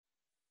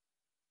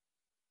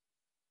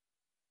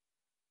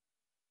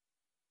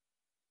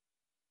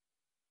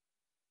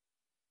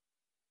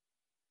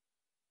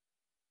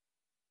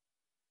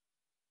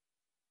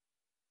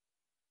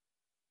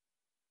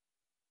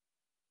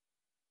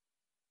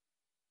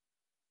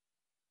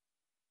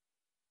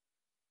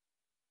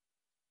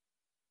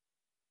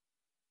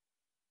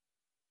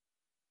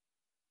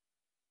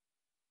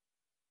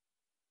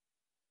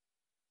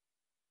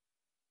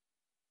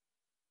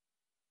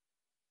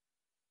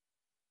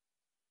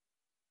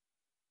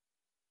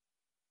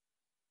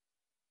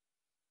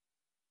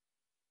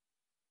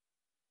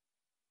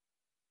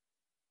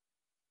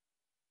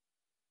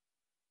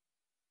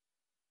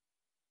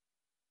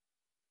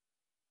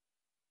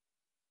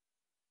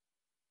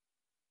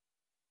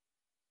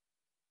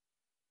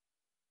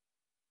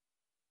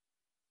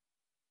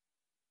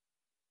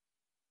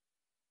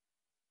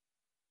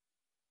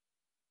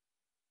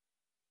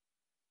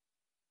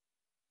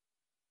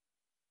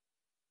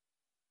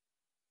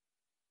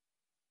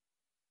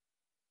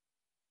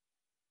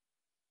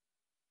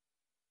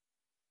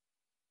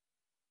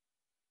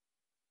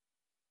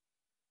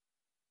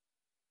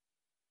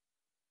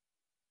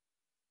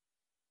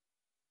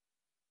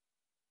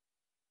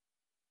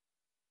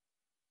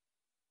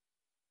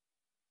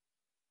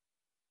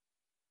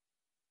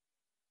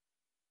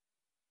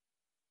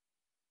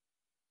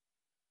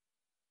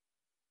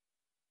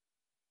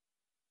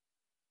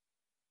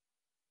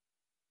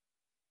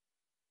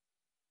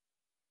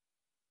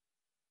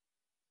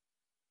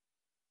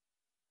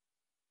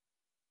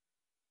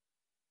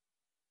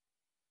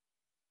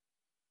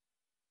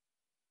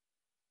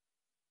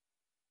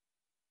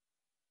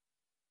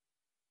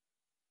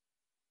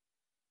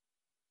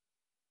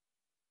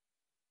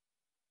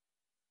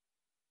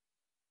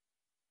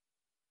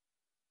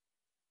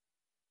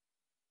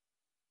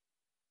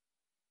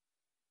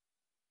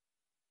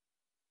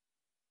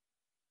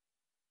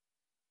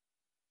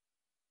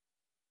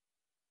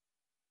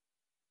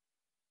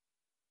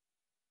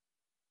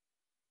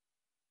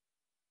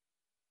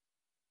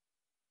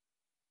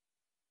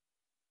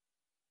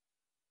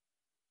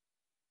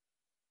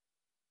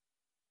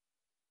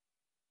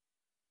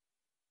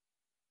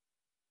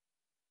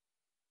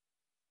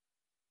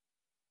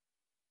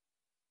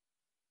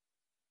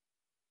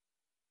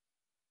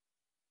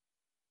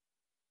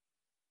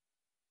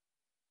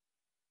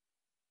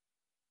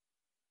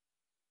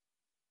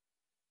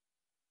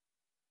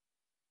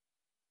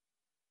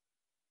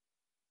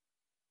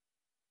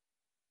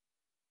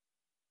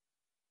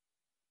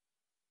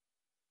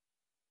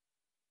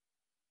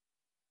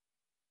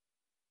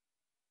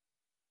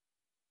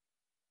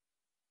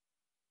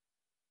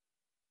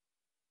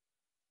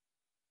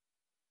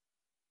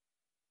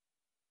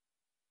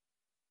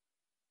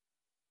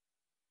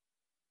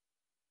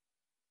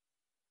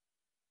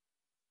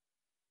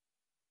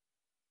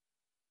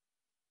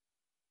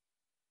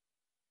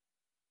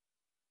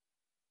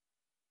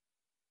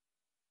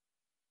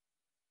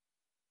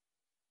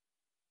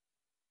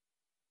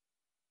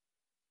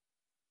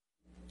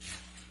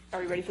Are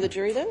we ready for the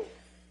jury then?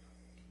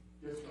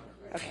 Yes, ma'am.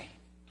 Okay.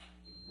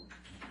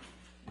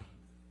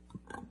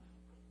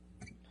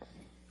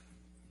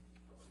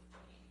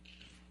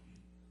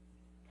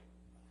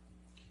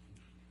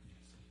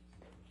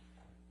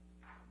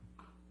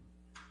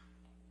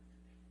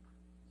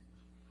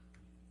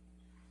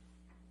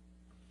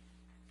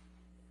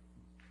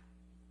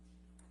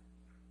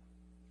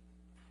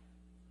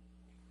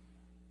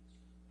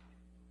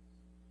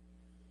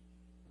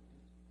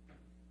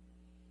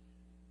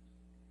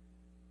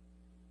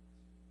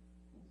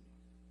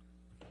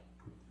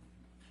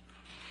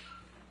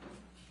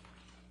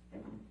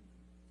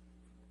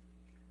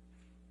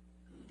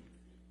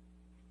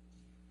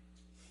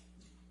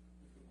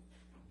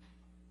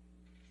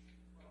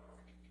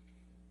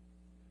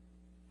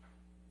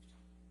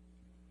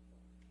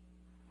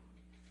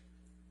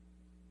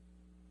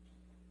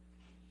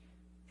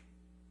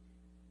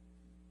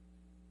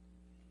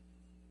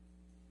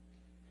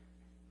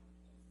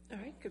 All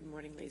right, good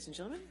morning, ladies and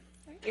gentlemen.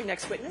 All right, your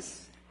next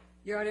witness.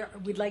 Your Honor,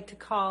 we'd like to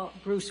call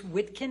Bruce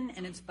Whitkin,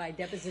 and it's by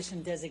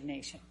deposition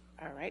designation.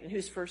 All right, and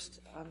who's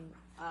first?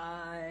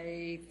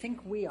 I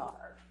think we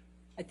are.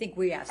 I think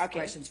we asked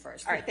questions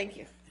first. All right, thank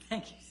you.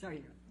 Thank you. Sorry,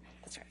 Your Honor.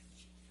 That's right.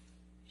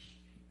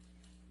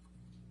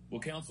 Will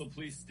counsel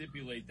please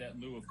stipulate that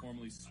in lieu of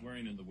formally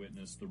swearing in the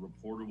witness, the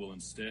reporter will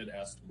instead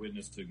ask the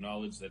witness to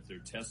acknowledge that their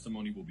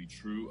testimony will be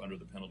true under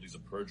the penalties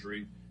of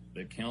perjury,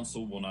 that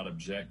counsel will not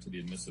object to the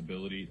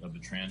admissibility of the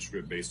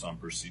transcript based on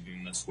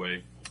proceeding this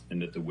way,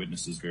 and that the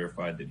witness has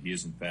verified that he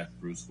is in fact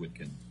Bruce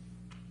Whitkin.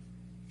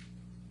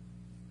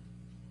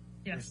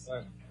 Yes.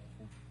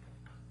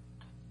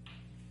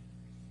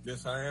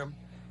 Yes, I am.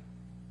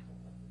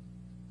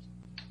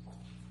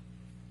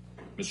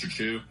 Mr.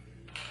 Chu?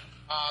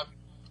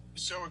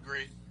 So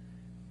agreed.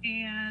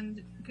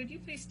 And could you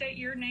please state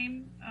your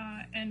name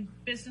and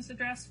business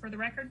address for the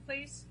record,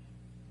 please?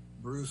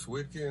 Bruce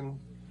Whitkin,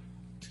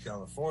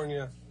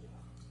 California,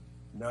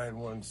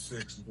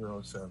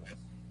 91607.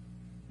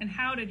 And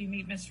how did you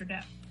meet Mr.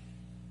 Depp?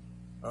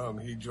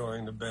 He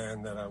joined a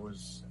band that I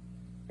was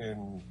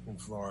in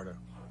Florida.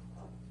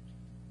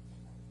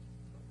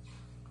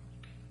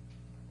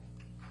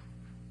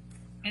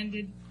 And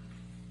did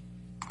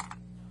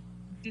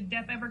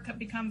Depp ever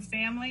become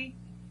family?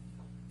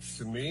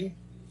 To me?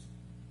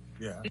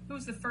 Yeah. Who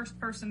was the first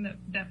person that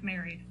Depp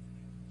married?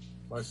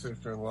 My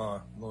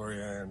sister-in-law, Lori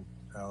Ann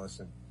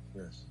Allison.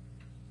 Yes.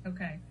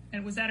 Okay.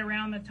 And was that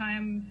around the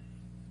time?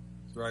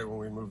 It's right when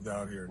we moved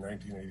out here,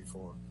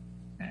 1984.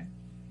 Okay.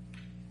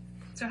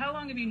 So how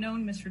long have you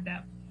known Mr.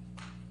 Depp?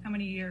 How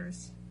many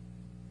years?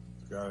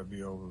 It's got to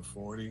be over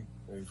 40,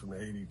 maybe from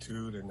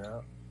 82 to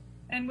now.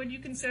 And would you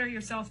consider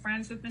yourself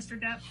friends with Mr.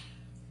 Depp?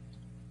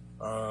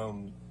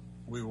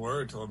 We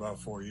were until about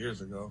 4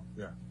 years ago,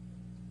 yeah.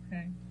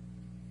 Okay.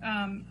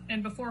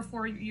 And before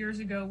 4 years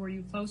ago, were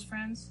you close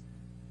friends?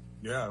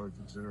 Yeah, I would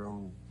consider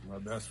him my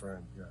best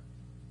friend, yeah.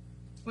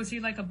 Was he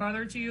like a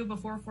brother to you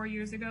before 4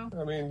 years ago?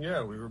 I mean,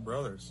 yeah, we were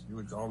brothers. You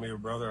would call me a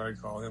brother, I'd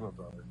call him a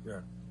brother, yeah.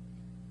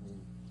 I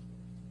mean,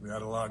 we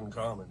had a lot in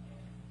common.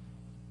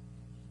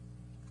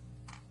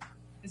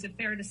 Is it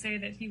fair to say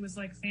that he was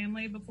like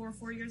family before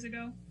 4 years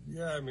ago?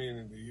 Yeah, I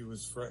mean, he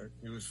was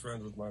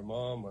friends with my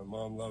mom. My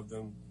mom loved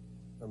him.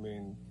 I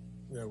mean,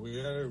 yeah,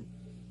 we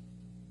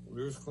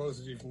were as close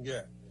as you can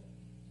get.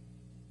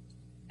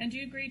 And do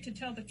you agree to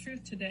tell the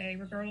truth today,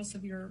 regardless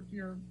of your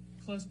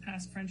close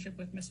past friendship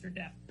with Mr.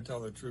 Depp? I tell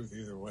the truth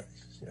either way,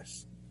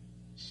 yes.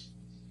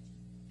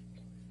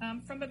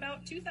 From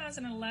about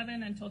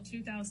 2011 until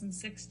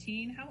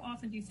 2016, how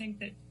often do you think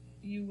that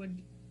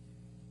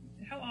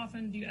how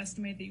often do you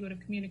estimate that you would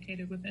have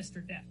communicated with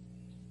Mr. Depp?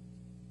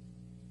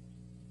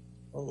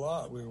 A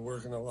lot. We were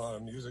working a lot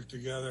of music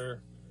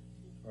together.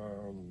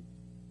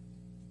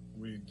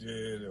 We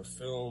did a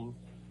film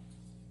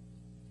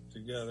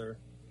together.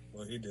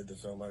 Well, he did the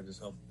film. I just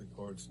helped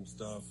record some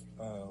stuff.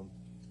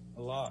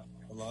 A lot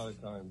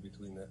of time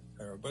between that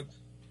era. But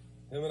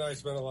him and I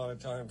spent a lot of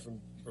time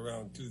from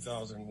around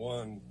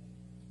 2001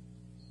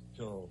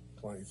 till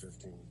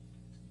 2015.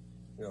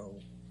 You know.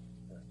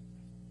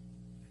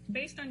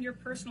 Based on your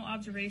personal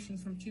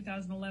observations from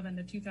 2011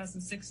 to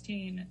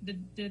 2016,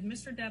 did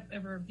Mr. Depp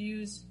ever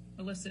abuse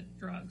illicit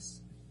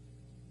drugs?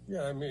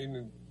 Yeah, I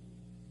mean,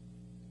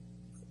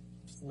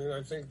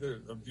 I think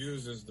that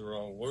abuse is the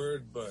wrong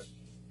word, but,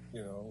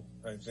 you know,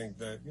 I think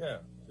that, yeah,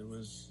 it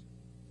was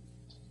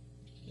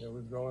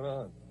going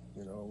on.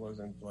 You know, it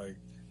wasn't like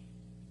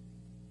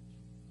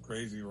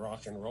crazy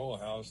rock and roll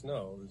house.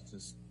 No, it was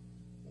just,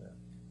 yeah.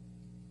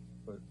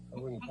 But I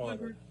wouldn't call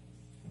it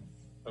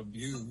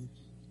abuse.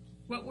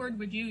 What word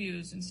would you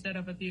use instead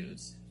of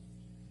abuse?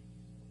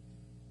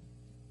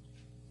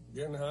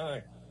 Getting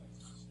high.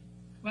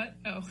 What?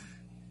 Oh.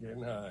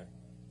 Getting high.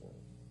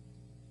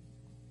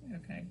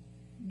 Okay.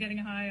 Getting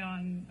high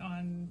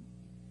on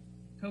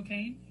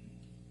cocaine?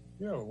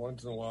 Yeah,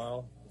 once in a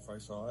while, if I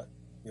saw it,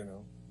 you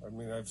know. I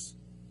mean, a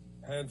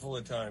handful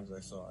of times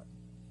I saw it.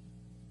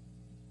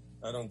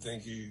 I don't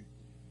think he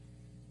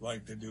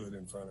liked to do it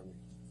in front of me.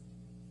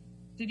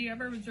 Did you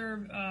ever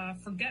observe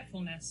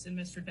forgetfulness in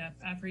Mr. Depp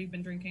after he'd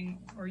been drinking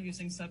or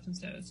using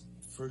substances?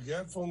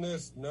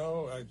 Forgetfulness?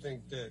 No, I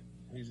think that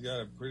he's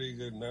got a pretty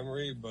good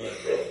memory, but,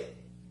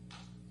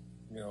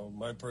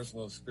 my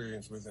personal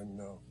experience with him,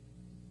 no.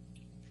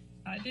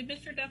 Did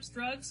Mr. Depp's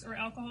drugs or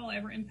alcohol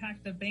ever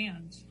impact the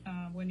band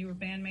when you were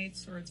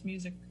bandmates or its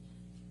music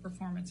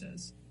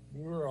performances?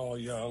 We were all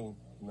young.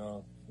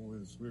 No, we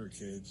were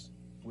kids.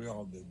 We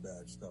all did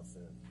bad stuff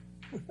then.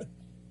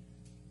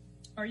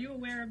 Are you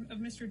aware of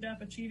Mr.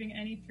 Depp achieving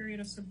any period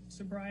of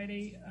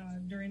sobriety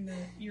during the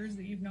years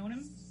that you've known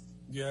him?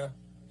 Yeah.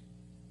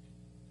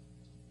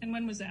 And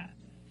when was that?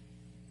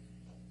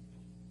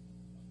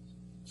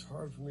 It's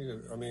hard for me to,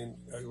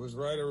 it was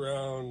right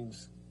around,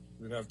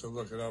 we'd have to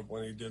look it up,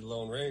 when he did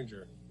Lone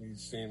Ranger. He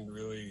seemed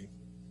really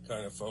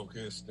kind of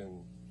focused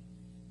and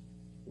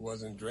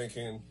wasn't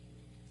drinking.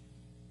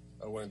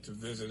 I went to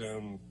visit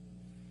him,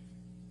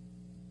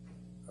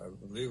 I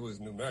believe it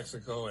was New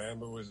Mexico.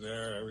 Amber was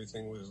there.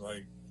 Everything was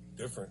like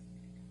different.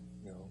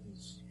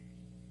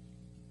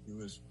 He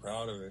was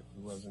proud of it.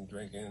 He wasn't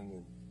drinking.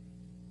 And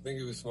I think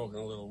he was smoking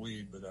a little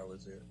weed, but that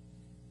was it.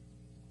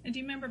 And do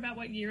you remember about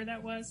what year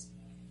that was?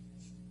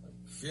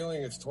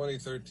 Feeling it's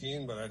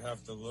 2013, but I'd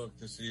have to look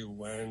to see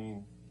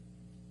when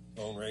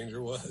Lone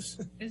Ranger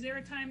was. Is there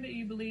a time that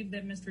you believe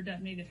that Mr.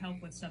 Depp needed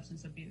help with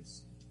substance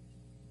abuse?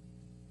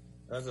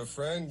 As a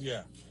friend,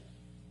 yeah.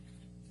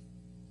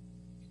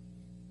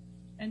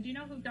 And do you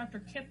know who Dr.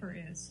 Kipper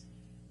is?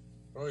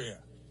 Oh, yeah.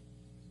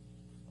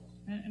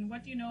 And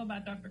what do you know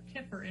about Dr.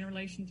 Kipper in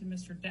relation to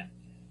Mr. Depp?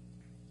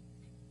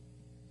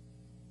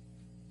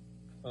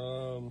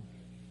 I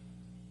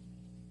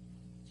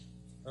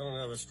don't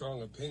have a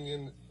strong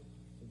opinion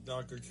of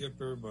Dr.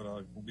 Kipper, but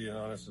I'll be as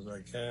honest as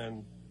I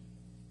can.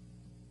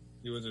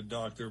 He was a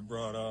doctor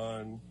brought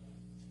on,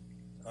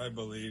 I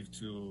believe,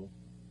 to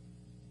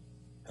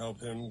help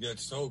him get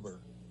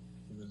sober.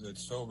 He was a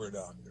sober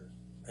doctor.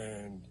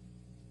 And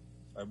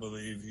I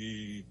believe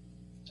he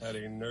had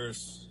a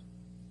nurse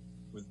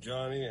with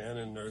Johnny and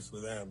a nurse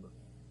with Amber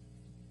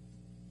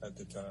at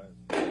the time.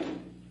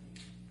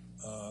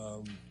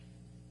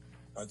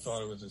 I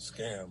thought it was a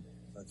scam.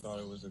 I thought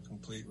it was a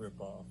complete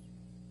ripoff.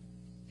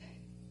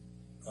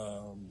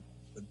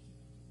 But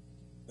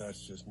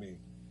that's just me.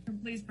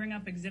 Please bring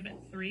up Exhibit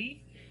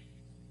 3.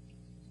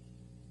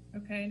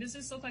 Okay, does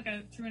this look like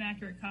a true and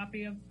accurate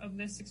copy of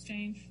this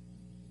exchange?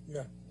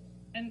 Yeah.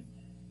 And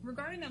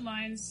regarding the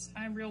lines,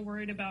 I'm real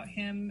worried about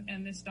him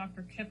and this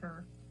Dr.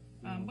 Kipper.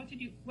 What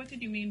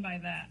did you mean by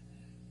that?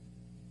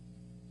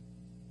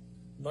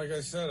 Like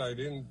I said, I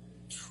didn't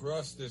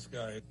trust this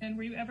guy. And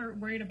were you ever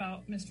worried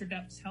about Mr.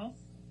 Depp's health?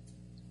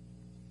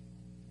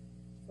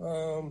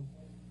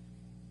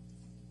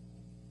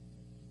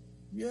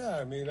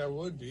 Yeah, I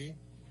would be,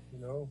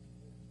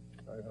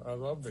 I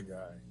love the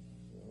guy.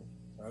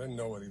 I didn't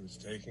know what he was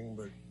taking,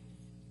 but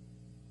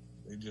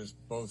they just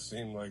both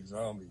seemed like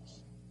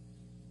zombies.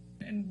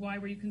 And why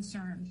were you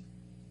concerned?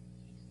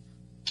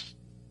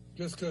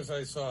 Just because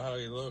I saw how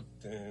he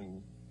looked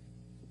and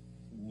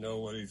know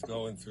what he's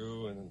going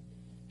through, and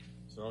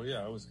so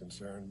yeah, I was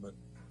concerned, but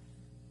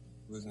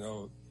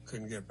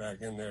couldn't get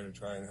back in there to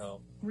try and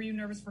help. Were you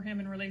nervous for him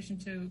in relation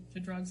to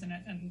drugs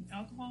and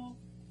alcohol?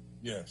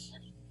 Yes.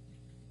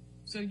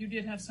 So you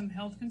did have some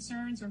health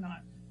concerns or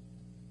not?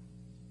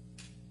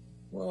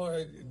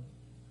 Well,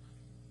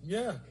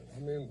 yeah.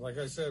 Like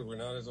I said, we're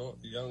not as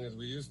young as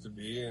we used to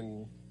be,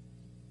 and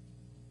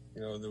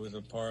there was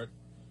a part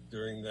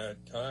during that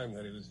time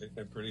that he was hitting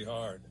it pretty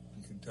hard.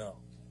 You could tell,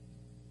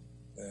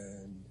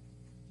 and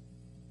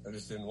I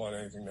just didn't want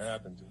anything to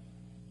happen to him.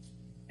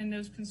 And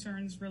those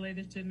concerns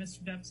related to Mr.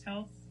 Depp's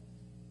health?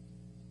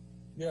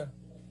 Yeah.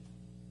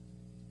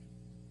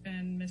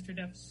 And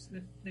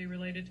they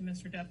related to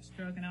Mr. Depp's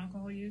drug and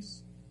alcohol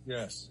use?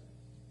 Yes.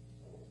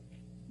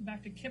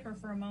 Back to Kipper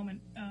for a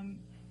moment. Do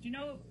you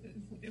know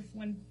if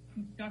when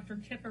Dr.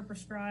 Kipper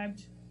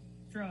prescribed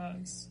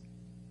drugs,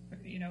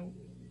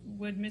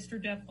 would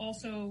Mr. Depp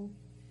also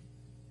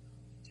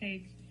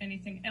take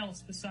anything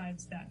else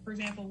besides that? For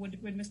example,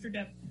 would Mr.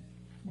 Depp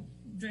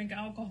drink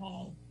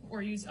alcohol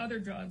or use other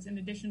drugs in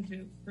addition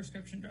to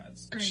prescription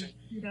drugs during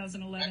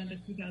 2011 to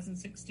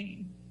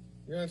 2016?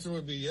 The answer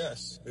would be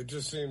yes. It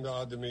just seemed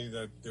odd to me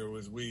that there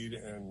was weed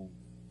and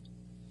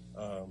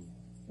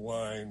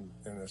wine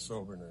and a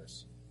sober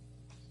nurse.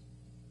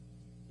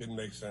 Didn't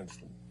make sense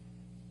to me.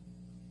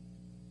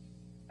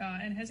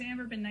 And has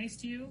Amber been nice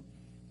to you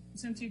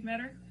since you've met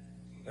her?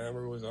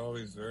 Amber was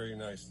always very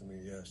nice to me,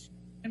 yes.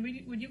 And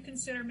would you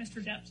consider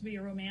Mr. Depp to be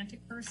a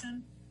romantic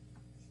person?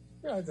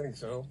 Yeah, I think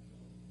so.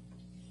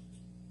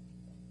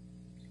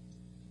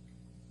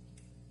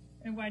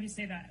 And why do you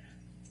say that?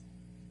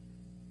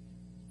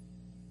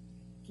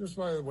 Just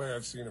by the way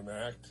I've seen him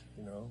act,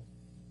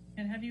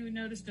 And have you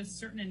noticed a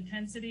certain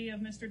intensity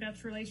of Mr.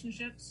 Depp's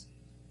relationships?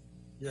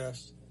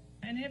 Yes.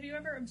 And have you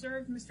ever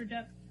observed Mr.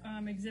 Depp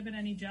exhibit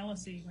any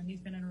jealousy when he's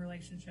been in a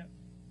relationship?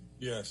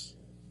 Yes.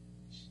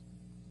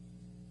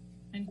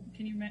 And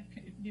do you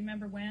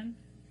remember when?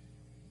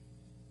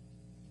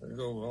 I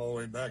go all the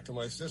way back to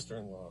my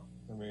sister-in-law.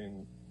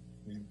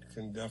 he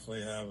can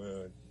definitely have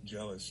a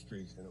jealous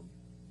streak in him.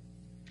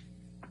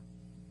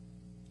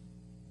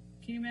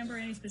 Can you remember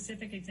any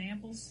specific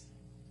examples?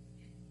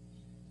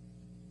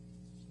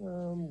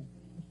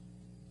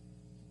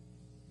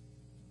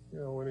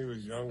 When he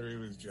was younger, he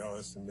was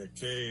jealous of Nick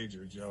Cage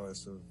or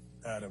jealous of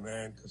Adam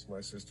Ant because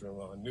my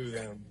sister-in-law knew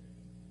them.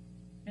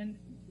 And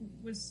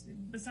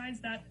besides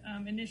that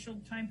initial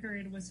time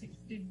period,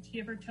 did he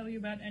ever tell you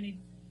about any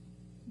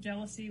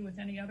jealousy with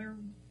any other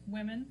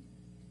women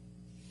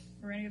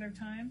or any other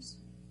times?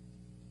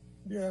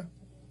 Yeah.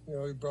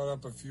 He brought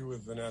up a few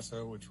with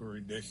Vanessa, which were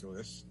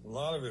ridiculous. A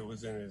lot of it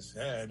was in his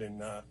head and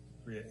not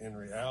in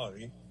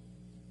reality.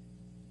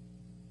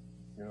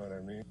 You know what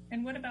I mean?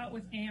 And what about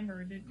with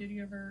Amber? Did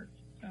you ever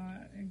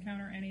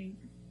encounter any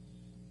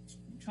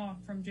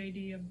talk from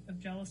JD of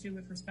jealousy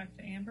with respect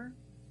to Amber?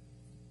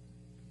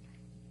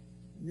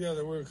 Yeah,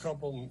 there were a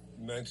couple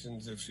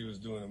mentions if she was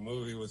doing a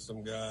movie with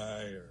some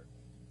guy or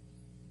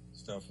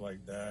stuff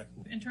like that.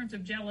 In terms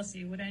of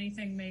jealousy, would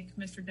anything make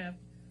Mr. Depp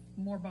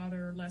more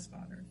bothered or less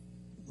bothered?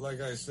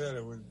 Like I said,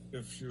 it would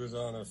if she was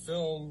on a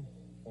film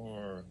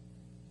or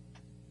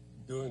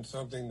doing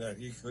something that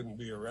he couldn't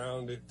be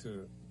around it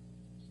to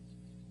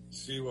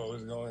see what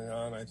was going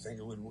on. I think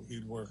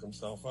he'd work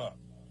himself up.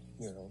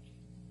 Can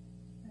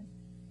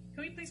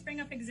we please bring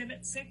up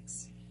Exhibit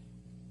 6?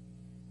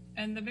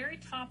 And the very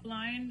top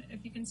line,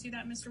 if you can see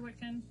that, Mr.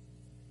 Whitkin.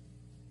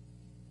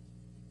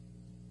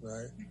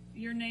 Right.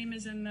 Your name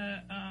is in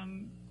the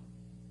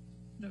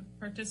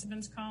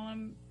participants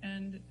column,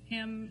 and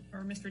him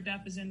or Mr.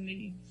 Depp is in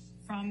the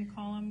from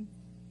column.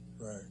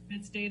 Right.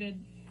 It's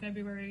dated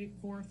February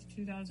 4th,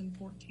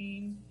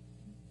 2014.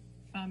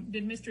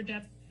 Did Mr.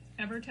 Depp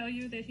ever tell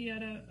you that he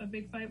had a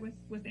big fight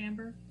with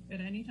Amber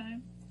at any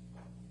time?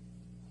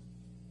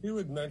 He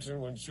would mention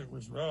when shit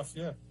was rough,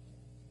 yeah.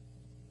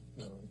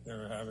 They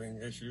were having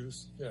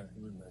issues, yeah,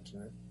 he would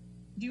mention it.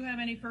 Do you have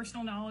any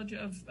personal knowledge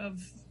of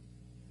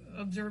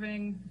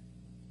observing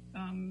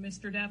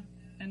Mr. Depp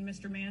and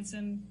Mr.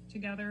 Manson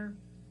together?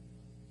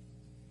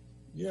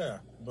 Yeah,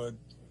 but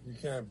you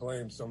can't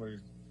blame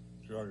somebody's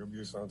drug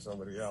abuse on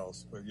somebody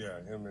else. But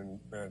yeah, him and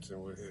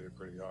Manson would hit it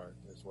pretty hard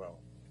as well.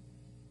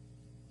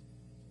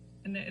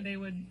 And they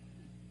would,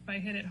 by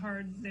hit it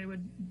hard, they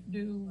would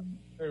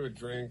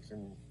drink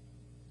and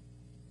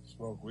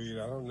smoke weed.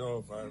 I don't know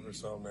if I ever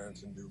saw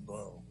Manson do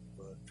blow,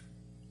 but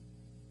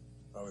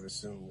I would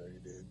assume that he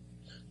did.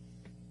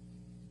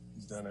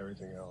 He's done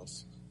everything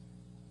else.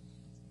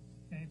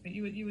 Okay, but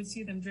you would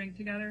see them drink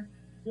together?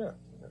 Yeah.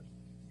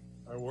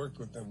 I worked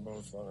with them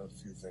both on a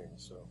few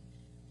things, so.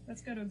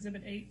 Let's go to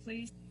Exhibit 8,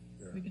 please.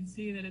 Yeah. We can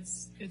see that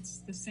it's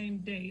the same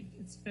date.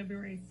 It's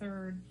February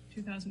 3rd,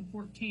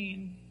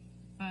 2014.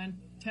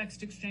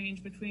 Text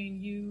exchange between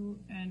you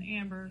and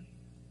Amber.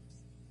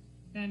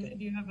 And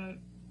do you have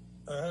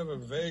I have a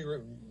vague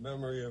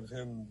memory of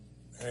him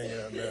hanging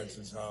at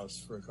Manson's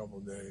house for a couple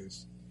of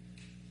days.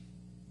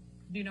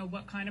 Do you know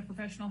what kind of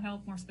professional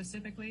help, more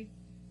specifically?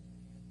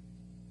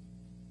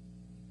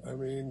 I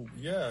mean,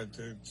 yeah,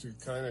 to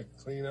kind of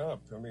clean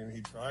up. I mean,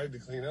 he tried to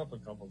clean up a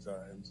couple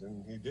times,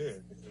 and he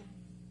did.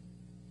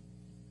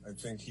 I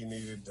think he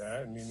needed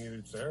that, and he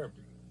needed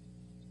therapy.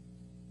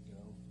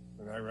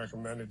 And I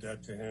recommended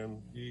that to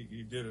him.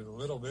 He did it a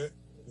little bit,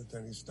 but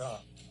then he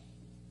stopped.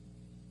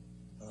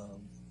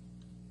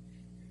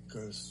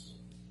 Because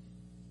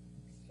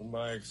from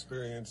my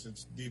experience,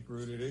 it's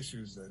deep-rooted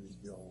issues that he's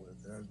dealing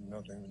with. It has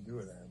nothing to do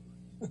with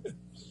Amber.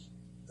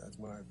 That's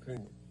my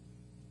opinion.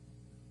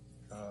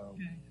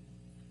 Okay.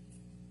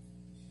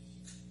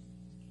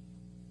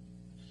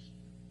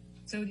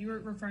 So you were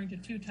referring to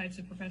two types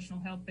of professional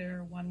help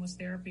there. One was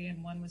therapy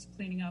and one was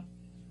cleaning up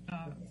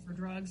for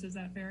drugs. Is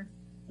that fair?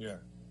 Yeah.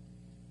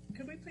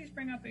 Could we please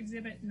bring up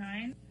Exhibit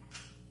 9?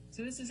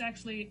 So this is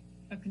actually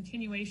a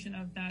continuation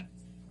of that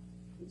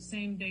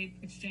same date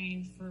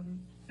exchange from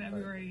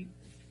February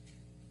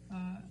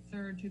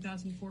 3rd,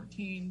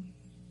 2014.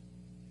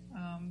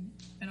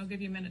 And I'll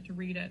give you a minute to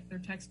read it. They're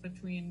texts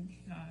between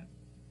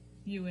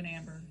you and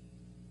Amber.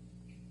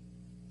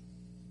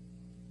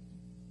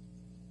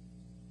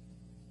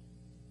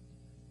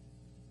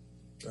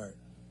 Right.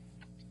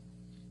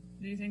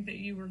 Do you think that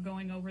you were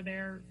going over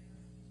there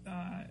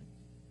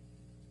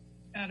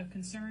out of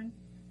concern?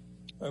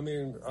 I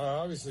mean,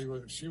 obviously,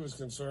 she was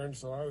concerned,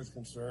 so I was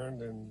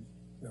concerned, and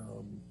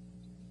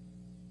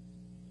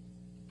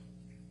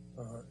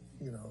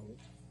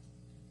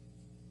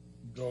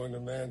going to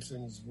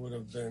Manson's would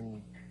have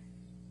been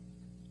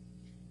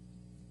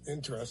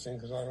interesting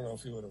because I don't know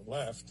if he would have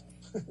left.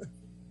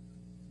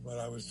 But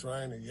I was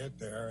trying to get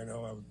there. I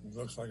know it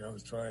looks like I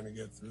was trying to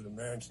get through the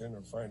mansion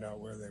or find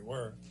out where they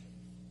were.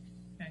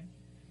 Okay.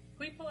 Can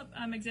we pull up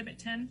Exhibit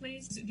 10,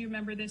 please? Do you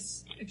remember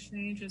this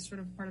exchange as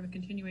sort of part of a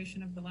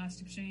continuation of the last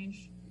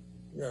exchange?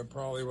 Yeah,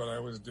 probably what I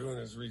was doing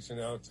is reaching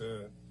out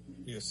to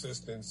the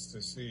assistants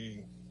to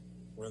see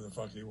where the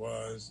fuck he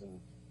was and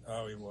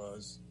how he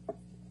was.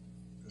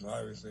 Because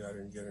obviously I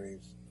didn't get any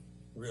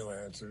real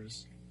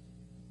answers.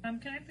 Can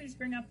I please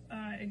bring up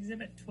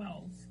Exhibit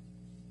 12?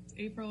 It's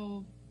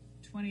April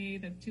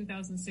 28th of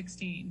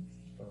 2016.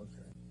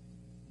 Okay.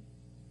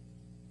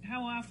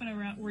 How often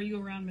were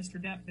you around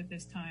Mr. Depp at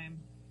this time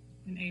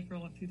in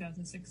April of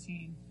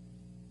 2016?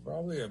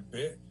 Probably a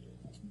bit,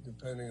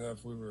 depending on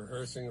if we were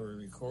rehearsing or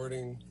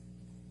recording.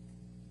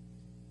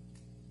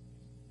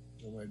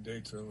 Well, my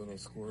dates are a little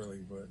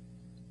squirrely, but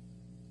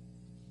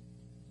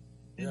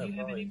Do you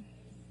have any?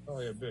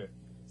 Probably a bit.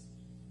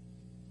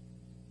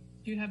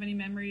 Do you have any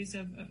memories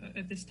of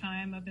at this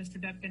time of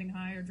Mr. Depp getting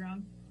high or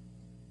drunk?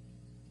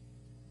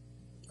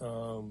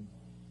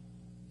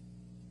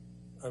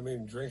 I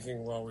mean,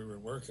 drinking while we were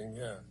working,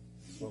 yeah.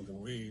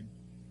 Smoking weed,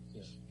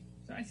 yeah.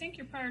 So I think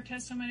your prior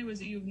testimony was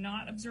that you've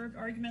not observed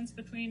arguments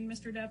between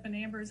Mr. Depp and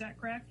Amber. Is that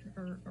correct,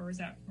 or is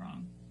that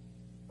wrong?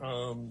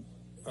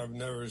 I've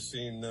never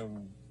seen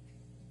them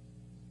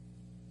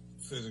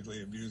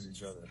physically abuse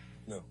each other.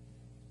 No.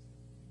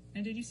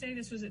 And did you say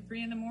this was at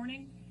 3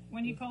 a.m.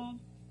 when he called?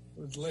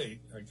 It was late.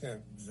 I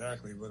can't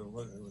exactly, but it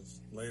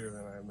was later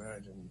than I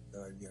imagined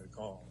that I'd get a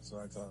call. So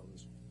I thought it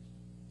was,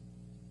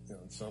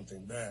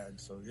 something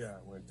bad. So yeah,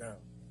 it went down.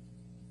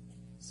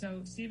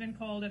 So Stephen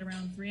called at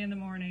around 3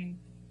 a.m,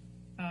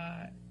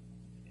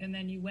 and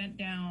then you went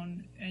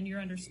down. And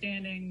your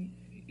understanding,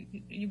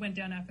 you went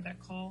down after that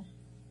call.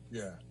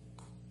 Yeah.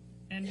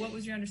 And what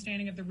was your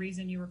understanding of the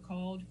reason you were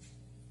called?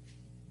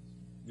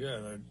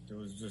 Yeah, it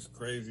was just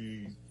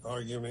crazy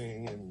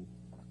arguing and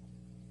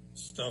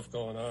stuff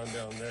going on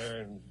down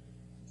there, and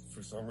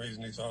for some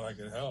reason he thought I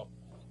could help.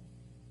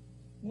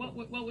 What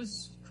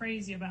was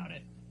crazy about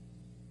it?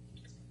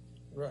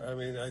 Right. I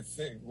mean, I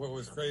think what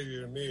was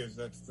crazy to me is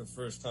that's the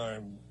first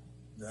time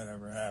that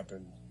ever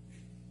happened.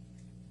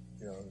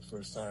 The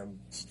first time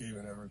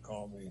Stephen ever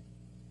called me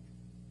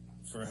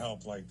for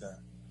help like that.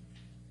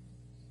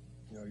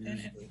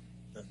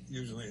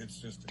 Usually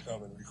it's just to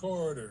come and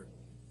record or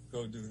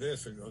go do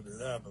this or go do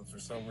that, but for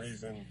some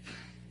reason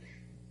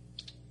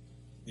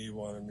he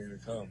wanted me to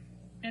come.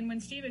 And when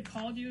Steve had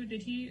called you,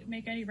 did he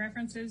make any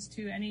references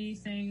to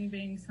anything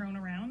being thrown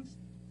around?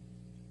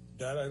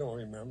 That I don't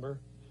remember.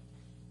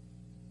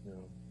 It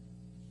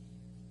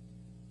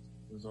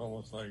was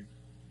almost like,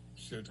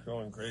 shit's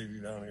going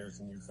crazy down here,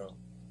 can you come?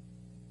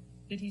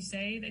 Did he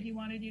say that he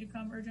wanted you to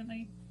come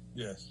urgently?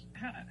 Yes.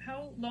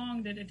 How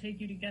long did it take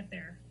you to get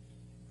there?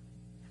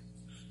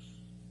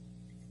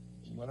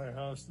 My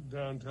house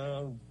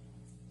downtown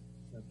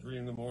at 3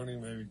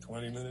 a.m, maybe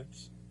 20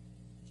 minutes.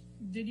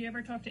 Did you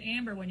ever talk to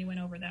Amber when you went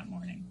over that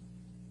morning?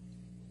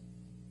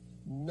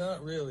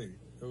 Not really.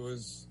 It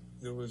was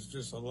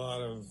just a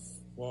lot of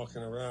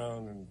walking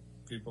around and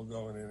people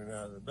going in and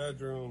out of the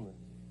bedroom,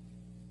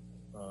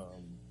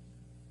 and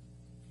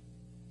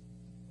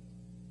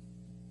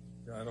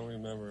I don't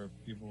remember if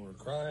people were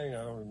crying.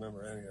 I don't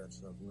remember any of that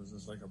stuff. It was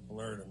just like a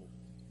blur to me.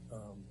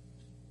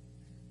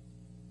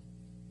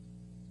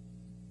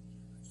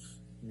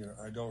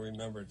 I don't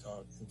remember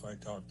if I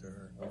talked to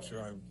her. I'm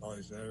sure I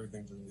probably said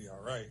everything's going to be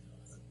all right.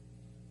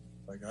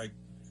 But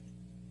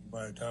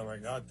by the time I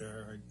got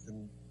there,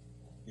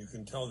 you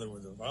can tell there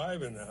was a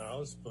vibe in the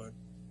house, but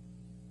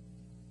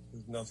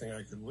there's nothing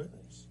I could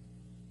witness.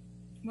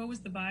 What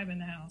was the vibe in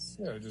the house?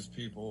 Yeah, just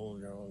people,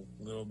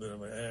 a little bit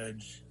of an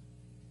edge,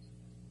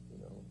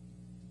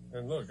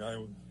 And look,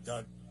 I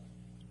got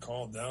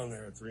called down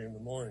there at 3 a.m,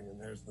 and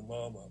there's the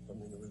mom up. I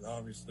mean, it was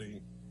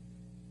obviously,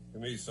 to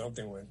me,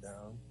 something went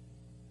down,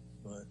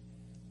 but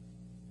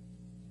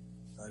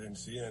I didn't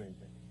see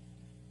anything.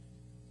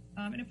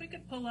 And if we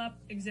could pull up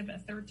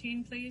Exhibit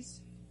 13,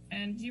 please.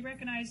 And do you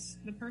recognize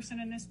the person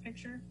in this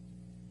picture?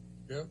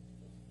 Yep.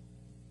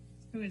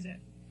 Who is it?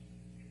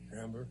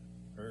 Amber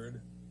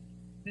Heard.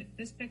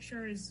 This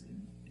picture is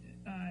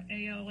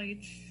ALH,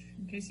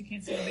 in case you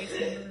can't see the base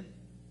number,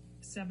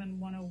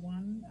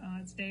 7101.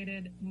 It's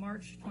dated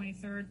March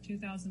 23rd,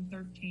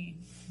 2013.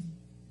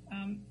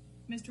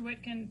 Mr.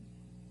 Whitkin,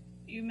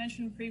 you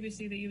mentioned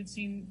previously that you had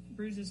seen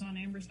bruises on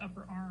Amber's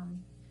upper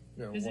arm.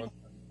 Yeah,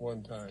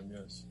 one time,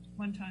 yes.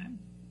 One time.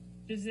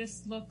 Does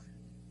this look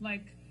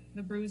like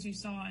the bruise you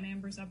saw on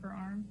Amber's upper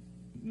arm?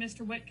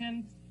 Mr.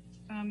 Whitkin,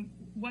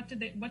 what did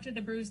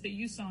the bruise that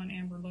you saw on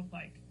Amber look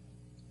like?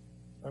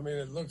 I mean,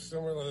 it looked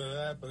similar to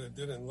that, but it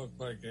didn't look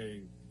like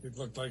it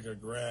looked like a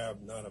grab,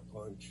 not a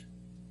punch.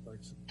 Like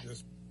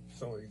just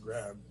somebody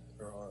grabbed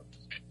her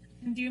arms.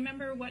 And do you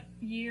remember what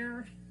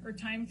year or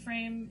time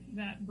frame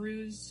that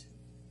bruise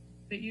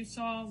that you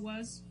saw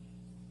was?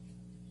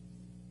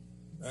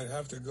 I'd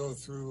have to go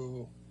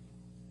through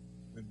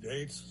the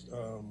dates.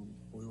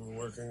 We were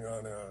working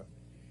on a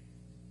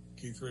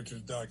Keith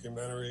Richards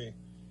documentary,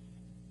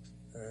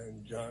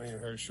 and Johnny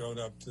and her showed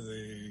up to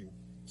the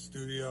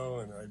studio,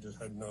 and I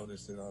just had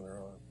noticed it on her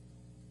arm.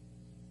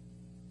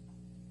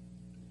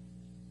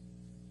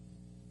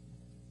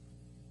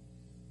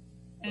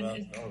 And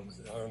I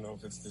don't know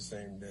if it's the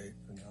same date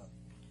or not.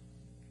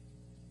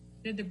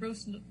 Did the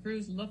bruise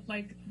look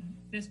like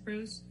this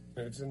bruise?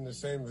 It's in the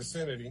same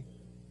vicinity.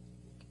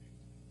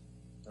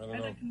 I don't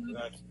know if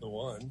that's the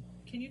one.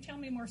 Can you tell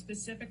me more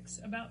specifics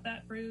about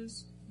that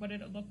bruise? What did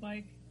it look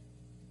like?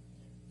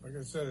 Like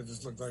I said, it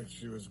just looked like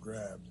she was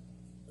grabbed.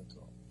 That's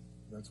all.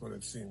 That's what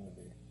it seemed to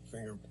be.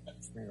 Finger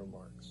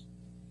marks.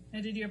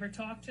 And did you ever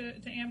talk to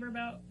Amber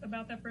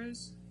about that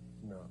bruise?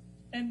 No.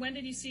 And when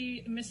did you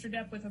see Mr.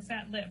 Depp with a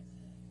fat lip?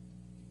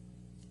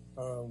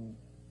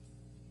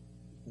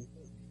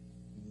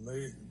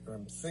 Late.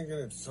 I'm thinking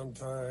it's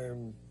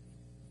sometime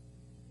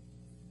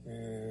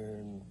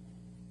in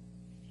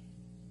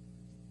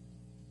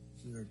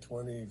either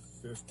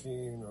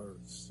 2015 or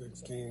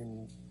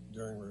 16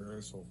 during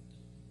rehearsal.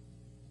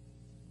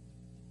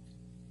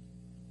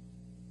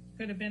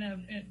 Could have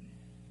been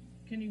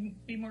can you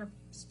be more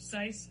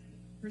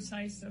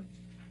precise of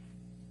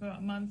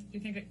a month? Do you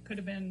think it could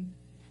have been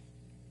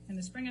in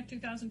the spring of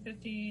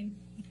 2015?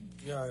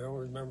 Yeah, I don't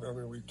remember. I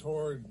mean, we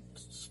toured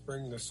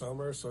spring to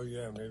summer, so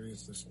yeah, maybe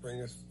it's the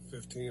spring of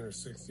 15 or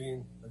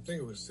 16. I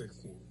think it was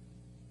 16.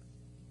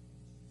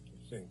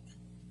 I think.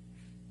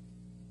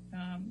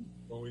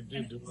 Well, we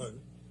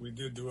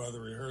did do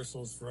other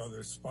rehearsals for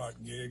other spot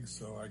gigs,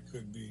 so I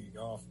could be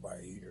off by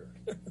a year.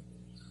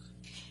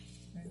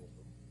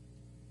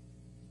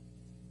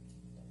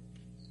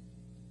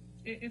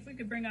 If we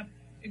could bring up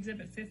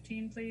Exhibit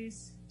 15,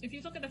 please. If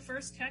you look at the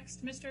first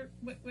text, Mr.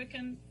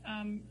 Witkin,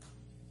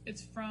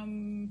 it's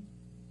from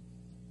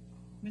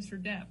Mr.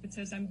 Depp. It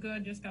says, "I'm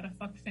good, just got a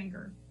fucked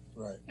finger."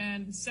 Right.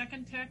 And the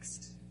second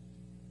text?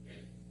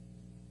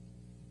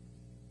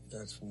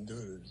 That's from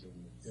Dudes,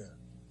 yeah.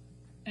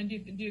 And do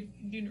you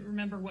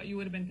remember what you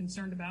would have been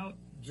concerned about?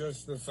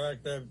 Just the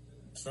fact that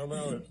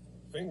somehow his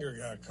finger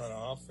got cut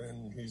off,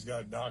 and he's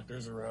got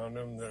doctors around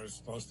him that are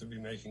supposed to be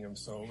making him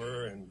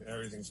sober, and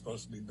everything's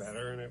supposed to be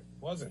better, and it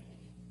wasn't.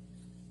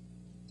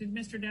 Did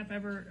Mr. Depp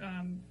ever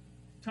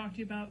talk to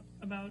you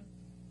about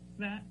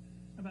that,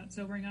 about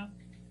sobering up?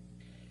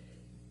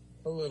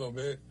 A little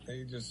bit.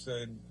 He just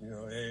said,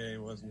 AA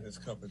wasn't his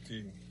cup of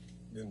tea.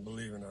 Didn't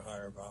believe in a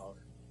higher power.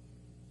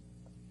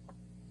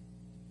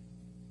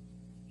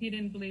 He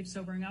didn't believe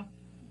sobering up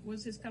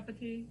was his cup of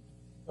tea?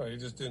 No, he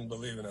just didn't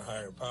believe in a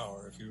higher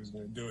power. If he was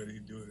going to do it,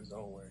 he'd do it his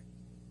own way.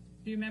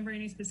 Do you remember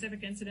any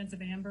specific incidents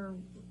of anger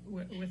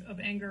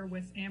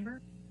with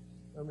Amber?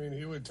 I mean,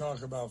 he would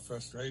talk about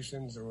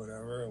frustrations or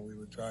whatever, and we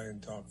would try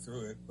and talk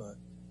through it, but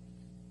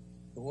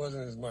it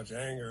wasn't as much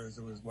anger as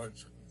it was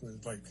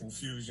like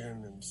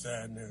confusion and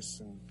sadness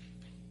and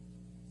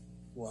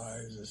why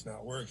is this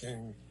not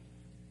working,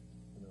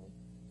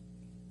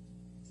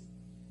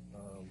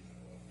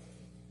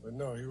 But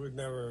no, he would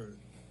never,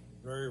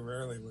 very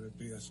rarely would it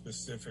be a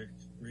specific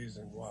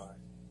reason why.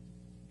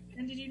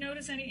 And did you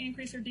notice any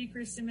increase or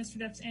decrease in Mr.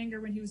 Depp's anger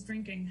when he was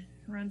drinking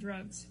or on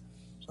drugs?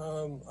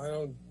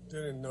 I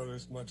didn't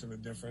notice much of a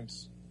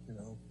difference,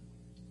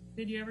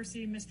 Did you ever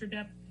see Mr.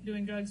 Depp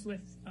doing drugs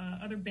with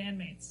other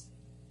bandmates?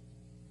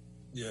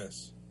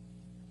 Yes.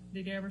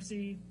 Did you ever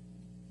see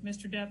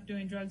Mr. Depp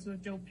doing drugs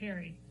with Joe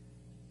Perry?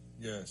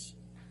 Yes.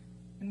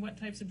 And what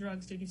types of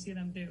drugs did you see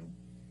them do?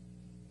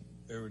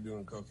 They were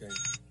doing cocaine.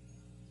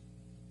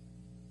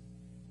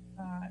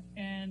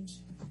 And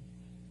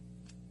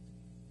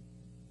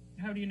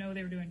how do you know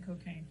they were doing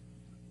cocaine?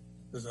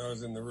 Because I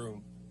was in the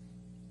room.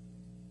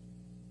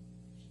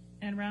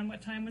 And around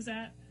what time was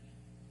that?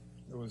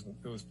 It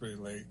was pretty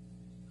late.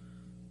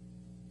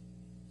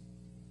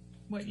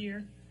 What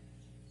year?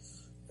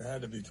 It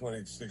had to be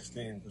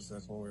 2016 because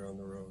that's when we were on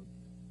the road.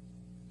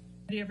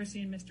 Have you ever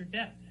seen Mr.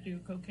 Depp do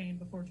cocaine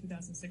before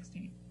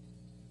 2016?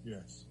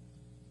 Yes.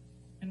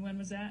 And when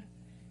was that?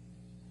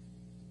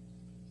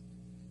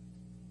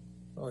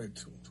 Probably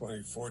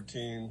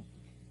 2014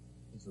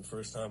 was the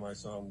first time I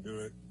saw him do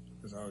it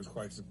because I was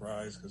quite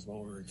surprised because when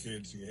we were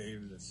kids, he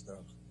hated this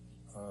stuff.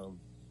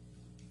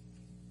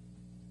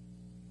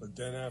 But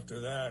then after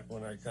that,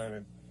 when I kind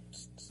of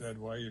said,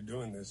 "Why are you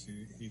doing this?"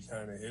 he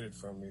kind of hid it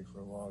from me for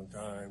a long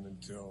time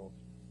until,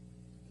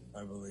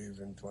 I believe,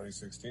 in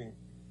 2016.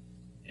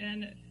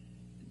 And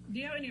do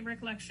you have any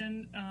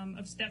recollection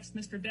of steps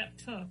Mr. Depp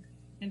took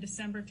in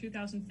December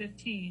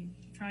 2015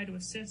 to try to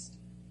assist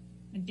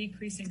in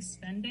decreasing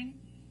spending?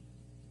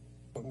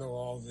 I don't know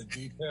all the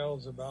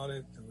details about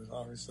it. There was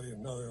obviously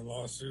another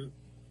lawsuit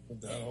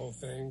with that whole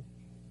thing.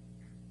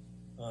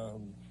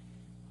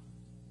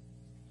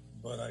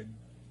 But I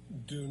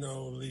do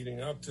know leading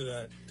up to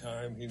that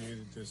time, he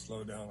needed to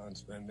slow down on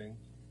spending.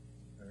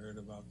 I heard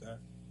about that.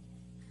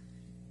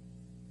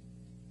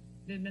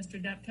 Did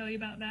Mr. Depp tell you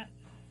about that?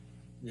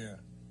 Yeah.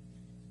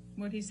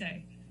 What'd he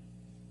say?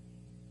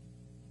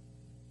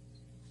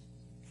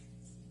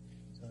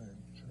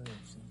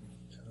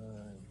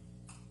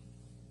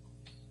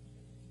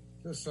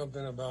 Just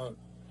something about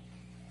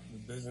the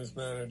business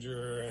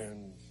manager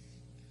and,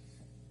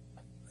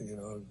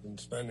 been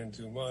spending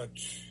too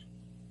much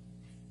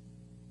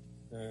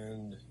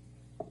and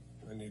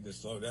I need to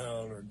slow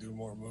down or do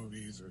more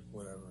movies or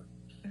whatever.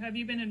 Have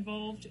you been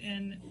involved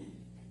in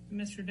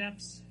Mr.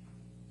 Depp's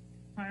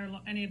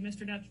any of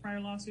Mr. Depp's prior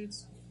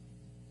lawsuits?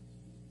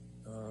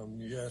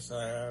 Yes,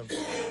 I have.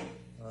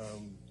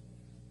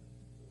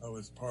 I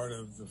was part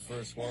of the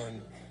first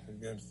one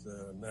against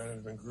the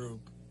management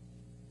group,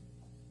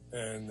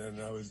 and then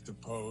I was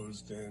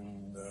deposed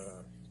in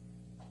the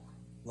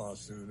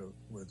lawsuit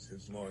with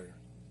his lawyer,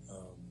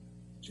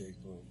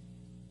 Jake Bloom.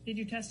 Did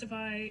you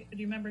testify? Do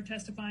you remember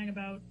testifying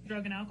about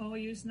drug and alcohol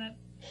use in that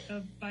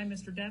by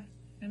Mr. Depp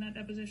in that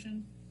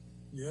deposition?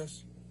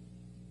 Yes.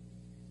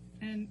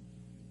 And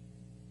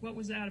what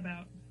was that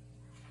about?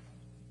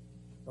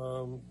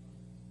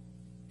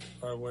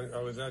 I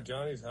was at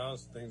Johnny's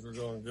house. Things were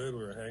going good.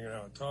 We were hanging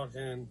out,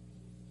 talking.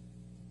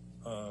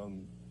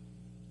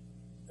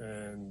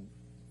 And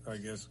I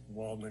guess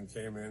Waldman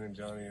came in and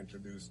Johnny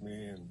introduced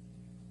me, and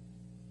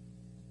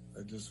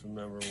I just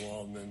remember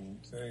Waldman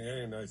saying,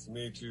 "Hey, nice to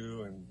meet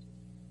you." And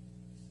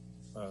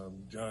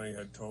Johnny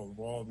had told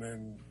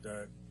Waldman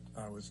that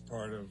I was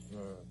part of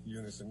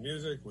Unison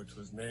Music, which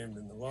was named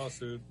in the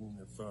lawsuit, and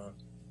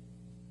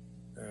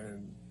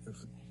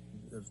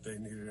if they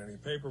needed any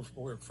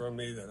paperwork from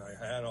me, that I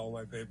had all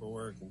my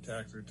paperwork and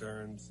tax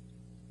returns.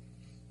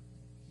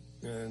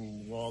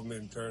 And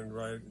Waldman turned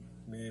right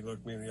at me,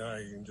 looked me in the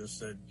eye, and just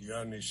said, "You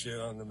got any shit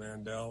on the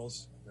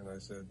Mandels?" And I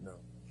said, "No."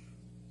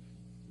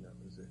 That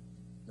was it.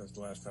 That's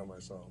the last time I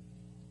saw him.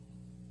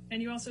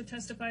 And you also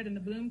testified in the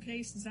Bloom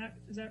case. Is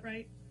that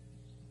right?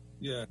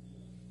 Yeah.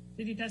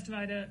 Did you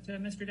testify to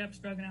Mr. Depp's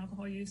drug and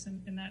alcohol use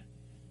in that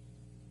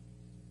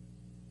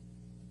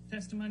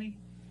testimony?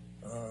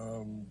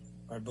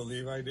 I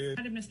believe I did.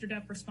 How did Mr.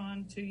 Depp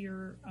respond to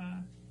your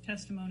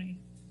testimony?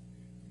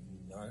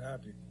 Not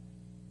happy.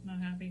 Not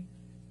happy.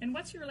 And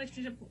what's your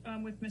relationship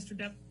with Mr.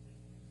 Depp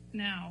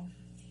now?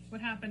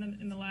 What happened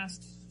in the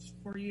last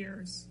 4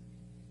 years?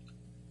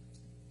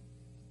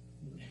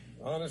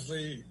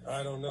 Honestly,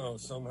 I don't know.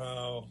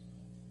 Somehow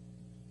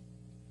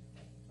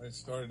I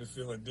started to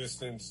feel a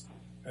distance.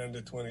 End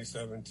of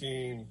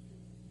 2017,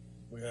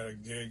 we had a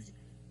gig,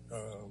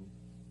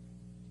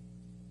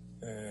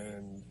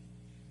 and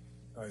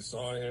I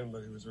saw him,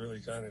 but he was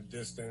really kind of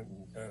distant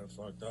and kind of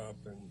fucked up.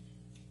 And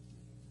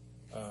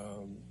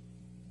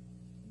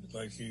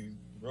like he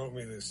wrote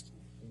me this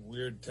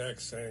weird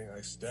text saying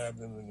I stabbed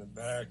him in the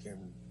back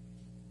and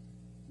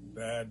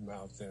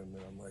bad-mouthed him.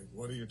 And I'm like,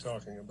 "What are you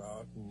talking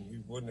about?" And he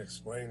wouldn't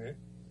explain it.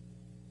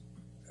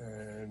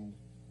 And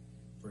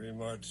pretty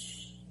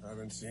much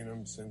haven't seen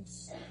him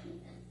since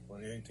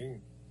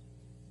 2018.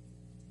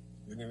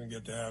 Didn't even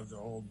get to have the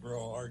old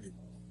bro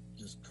argument.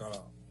 Just cut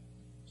off.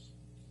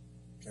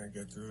 Can't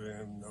get through to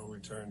him. No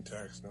return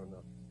text. No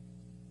nothing.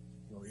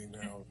 No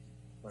email.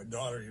 My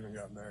daughter even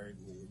got married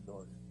and he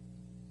ignored it.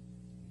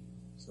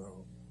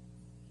 So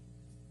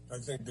I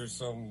think there's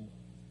some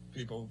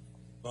people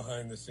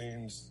behind the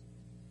scenes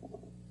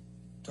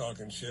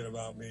talking shit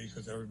about me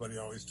because everybody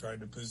always tried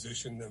to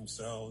position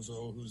themselves.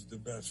 Oh, who's the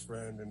best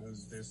friend and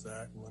who's this,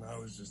 that. And when I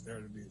was just there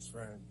to be his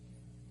friend.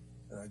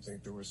 And I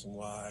think there were some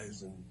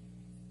lies and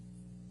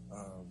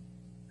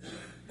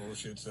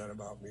bullshit said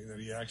about me that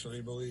he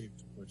actually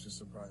believed, which is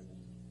surprising.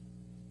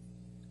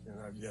 And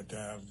I've yet to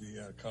have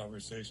the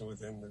conversation with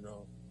him to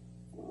go,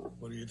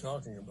 "What are you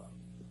talking about?"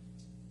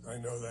 I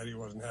know that he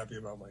wasn't happy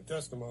about my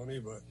testimony,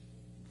 but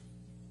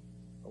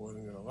I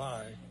wasn't going to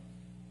lie.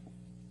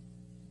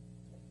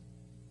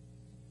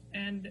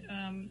 And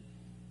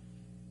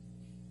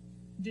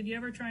did you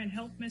ever try and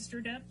help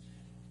Mr. Depp?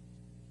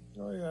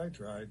 Oh, yeah, I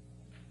tried.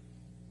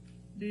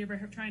 Did you ever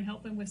try and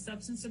help him with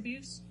substance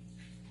abuse?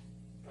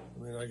 I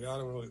mean, I got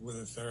him with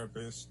a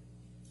therapist,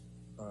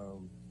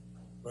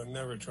 but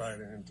never tried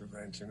an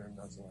intervention or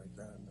nothing like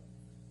that.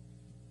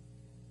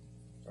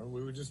 No.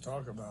 We would just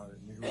talk about it.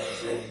 And he would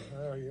say,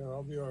 "Oh,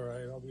 I'll be all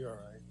right. I'll be all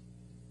right."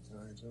 And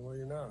I said, "Well,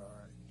 you're not all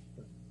right."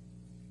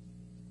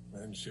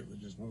 And shit would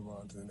just move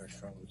on to the next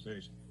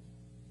conversation.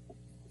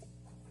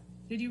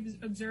 Did you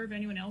observe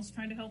anyone else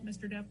trying to help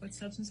Mr. Depp with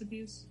substance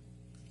abuse?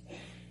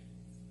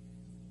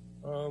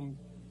 I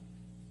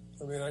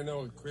mean, I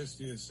know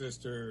Christy, his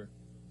sister,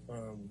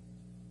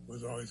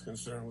 was always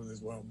concerned with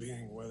his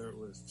well-being, whether it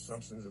was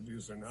substance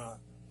abuse or not.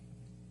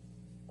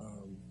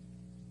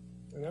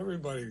 And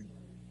everybody,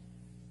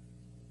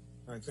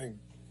 I think,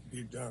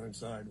 deep down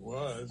inside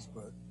was,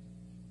 but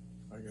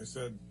like I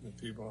said, the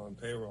people on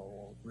payroll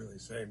won't really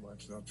say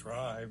much. They'll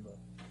try, but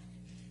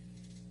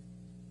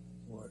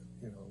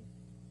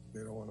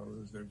they don't want to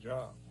lose their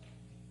job.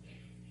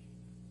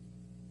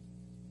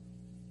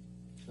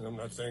 And I'm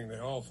not saying they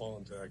all fall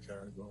into that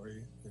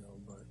category,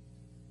 but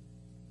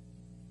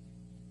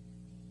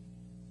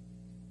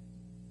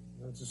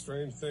it's a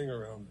strange thing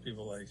around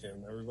people like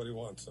him. Everybody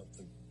wants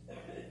something.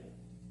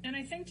 And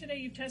I think today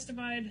you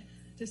testified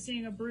to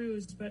seeing a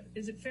bruise, but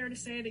is it fair to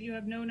say that you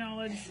have no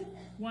knowledge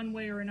one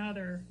way or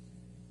another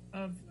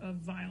of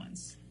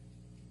violence?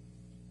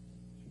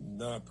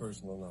 Not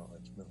personal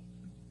knowledge, no.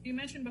 You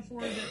mentioned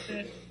before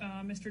that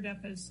Mr.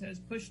 Depp has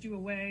pushed you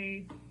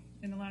away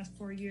in the last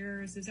 4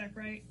 years. Is that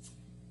right?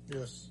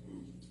 Yes.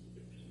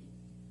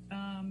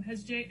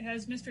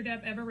 Has Mr.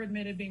 Depp ever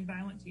admitted being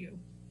violent to you?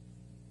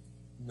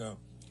 No.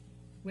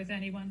 With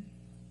anyone?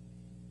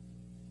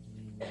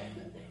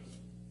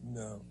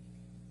 No.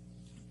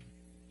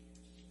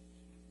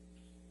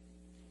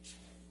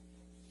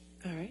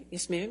 All right.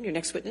 Yes, ma'am. Your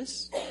next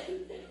witness. Next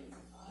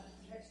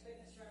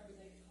witness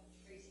representative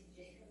Tracy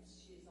Jacobs.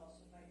 She is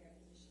also by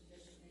deposition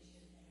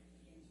designation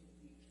and begins with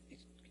me.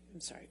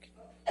 I'm sorry.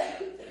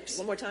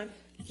 One more time.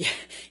 Yeah,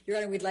 Your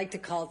Honor, we'd like to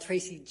call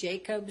Tracy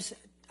Jacobs.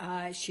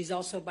 She's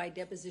also by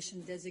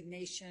deposition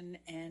designation,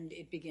 and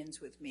it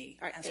begins with me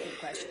asking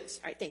questions.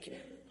 All right, thank you.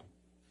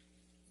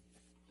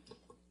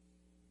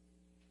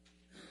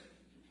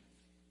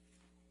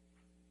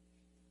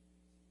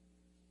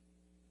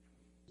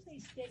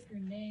 Please state your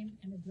name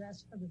and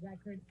address for the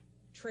record.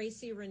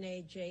 Tracy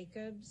Renee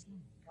Jacobs,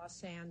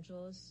 Los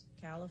Angeles,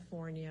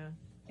 California.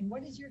 And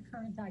what is your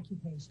current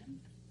occupation?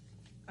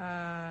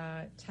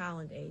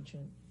 Talent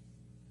agent.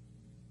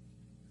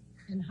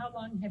 And how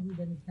long have you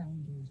been a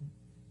talent agent?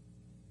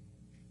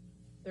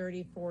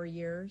 34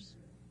 years.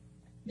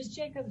 Ms.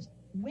 Jacobs,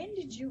 when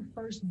did you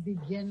first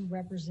begin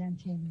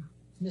representing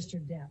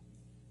Mr. Depp?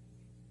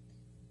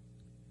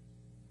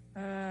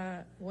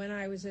 When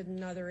I was at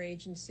another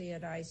agency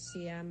at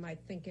ICM, I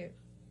think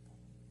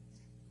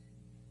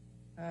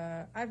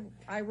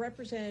I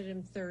represented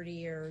him 30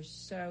 years.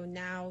 So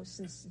now,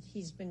 since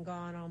he's been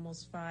gone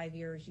almost 5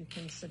 years, you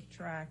can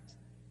subtract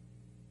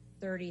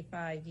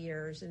 35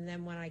 years. And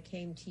then when I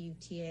came to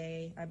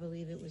UTA, I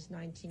believe it was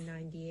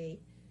 1998,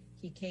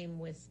 he came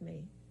with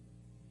me.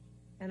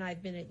 And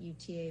I've been at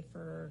UTA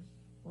for,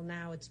 well,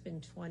 now it's been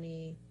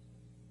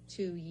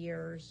 22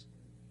 years,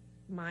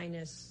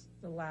 minus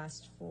the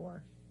last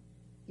 4.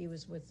 He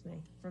was with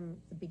me from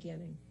the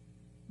beginning.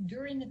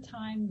 During the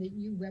time that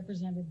you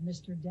represented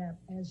Mr. Depp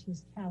as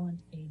his talent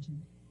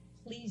agent,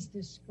 please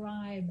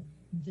describe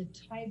the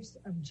types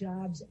of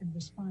jobs and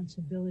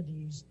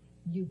responsibilities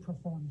you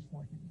performed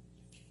for him.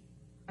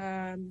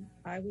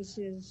 I was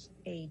his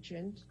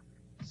agent,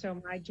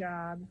 so my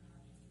job,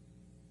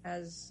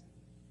 as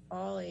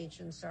all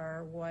agents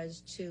are,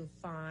 was to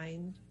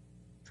find,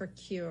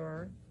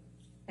 procure,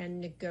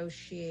 and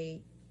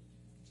negotiate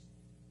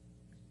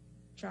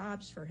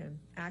jobs for him,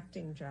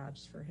 acting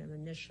jobs for him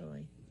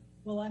initially.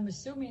 Well, I'm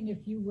assuming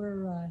if you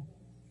were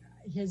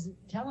his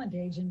talent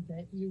agent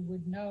that you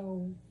would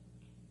know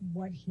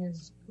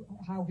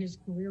how his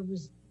career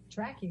was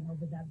tracking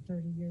over that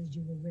 30 years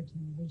you were with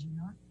him, would you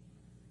not?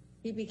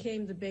 He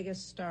became the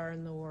biggest star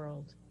in the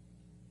world.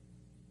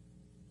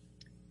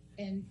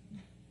 And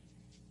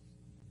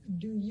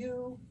do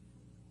you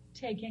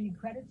take any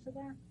credit for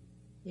that?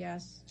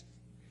 Yes.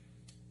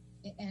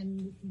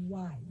 And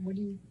why? What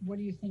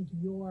do you think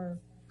your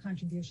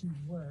contributions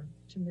were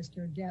to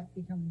Mr. Depp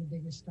becoming the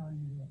biggest star in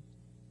the world?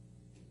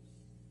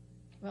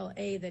 Well,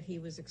 A, that he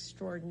was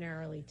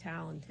extraordinarily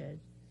talented,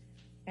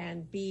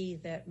 and B,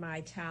 that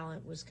my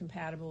talent was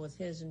compatible with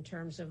his in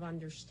terms of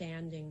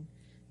understanding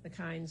the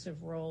kinds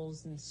of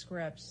roles and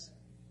scripts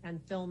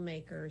and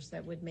filmmakers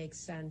that would make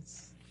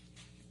sense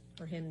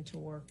for him to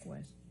work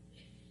with,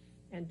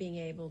 and being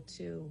able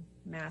to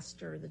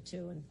master the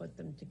two and put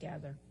them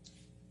together.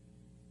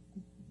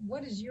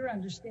 What is your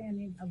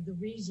understanding of the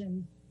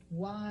reason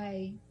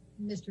why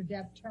Mr.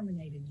 Depp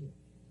terminated you?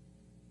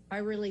 I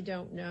really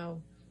don't know.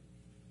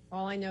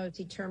 All I know is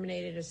he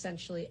terminated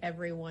essentially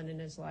everyone in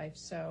his life,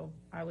 so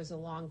I was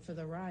along for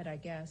the ride, I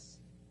guess.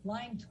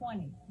 Line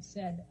 20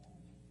 said,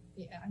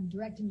 I'm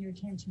directing your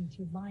attention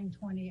to line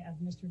 20 of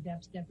Mr.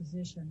 Depp's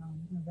deposition on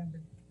November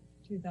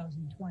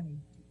 2020.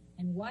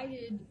 And why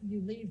did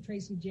you leave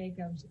Tracy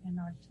Jacobs in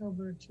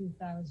October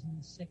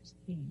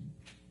 2016?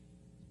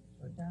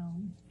 Go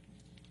down.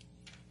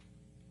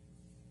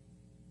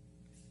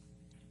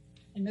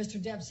 And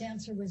Mr. Depp's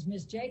answer was,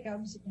 Ms.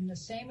 Jacobs, in the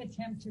same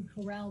attempt to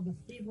corral the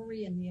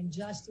thievery and the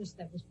injustice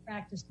that was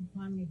practiced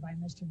upon me by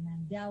Mr.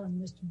 Mandel and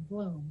Mr.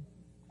 Bloom,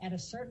 at a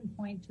certain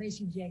point,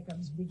 Tracy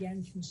Jacobs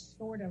began to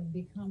sort of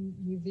become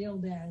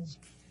revealed as,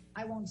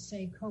 I won't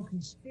say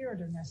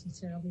co-conspirator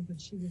necessarily, but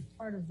she was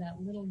part of that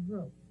little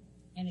group.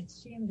 And it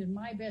seemed in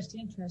my best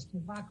interest to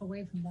walk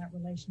away from that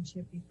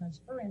relationship because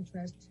her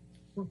interests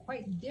were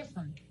quite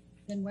different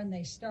than when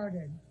we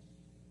started.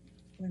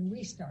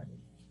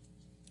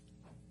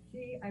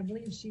 I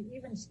believe she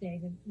even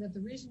stated that the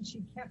reason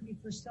she kept me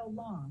for so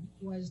long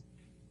was,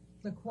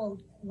 the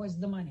quote, was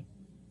the money.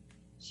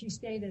 She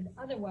stated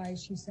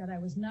otherwise, she said, I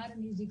was not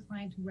an easy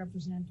client to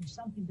represent or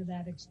something to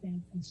that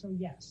extent. And so,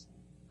 yes,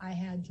 I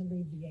had to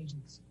leave the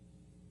agency.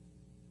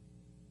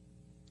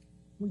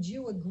 Would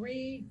you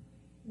agree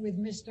with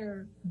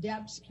Mr.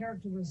 Depp's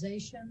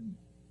characterization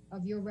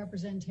of your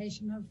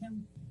representation of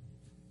him?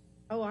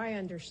 Oh, I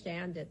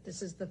understand it.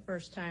 This is the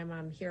first time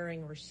I'm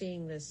hearing or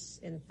seeing this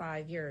in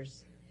 5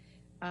 years.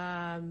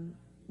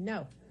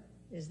 No,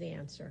 is the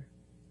answer.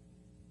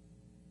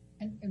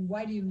 And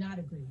why do you not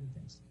agree with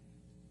this?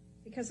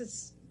 Because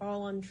it's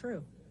all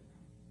untrue.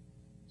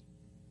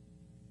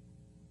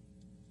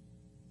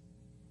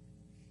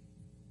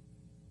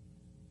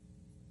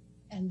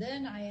 And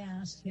then I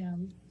asked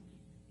him,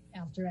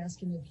 after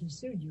asking if he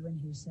sued you, and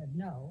he said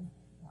no.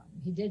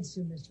 He did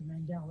sue Mr.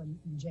 Mandel and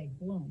Jake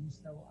Bloom,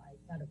 so I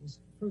thought it was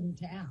prudent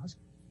to ask.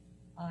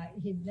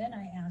 Then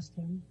I asked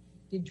him,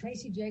 did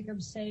Tracy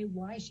Jacobs say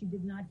why she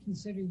did not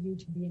consider you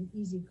to be an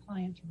easy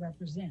client to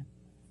represent?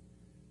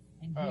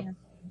 And he answered,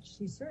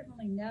 she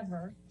certainly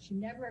never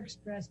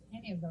expressed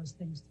any of those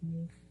things to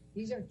me.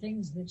 These are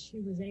things that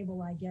she was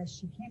able, I guess,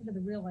 she came to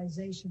the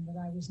realization that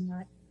I was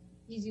not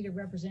easy to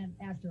represent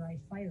after I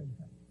fired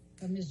her.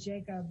 for Ms.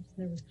 Jacobs,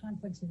 there was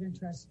conflicts of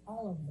interest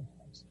all over the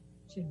place.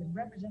 She had been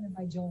represented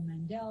by Joel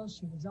Mandel.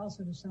 She was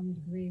also, to some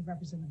degree,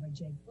 represented by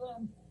Jake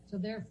Bloom. So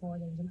therefore,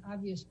 there was an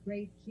obvious,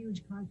 great,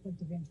 huge conflict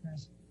of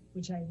interest,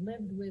 which I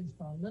lived with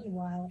for a little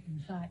while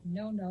and thought,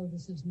 no,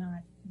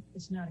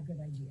 it's not a good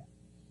idea.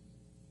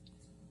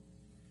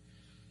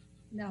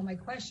 Now, my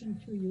question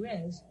to you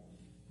is,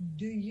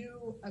 do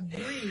you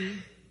agree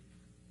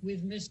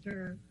with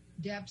Mr.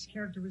 Depp's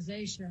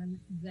characterization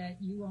that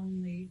you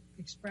only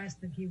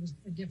expressed that he was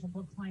a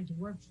difficult client to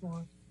work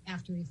for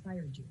after he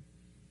fired you?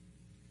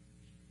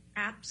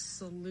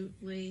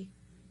 Absolutely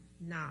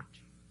not.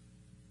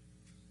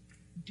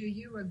 Do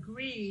you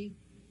agree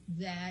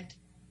that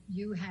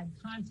you had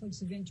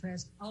conflicts of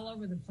interest all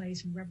over the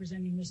place in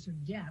representing Mr.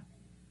 Depp,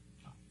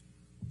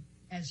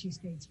 as he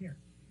states here?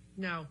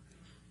 No.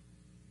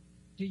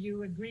 Do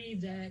you agree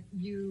that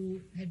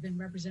you had been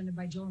represented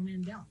by Joel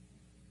Mandel?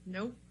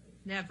 Nope,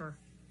 never.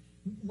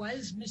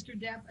 Was Mr.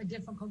 Depp a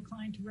difficult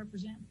client to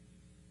represent?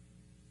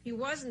 He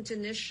wasn't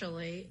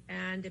initially,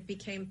 and it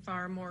became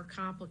far more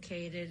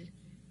complicated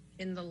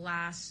in the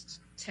last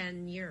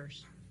 10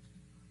 years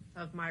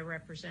of my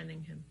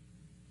representing him.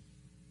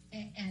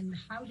 And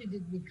how did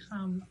it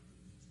become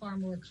far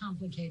more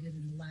complicated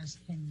in the last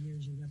 10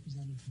 years you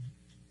represented him?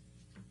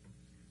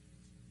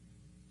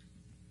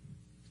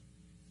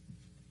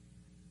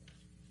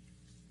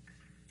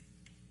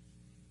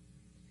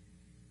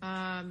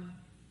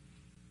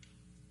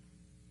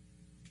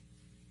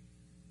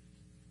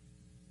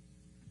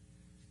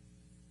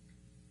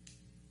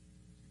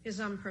 His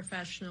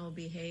unprofessional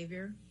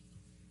behavior.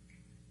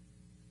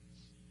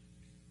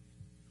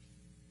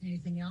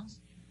 Anything else?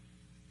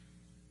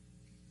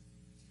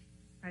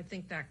 I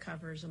think that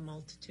covers a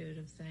multitude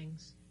of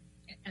things.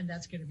 And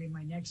that's going to be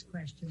my next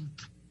question.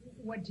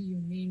 What do you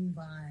mean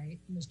by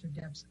Mr.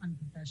 Depp's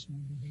unprofessional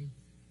behavior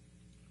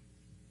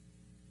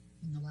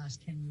in the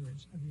last 10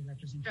 years of your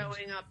representation?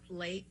 Showing up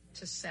late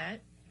to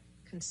set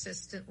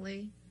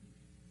consistently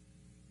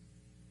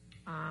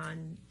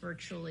on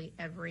virtually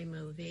every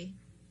movie.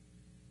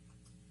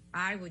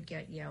 I would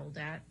get yelled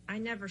at. I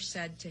never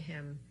said to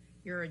him,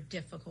 "You're a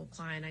difficult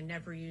client." I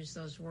never used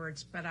those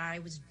words, but I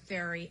was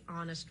very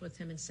honest with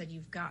him and said,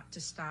 "You've got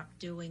to stop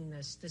doing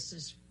this. This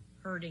is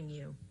hurting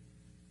you."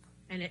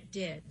 And it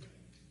did.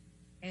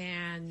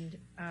 And,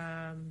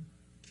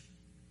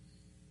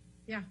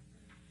 yeah.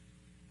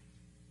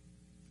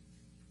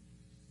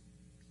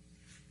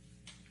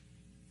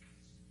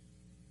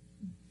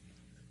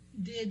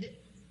 Did,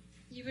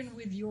 even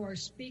with your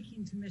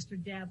speaking to Mr.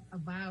 Depp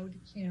about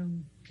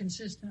him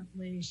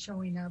consistently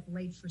showing up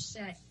late for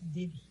set,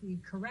 did he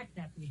correct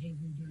that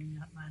behavior during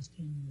that last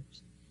 10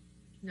 years?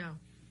 No.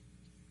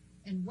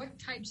 And what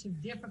types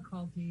of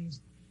difficulties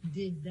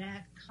did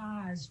that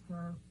cause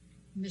for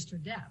Mr.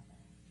 Depp?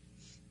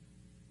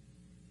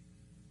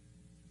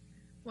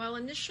 Well,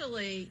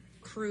 initially,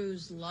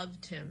 crews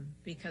loved him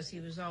because he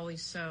was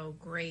always so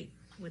great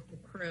with the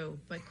crew,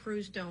 but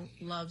crews don't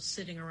love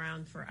sitting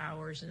around for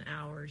hours and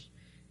hours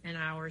and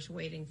hours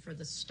waiting for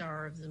the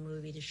star of the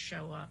movie to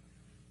show up.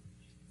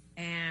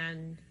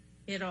 And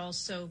it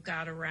also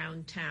got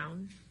around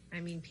town. I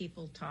mean,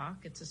 people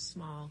talk. It's a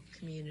small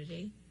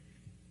community.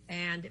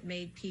 And it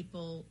made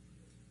people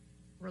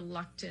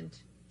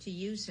reluctant to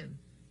use him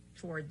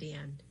toward the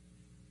end.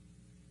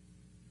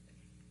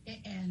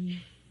 And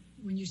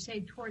when you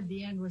say toward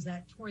the end, was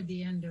that toward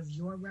the end of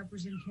your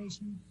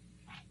representation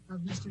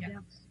of Mr.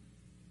 Depp?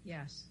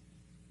 Yes.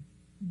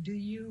 Do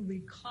you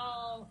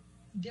recall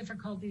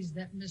difficulties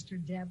that Mr.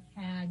 Depp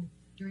had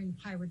during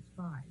Pirates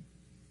 5?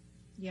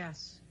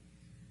 Yes.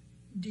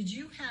 Did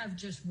you have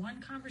just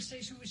one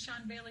conversation with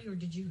Sean Bailey, or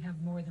did you have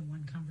more than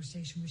one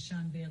conversation with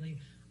Sean Bailey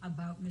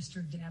about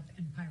Mr. Depp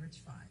and Pirates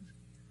 5?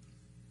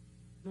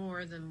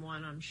 More than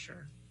one, I'm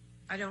sure.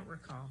 I don't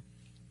recall.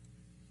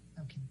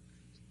 Okay.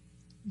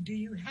 Do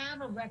you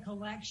have a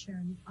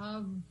recollection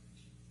of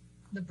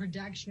the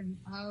production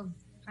of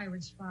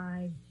Pirates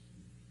 5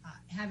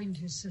 having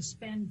to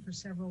suspend for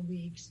several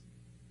weeks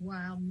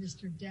while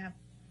Mr. Depp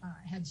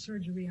had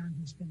surgery on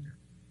his finger?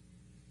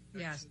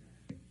 Yes.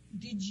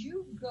 Did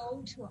you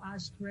go to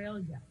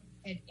Australia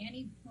at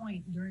any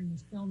point during the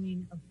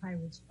filming of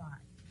Pirates 5?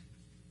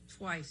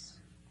 Twice.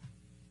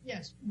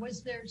 Yes.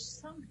 Was there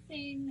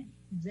something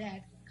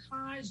that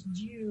caused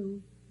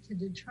you to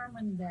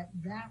determine that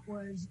that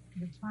was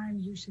the time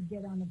you should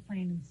get on the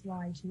plane and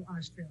fly to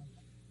Australia?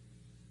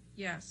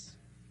 Yes.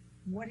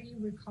 What do you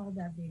recall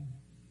that being?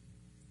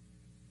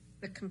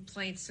 The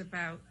complaints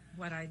about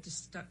what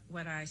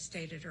I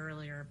stated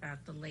earlier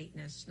about the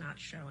lateness, not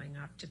showing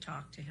up to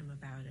talk to him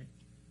about it.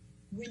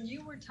 When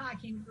you were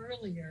talking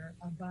earlier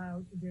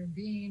about there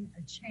being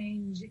a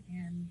change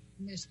in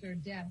Mr.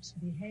 Depp's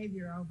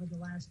behavior over the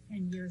last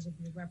 10 years of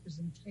your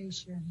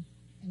representation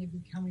and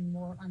it becoming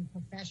more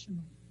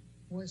unprofessional,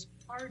 was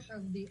part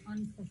of the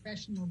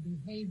unprofessional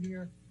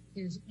behavior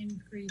his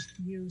increased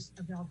use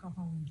of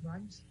alcohol and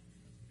drugs?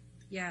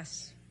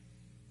 Yes.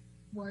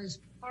 Was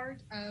part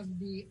of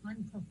the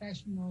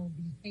unprofessional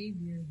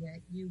behavior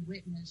that you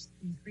witnessed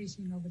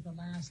increasing over the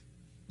last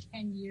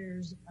 10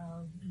 years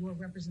of your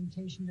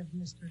representation of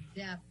Mr.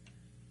 Depp,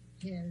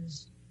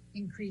 his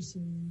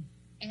increasing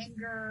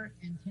anger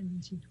and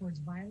tendency towards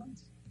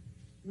violence?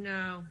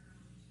 No.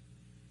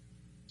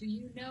 Do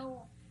you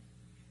know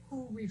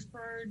who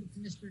referred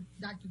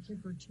Dr.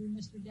 Kipper to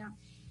Mr. Depp?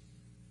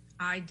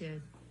 I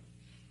did.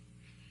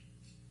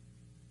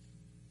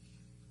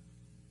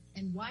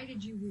 And why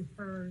did you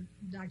refer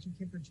Dr.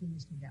 Kipper to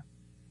Mr. Depp?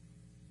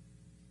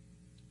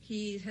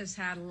 He has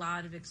had a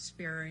lot of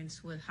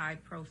experience with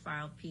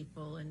high-profile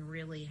people and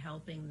really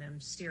helping them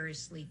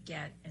seriously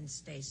get and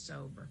stay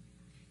sober.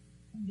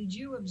 Did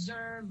you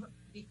observe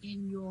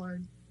in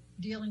your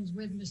dealings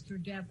with Mr.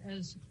 Depp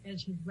as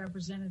his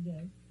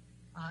representative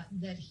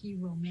that he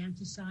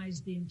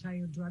romanticized the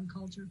entire drug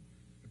culture?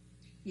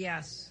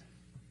 Yes.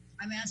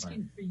 I'm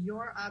asking for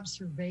your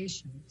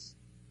observations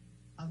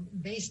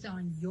based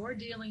on your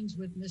dealings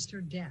with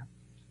Mr. Depp.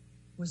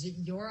 Was it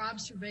your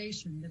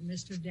observation that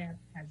Mr. Depp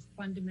had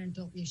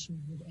fundamental issues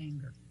with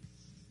anger?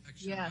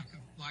 Yeah.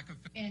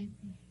 And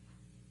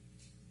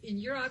in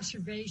your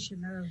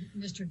observation of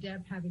Mr.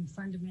 Depp having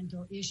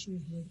fundamental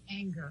issues with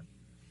anger,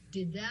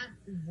 did that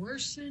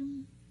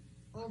worsen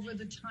over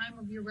the time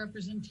of your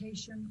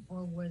representation,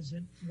 or was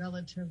it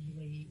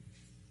relatively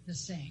the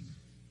same?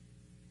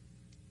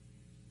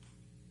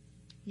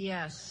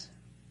 Yes.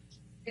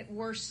 It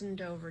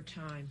worsened over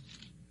time.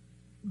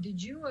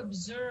 Did you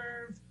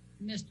observe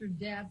Mr.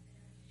 Depp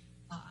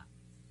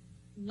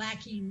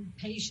lacking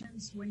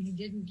patience when he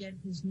didn't get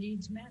his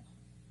needs met?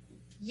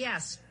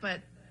 Yes,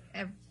 but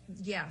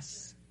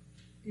yes.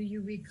 Do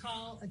you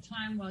recall a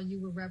time while you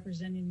were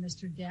representing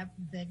Mr. Depp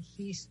that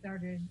he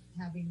started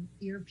having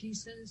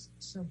earpieces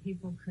so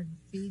people could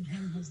feed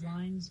him his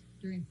lines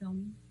during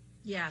filming?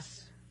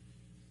 Yes.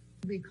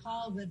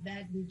 Recall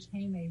that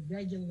became a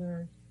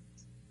regular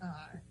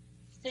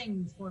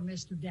thing for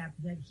Mr. Depp,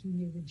 that he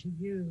needed to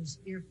use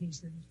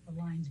earpieces for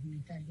lines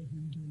being fed to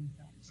him during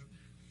films.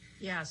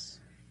 Yes.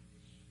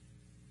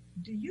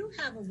 Do you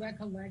have a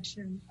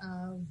recollection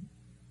of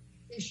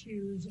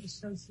issues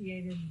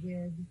associated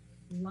with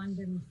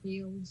London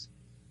Fields?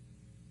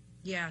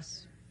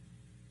 Yes.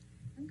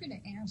 I'm going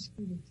to ask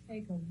you to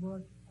take a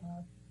look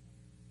at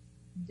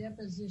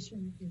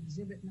deposition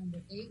exhibit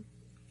number 8.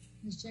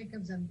 Ms.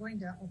 Jacobs,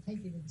 I'll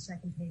take you to the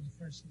second page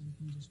first so you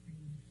can just read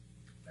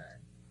the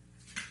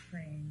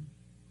frame.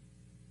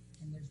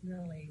 And there's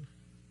really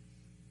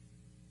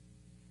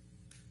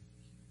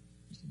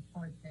just a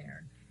part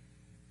there.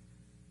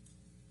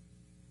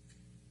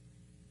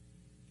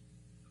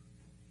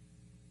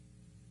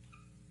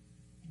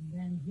 And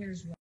then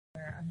here's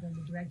where I'm going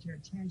to direct your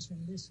attention.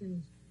 This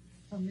is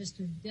from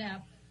Mr.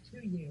 Depp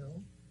to you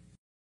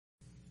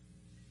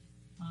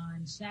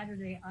on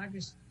Saturday,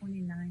 August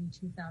 29,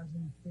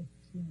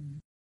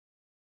 2015.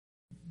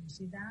 You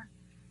see that?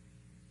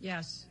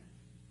 Yes.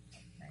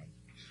 Okay.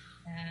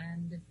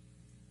 And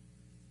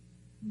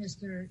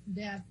Mr.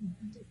 Depp,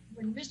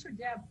 when Mr.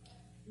 Depp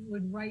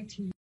would write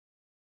to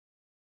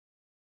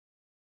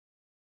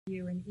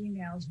you in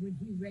emails, would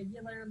he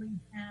regularly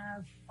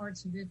have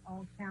parts of it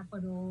all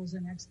capitals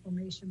and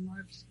exclamation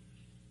marks?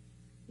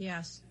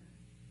 Yes.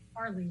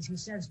 Harley's, he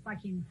says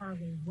fucking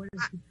Harley. What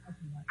is he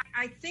talking about?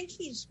 I think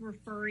he's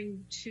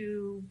referring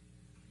to,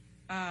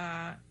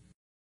 I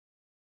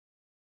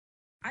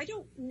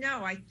don't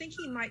know. I think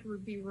he might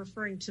be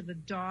referring to the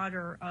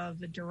daughter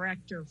of a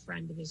director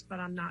friend of his, but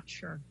I'm not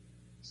sure.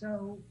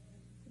 So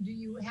do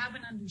you have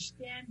an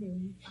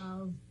understanding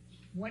of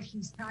what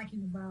he's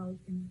talking about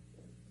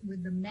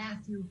with the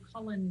Matthew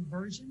Cullen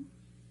version?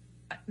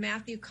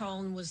 Matthew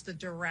Cullen was the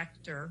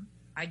director.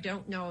 I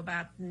don't know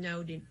about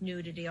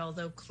nudity,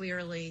 although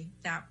clearly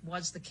that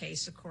was the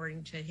case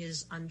according to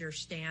his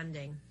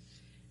understanding.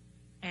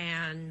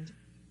 And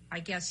I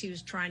guess he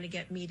was trying to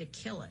get me to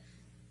kill it.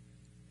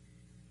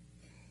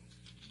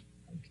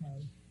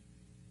 Okay.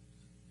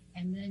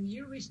 And then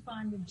you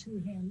responded to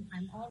him,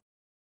 I'm all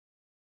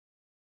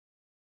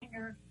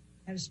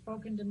has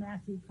spoken to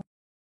Matthew Cullen.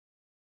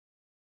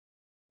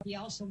 He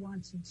also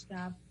wants it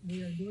stopped.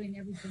 We are doing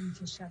everything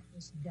to shut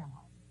this down.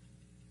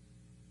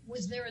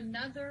 Was there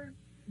another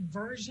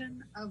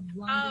version of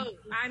London?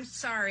 Oh, I'm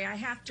sorry. I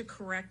have to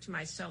correct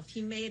myself.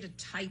 He made a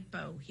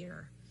typo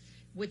here,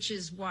 which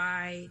is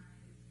why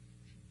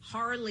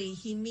Harley,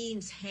 he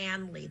means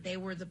Hanley. They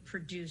were the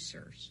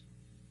producers.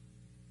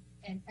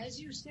 And as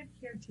you sit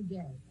here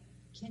today,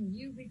 can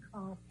you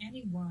recall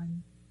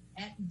anyone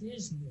at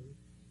Disney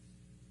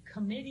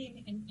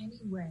committing in any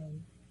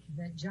way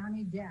that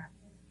Johnny Depp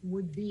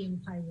would be in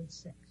Pilot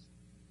 6?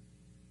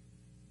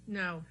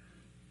 No.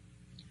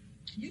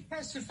 You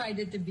testified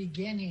at the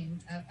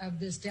beginning of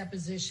this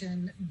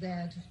deposition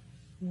that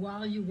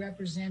while you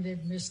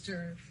represented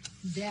Mr.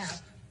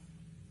 Depp,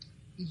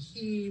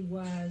 he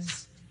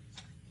was,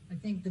 I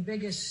think, the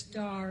biggest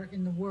star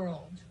in the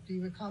world. Do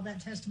you recall that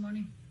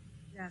testimony?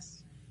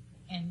 Yes.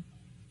 And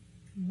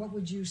what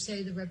would you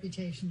say the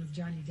reputation of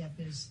Johnny Depp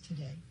is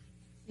today?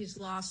 These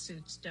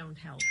lawsuits don't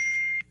help.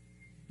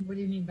 What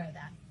do you mean by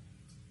that?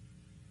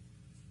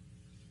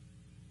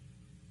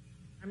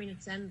 I mean,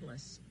 it's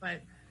endless,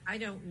 but I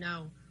don't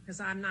know. because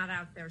I'm not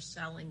out there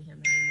selling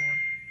him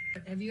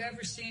anymore. Have you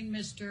ever seen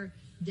Mr.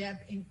 Depp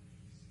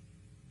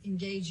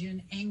engage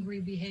in angry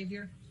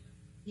behavior?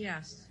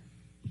 Yes.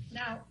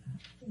 Now,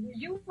 were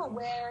you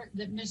aware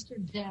that Mr.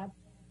 Depp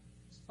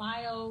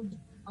filed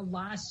a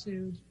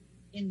lawsuit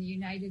in the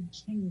United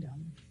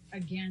Kingdom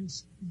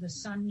against the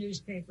Sun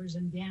newspapers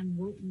and Dan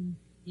Wooten,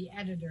 the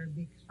editor,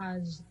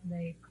 because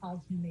they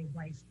called him a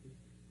wife beater?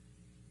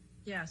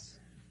 Yes.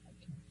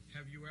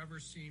 Have you ever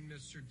seen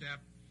Mr. Depp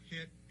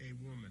hit a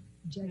woman?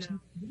 Judge No.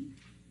 Newton?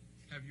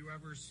 Have you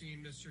ever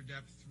seen Mr.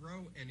 Depp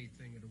throw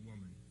anything at a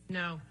woman?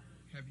 No.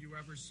 Have you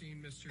ever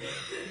seen Mr.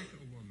 Depp kick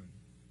a woman?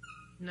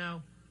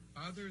 No.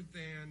 Other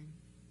than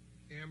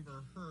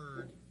Amber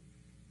Heard,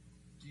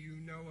 do you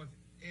know of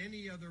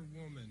any other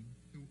woman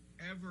who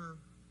ever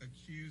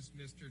accused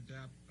Mr.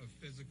 Depp of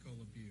physical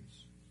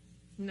abuse?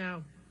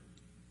 No.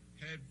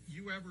 Have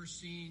you ever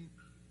seen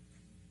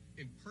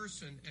in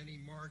person any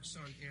marks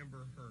on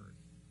Amber Heard?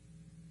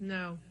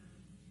 No.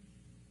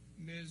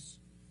 Ms.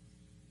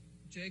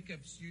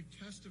 Jacobs, you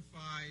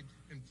testified,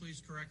 and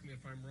please correct me if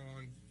I'm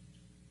wrong,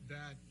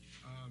 that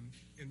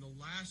in the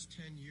last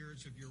 10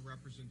 years of your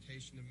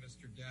representation of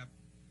Mr. Depp,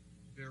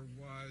 there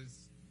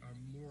was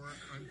more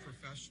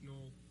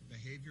unprofessional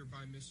behavior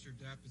by Mr.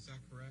 Depp. Is that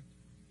correct?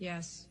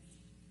 Yes.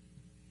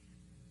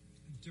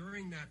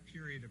 During that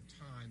period of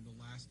time, the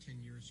last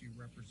 10 years you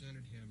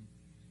represented him,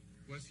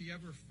 was he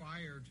ever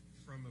fired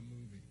from a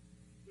movie?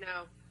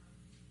 No.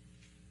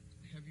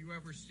 Have you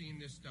ever seen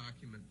this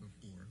document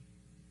before?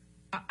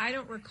 I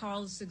don't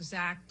recall this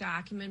exact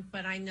document,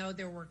 but I know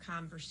there were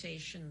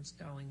conversations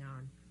going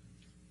on.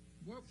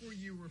 What were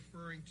you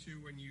referring to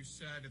when you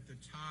said at the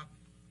top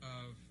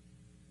of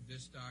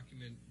this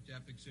document,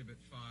 Depp Exhibit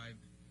 5,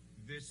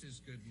 this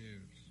is good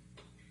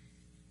news?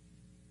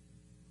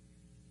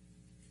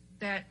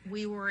 That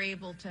we were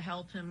able to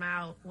help him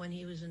out when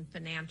he was in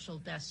financial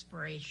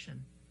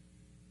desperation.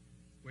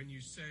 When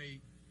you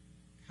say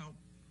help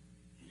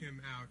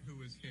him out,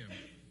 who is him?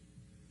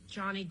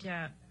 Johnny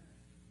Depp.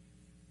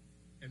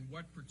 And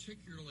what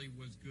particularly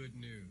was good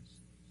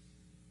news?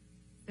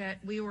 That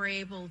we were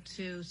able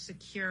to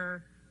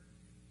secure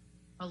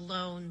a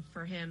loan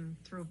for him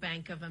through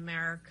Bank of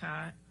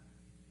America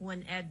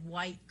when Ed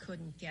White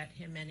couldn't get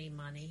him any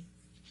money.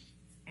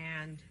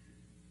 And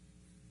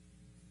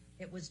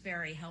it was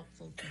very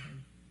helpful to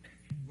him.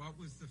 What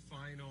was the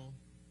final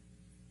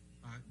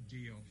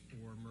deal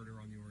for Murder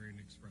on the Orient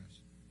Express?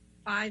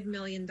 $5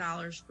 million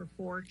for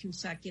 4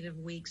 consecutive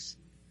weeks,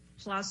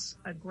 plus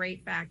a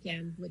great back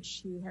end,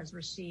 which he has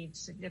received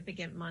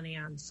significant money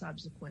on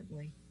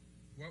subsequently.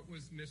 What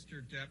was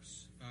Mr.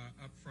 Depp's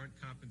upfront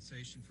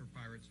compensation for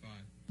Pirates 5?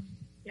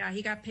 Yeah,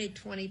 he got paid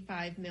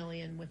 $25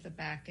 million with the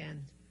back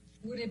end.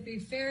 Would it be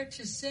fair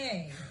to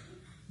say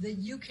that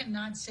you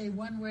cannot say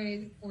one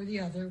way or the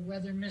other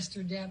whether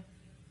Mr. Depp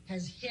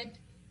has hit,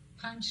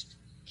 punched,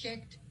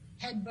 kicked,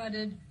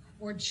 headbutted,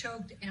 or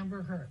choked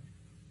Amber Heard?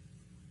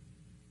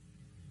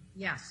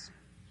 Yes.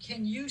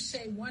 Can you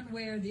say one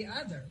way or the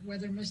other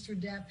whether Mr.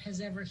 Depp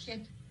has ever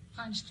hit,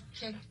 punched,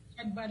 kicked,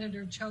 headbutted,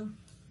 or choked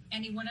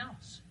anyone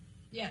else?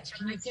 Yes.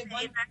 Can you say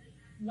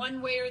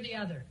one way or the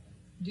other?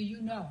 Do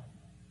you know?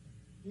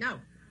 No.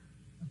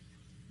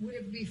 Would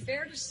it be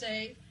fair to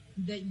say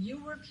that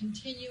you were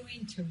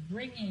continuing to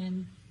bring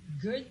in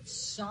good,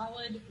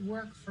 solid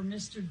work for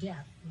Mr.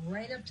 Depp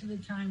right up to the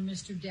time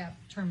Mr. Depp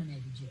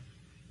terminated you?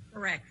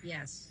 Correct,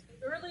 yes.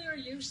 Earlier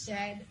you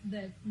said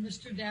that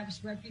Mr.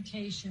 Depp's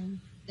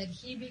reputation, that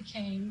he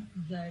became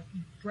the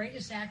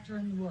greatest actor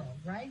in the world,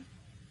 right?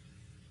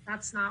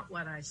 That's not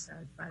what I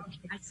said, but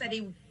I said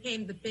he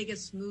became the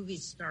biggest movie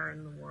star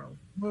in the world.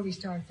 Movie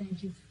star,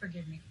 thank you,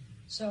 forgive me.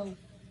 So,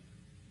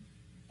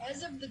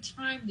 as of the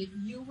time that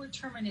you were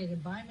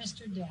terminated by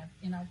Mr. Depp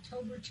in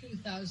October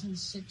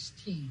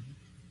 2016,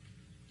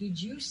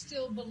 did you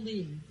still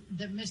believe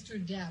that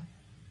Mr. Depp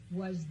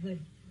was the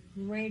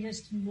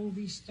greatest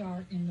movie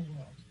star in the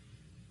world?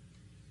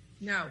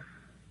 No.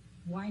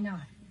 Why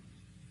not?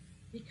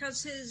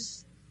 Because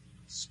his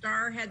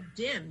star had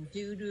dimmed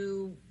due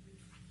to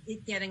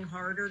it getting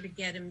harder to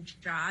get him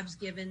jobs,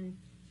 given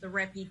the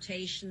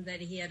reputation that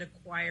he had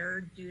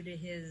acquired due to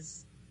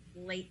his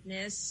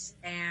lateness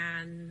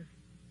and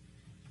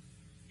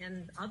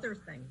other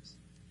things.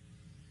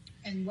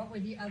 And what were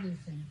the other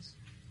things?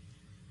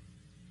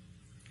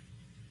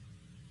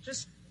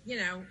 Just,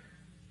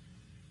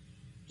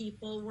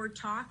 people were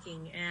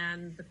talking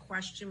and the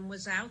question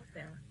was out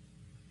there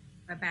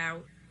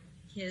about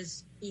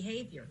his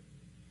behavior.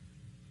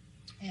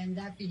 And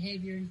that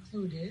behavior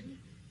included?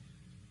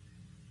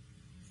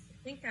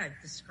 I think I've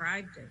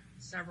described it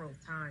several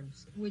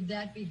times. Would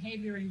that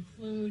behavior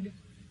include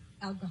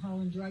alcohol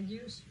and drug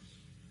use?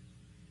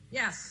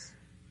 Yes.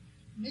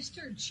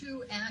 Mr.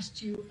 Chu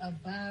asked you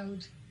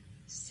about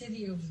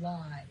City of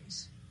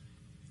Lies,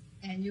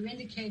 and you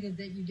indicated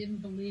that you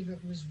didn't believe it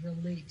was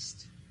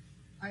released.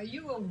 Are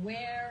you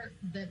aware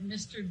that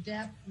Mr.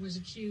 Depp was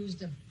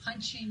accused of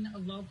punching a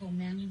local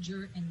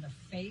manager in the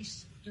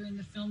face during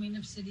the filming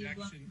of City of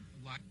Lies?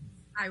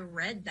 I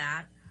read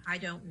that. I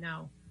don't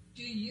know.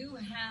 Do you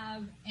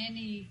have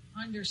any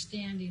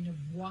understanding of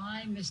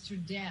why Mr.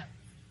 Depp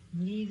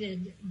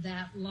needed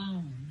that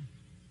loan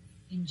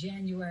in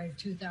January of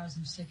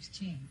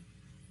 2016?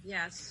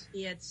 Yes,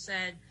 he had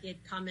said he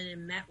had come in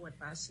and met with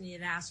us, and he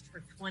had asked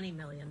for $20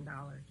 million.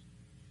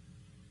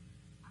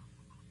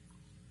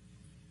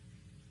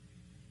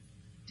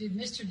 Did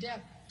Mr.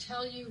 Depp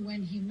tell you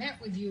when he met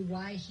with you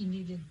why he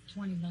needed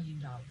 $20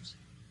 million?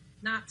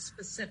 Not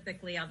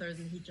specifically, other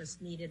than he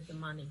just needed the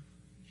money.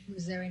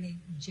 Was there any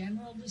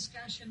general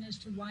discussion as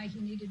to why he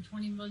needed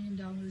 $20 million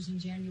in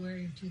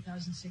January of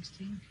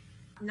 2016?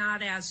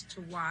 Not as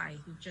to why.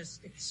 He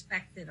just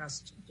expected us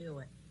to do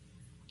it.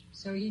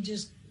 So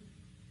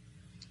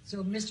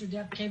Mr.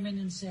 Depp came in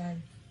and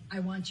said, I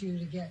want you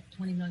to get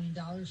 $20 million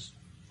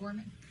for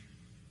me?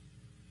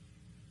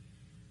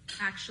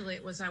 Actually,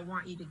 it was, I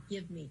want you to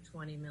give me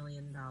 $20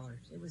 million.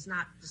 It was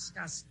not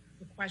discussed.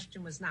 The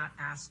question was not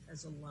asked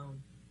as a loan.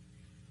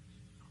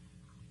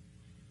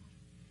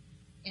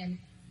 And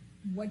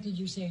what did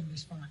you say in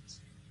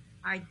response?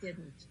 I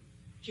didn't.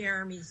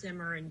 Jeremy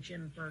Zimmer and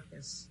Jim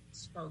Burkus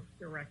spoke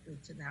directly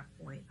to that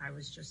point. I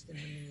was just in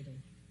the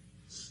meeting.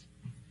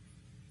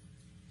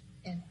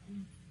 And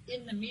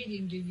in the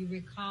meeting, do you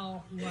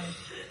recall what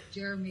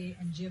Jeremy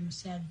and Jim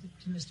said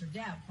to Mr.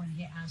 Depp when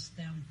he asked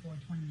them for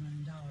 $20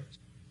 million?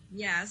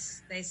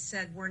 Yes, they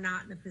said we're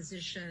not in a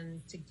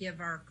position to give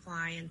our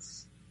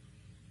clients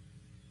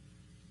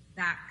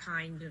that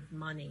kind of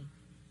money.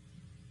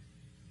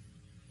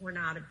 We're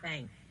not a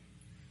bank.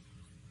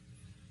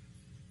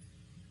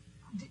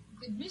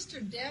 Did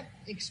Mr. Depp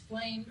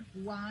explain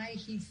why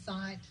he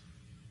thought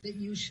that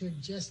you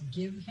should just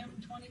give him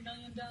 $20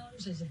 million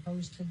as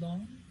opposed to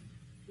loan?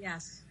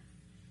 Yes.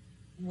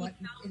 What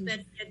he felt that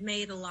he had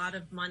made a lot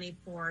of money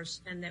for us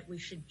and that we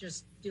should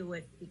just do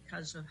it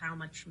because of how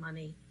much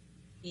money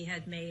he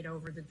had made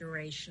over the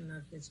duration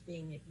of his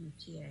being at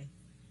UTA.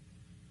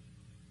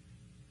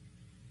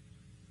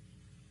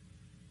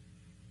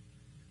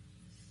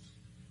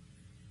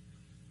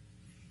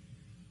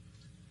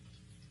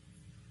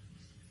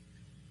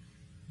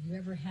 Have you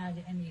ever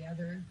had any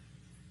other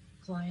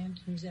client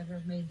who's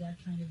ever made that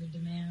kind of a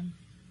demand?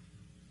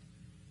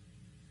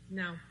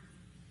 No.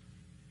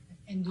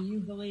 And do you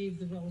believe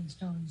the Rolling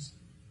Stones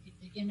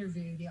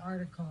interview, the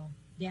article,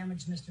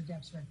 damaged Mr.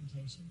 Depp's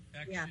reputation?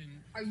 Yeah.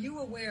 Are you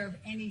aware of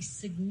any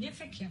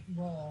significant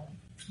role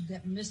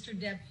that Mr.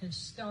 Depp has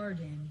starred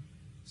in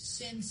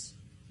since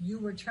you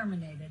were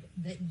terminated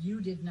that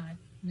you did not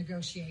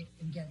negotiate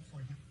and get for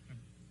him?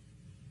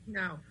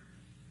 No.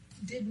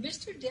 Did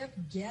Mr. Depp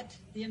get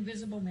The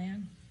Invisible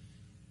Man?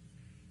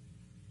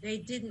 They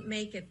didn't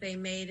make it. They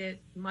made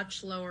it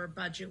much lower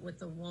budget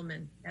with a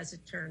woman, as it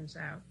turns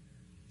out,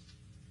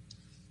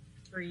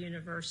 for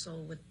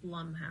Universal with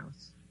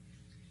Blumhouse.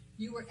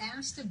 You were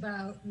asked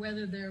about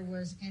whether there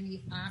was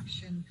any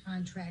option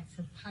contract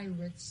for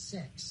Pirate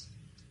 6.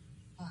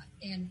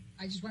 And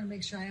I just want to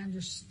make sure I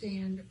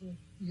understand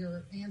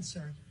your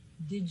answer.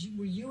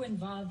 Were you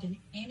involved in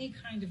any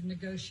kind of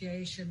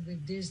negotiation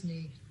with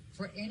Disney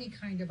for any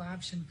kind of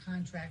option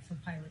contract for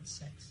Pirate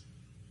 6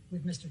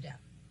 with Mr. Depp?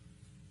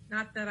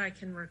 Not that I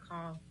can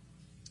recall.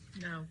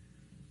 No. All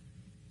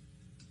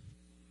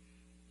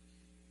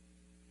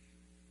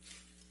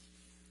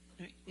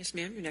right. Yes,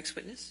 ma'am, your next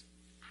witness.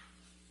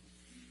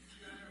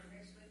 Your Honor, our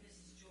next witness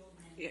is Joel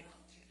Mandel.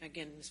 Yeah.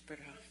 Again, Ms.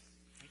 Berthoff.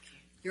 Thank you.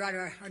 Your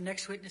Honor, our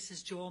next witness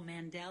is Joel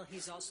Mandel.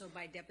 He's also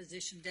by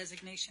deposition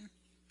designation.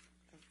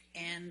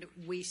 Okay. And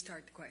we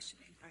start the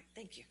questioning. All right,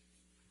 thank you.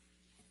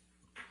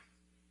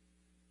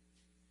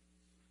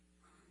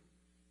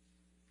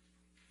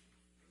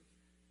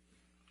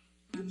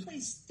 Could you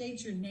please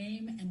state your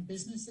name and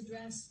business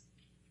address?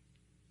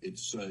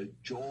 It's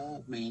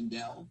Joel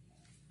Mandel.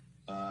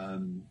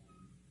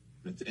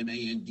 That's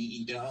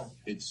Mandel.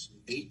 It's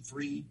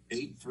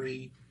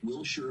 8383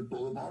 Wilshire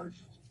Boulevard.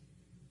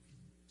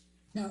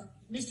 Now,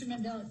 Mr.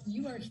 Mandel,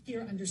 you are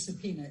here under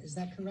subpoena. Is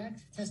that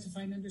correct?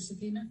 Testifying under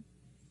subpoena?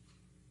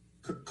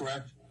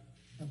 Correct.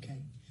 Okay.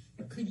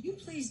 Could you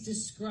please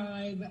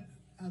describe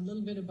a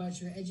little bit about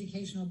your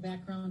educational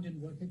background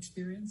and work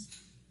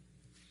experience?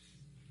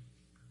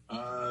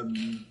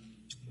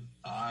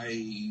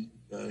 I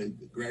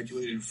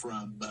graduated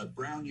from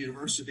Brown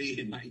University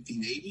in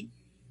 1980.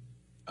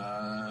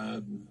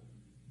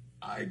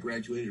 I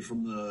graduated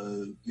from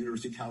the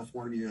University of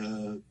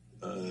California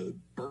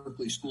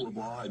Berkeley School of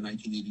Law in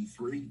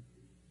 1983.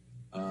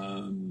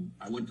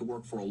 I went to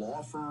work for a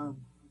law firm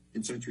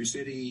in Century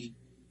City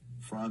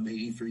from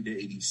 83 to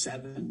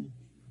 87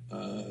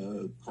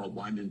 called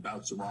Wyman,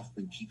 Boutzer,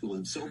 Rothman, Keekle,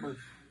 and Silver.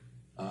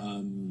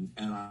 And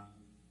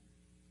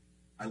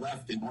I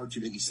left in March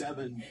of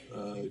 87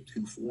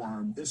 to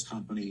form this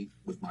company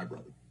with my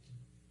brother.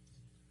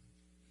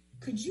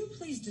 Could you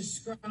please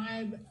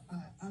describe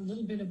a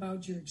little bit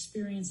about your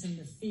experience in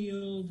the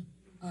field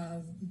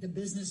of the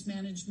business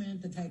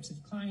management, the types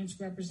of clients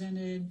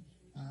represented,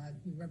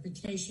 your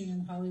reputation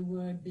in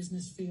Hollywood,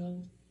 business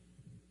field?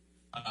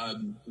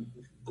 I'll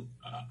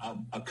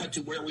cut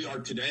to where we are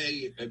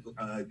today. You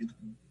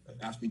can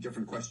ask me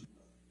different questions.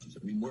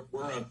 I mean, we're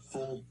a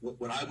full,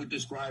 what I would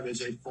describe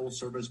as a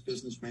full-service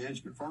business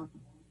management firm,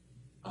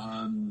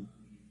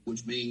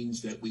 which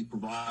means that we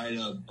provide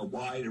a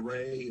wide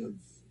array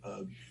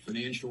of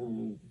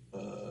financial,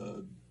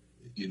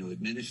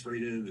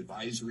 administrative,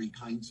 advisory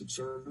kinds of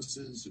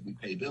services. We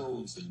pay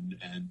bills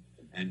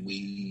and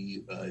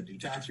we do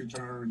tax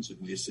returns, and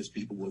we assist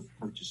people with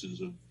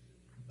purchases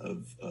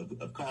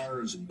of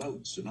cars and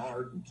boats and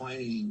art and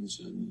planes,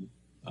 and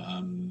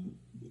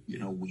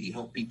we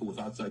help people with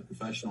outside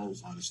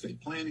professionals on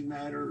estate planning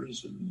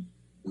matters, and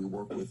we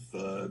work with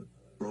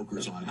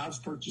brokers on house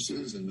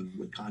purchases and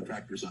with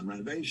contractors on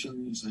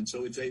renovations. And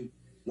so it's a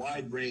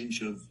wide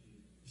range of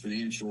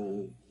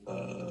financial,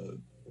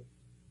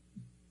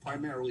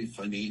 primarily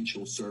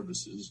financial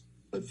services,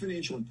 but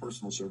financial and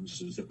personal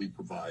services that we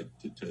provide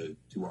to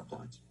our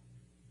clients.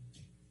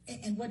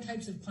 And what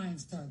types of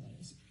clients are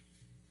those?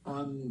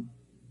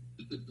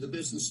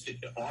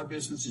 Our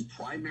business is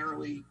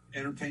primarily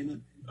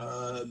entertainment.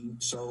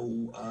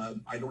 So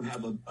I don't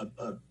have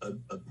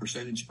a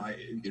percentage. My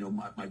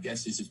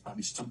guess is it's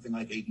probably something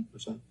like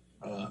 80%.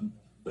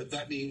 But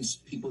that means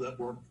people that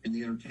work in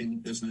the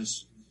entertainment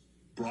business,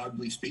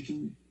 broadly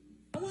speaking.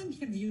 How long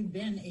have you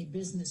been a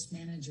business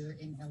manager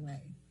in LA?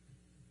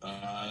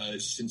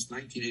 Since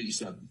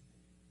 1987.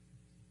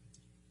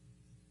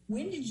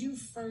 When did you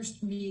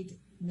first meet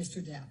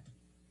Mr. Depp?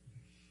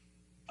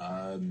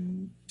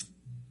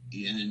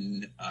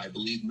 In, I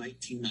believe,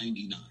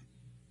 1999.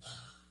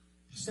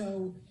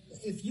 So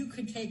if you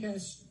could take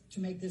us to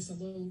make this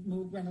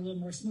run a little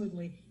more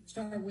smoothly,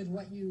 start with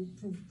what you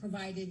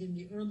provided in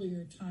the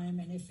earlier time,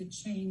 and if it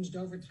changed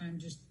over time,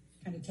 just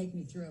kind of take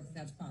me through if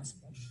that's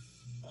possible.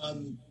 Let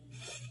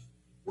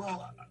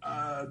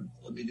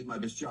me do my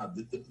best job.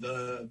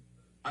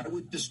 I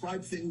would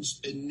describe things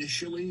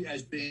initially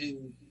as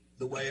being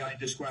the way I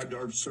described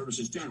our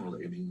services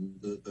generally. I mean,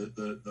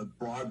 the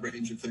broad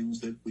range of things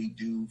that we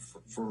do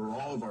for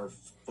all of our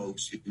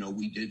folks,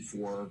 we did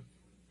for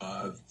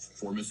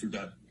Mr.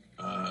 Depp.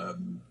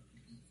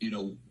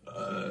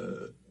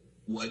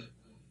 What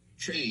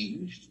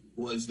changed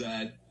was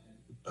that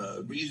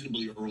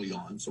reasonably early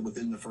on, so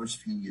within the first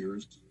few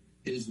years,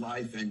 his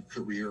life and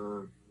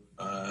career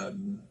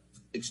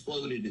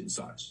exploded in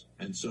size.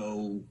 And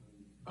so,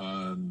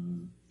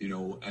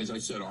 as I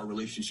said, our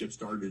relationship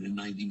started in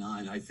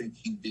 99. I think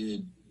he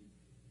did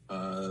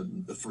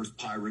the first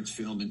Pirates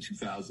film in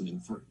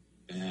 2003.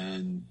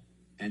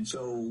 And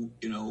so,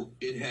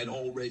 it had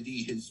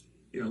already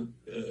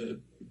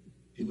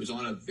he was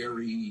on a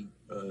very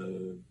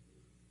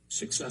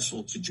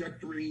successful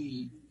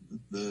trajectory.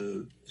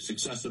 The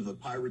success of the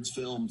Pirates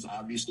films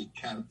obviously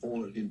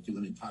catapulted him to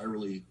an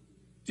entirely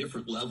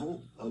different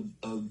level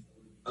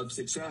of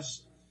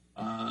success.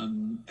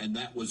 And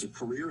that was a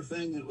career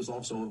thing. It was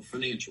also a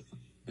financial thing.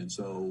 And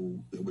so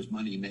there was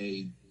money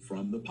made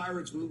from the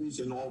Pirates movies,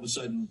 and all of a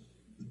sudden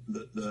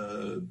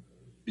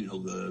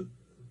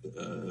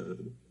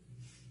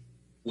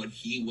what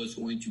he was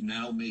going to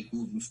now make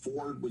moving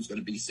forward was going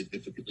to be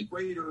significantly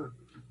greater.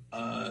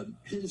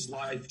 His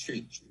life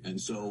changed. And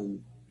so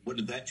what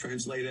did that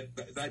translate?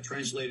 That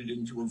translated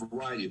into a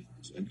variety of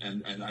things.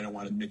 And I don't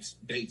want to mix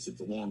dates.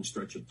 It's a long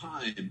stretch of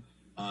time.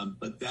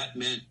 But that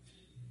meant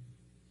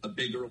a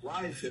bigger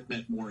life. It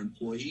meant more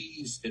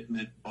employees. It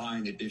meant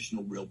buying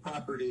additional real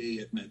property.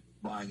 It meant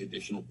buying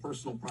additional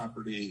personal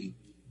property.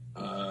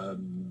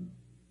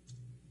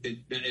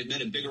 It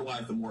meant a bigger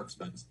life and more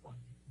expensive life.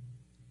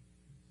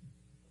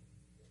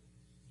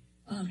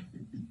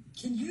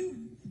 Can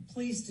you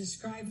please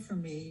describe for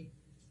me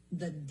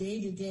the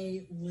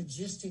day-to-day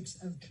logistics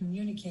of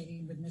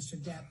communicating with Mr.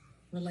 Depp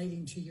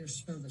relating to your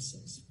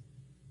services?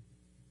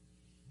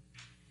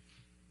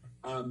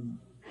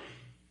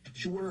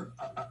 Sure.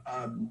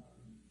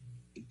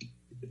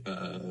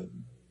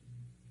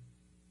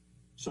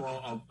 So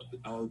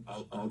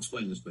I'll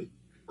explain this. But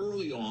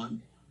early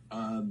on,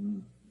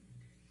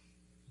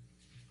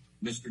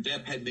 Mr.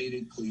 Depp had made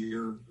it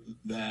clear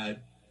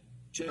that,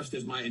 just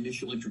as my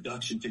initial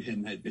introduction to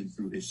him had been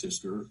through his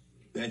sister,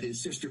 that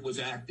his sister was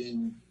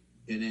acting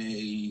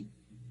in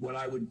what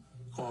I would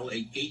call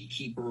a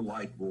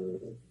gatekeeper-like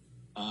role,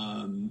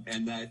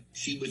 and that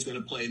she was going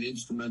to play an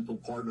instrumental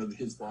part of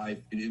his life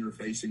in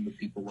interfacing with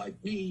people like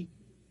me,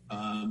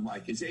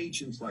 like his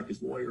agents, like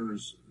his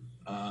lawyers.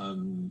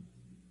 And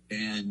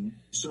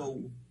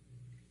so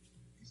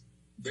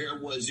there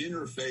was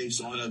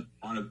interface on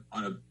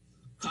a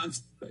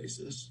constant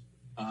basis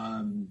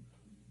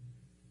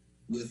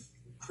with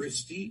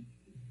Christie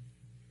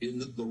in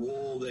the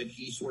role that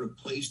he sort of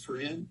placed her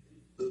in.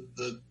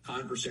 The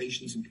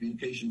conversations and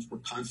communications were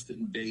constant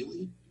and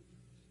daily.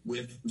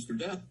 With Mr.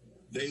 Depp,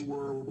 they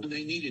were when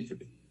they needed to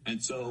be.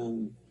 And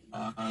so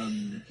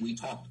we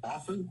talked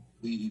often,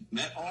 we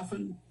met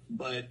often,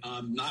 but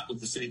not with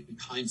the same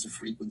kinds of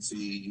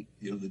frequency,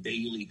 the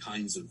daily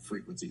kinds of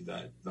frequency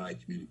that I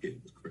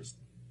communicated with Christie.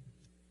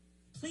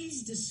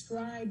 Please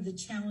describe the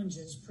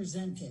challenges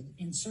presented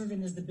in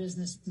serving as the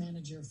business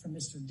manager for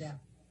Mr. Depp.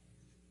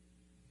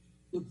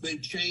 Look,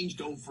 they've changed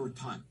over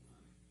time.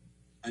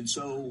 And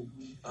so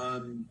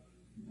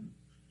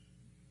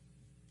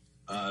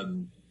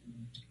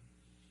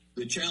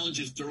The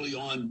challenges early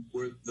on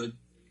were the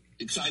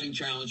exciting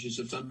challenges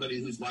of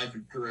somebody whose life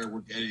and career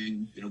were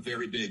getting,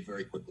 very big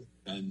very quickly.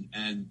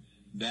 And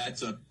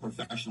that's a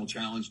professional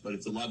challenge, but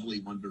it's a lovely,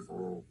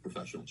 wonderful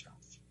professional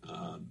challenge.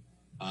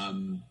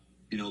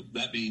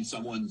 That means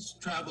someone's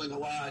traveling a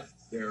lot.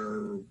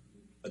 They're,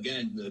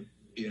 again, the,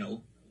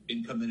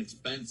 income and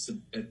expense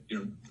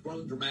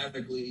grown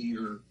dramatically.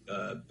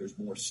 There's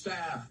more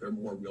staff, there are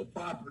more real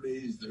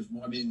properties, there's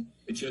more. It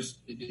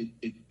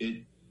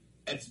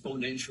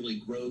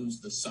exponentially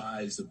grows the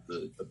size of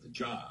the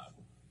job.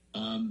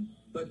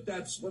 But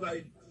that's what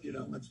I do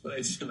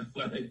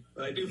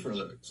for a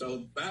living.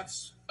 So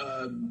that's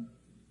all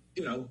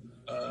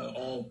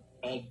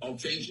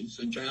changes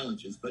and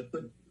challenges, but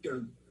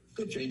good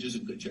changes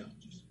and good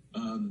challenges.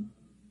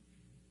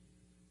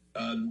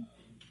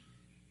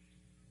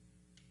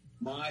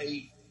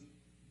 My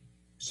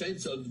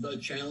sense of the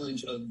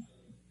challenge of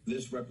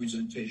this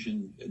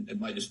representation and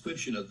my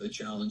description of the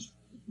challenge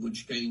would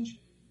change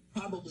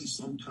probably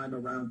sometime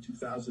around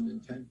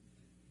 2010.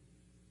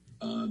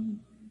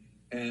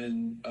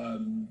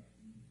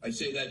 I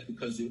say that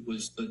because it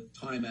was the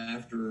time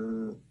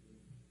after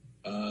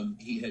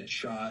he had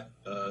shot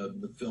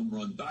the film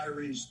Run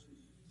Diaries,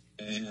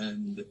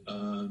 and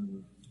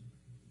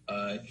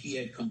he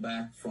had come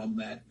back from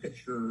that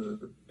picture,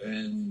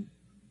 and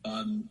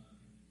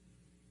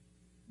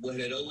what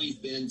had always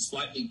been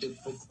slightly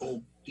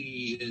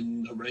difficulty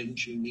in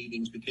arranging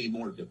meetings became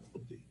more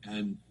difficulty.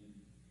 And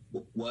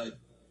what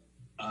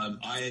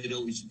I had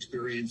always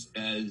experienced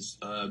as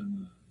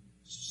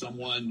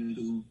someone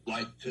who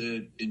liked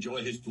to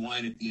enjoy his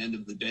wine at the end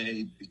of the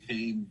day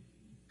became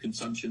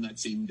consumption that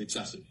seemed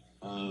excessive.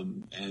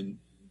 And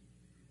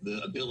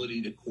the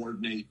ability to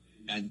coordinate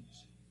and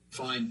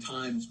find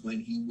times when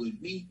he would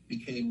meet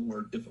became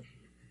more difficult.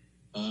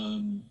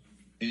 And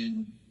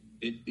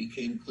it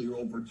became clear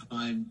over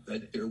time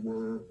that there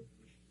were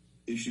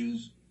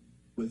issues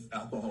with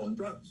alcohol and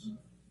drugs.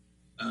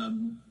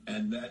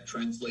 And that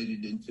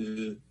translated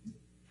into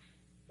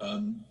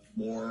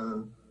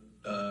more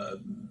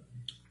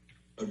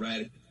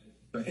erratic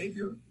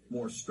behavior,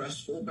 more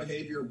stressful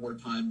behavior, more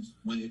times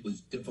when it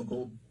was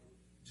difficult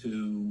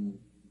to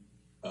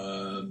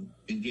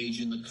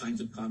engage in the kinds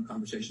of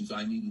conversations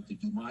I needed to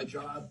do my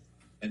job.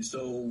 And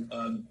so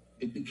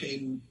it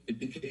became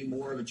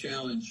more of a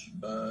challenge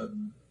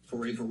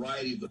for a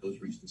variety of those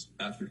reasons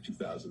after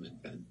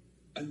 2010.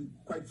 And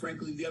quite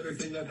frankly, the other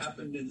thing that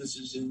happened, and this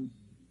is in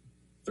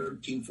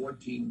 13,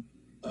 14,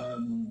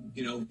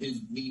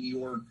 his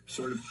meteoric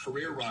sort of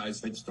career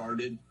rise had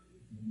started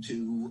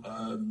to,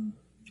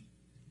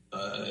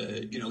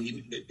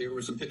 there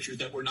were some pictures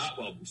that were not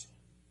well received.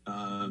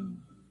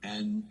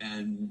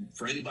 And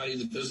for anybody in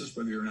the business,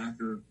 whether you're an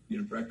actor,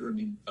 director,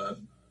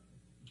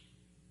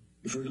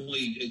 you're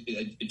frequently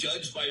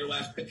judged by your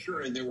last picture,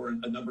 and there were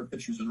a number of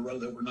pictures in a row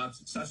that were not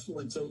successful.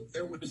 And so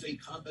there was a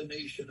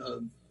combination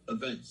of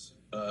events,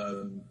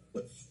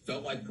 what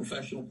felt like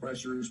professional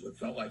pressures, what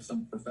felt like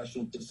some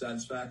professional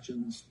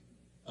dissatisfactions,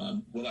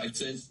 what I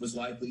sensed was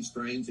likely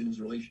strains in his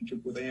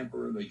relationship with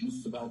Amber, the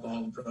use of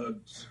alcohol and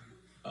drugs,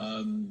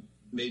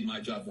 made my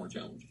job more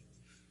challenging.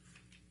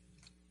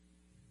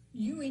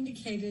 You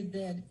indicated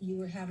that you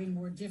were having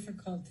more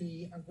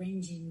difficulty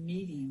arranging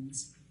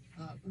meetings.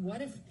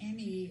 What, if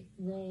any,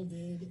 role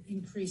did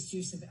increased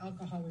use of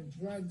alcohol or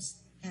drugs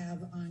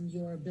have on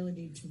your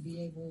ability to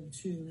be able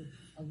to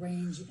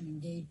arrange and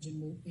engage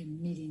in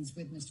meetings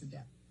with Mr.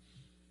 Depp?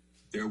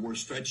 There were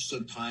stretches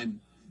of time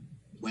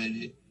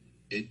when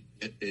it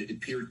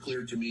appeared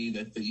clear to me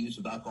that the use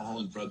of alcohol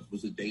and drugs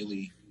was a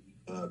daily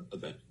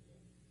event.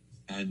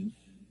 And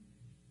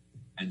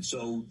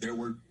so there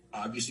were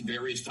obviously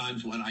various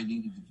times when I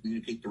needed to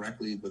communicate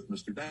directly with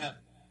Mr. Depp.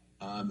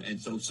 And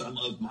so some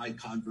of my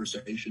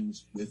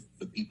conversations with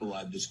the people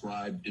I've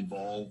described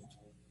involved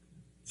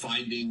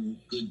finding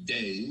good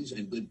days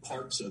and good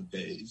parts of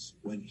days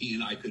when he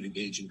and I could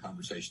engage in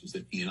conversations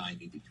that he and I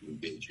needed to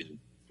engage in,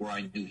 where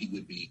I knew he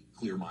would be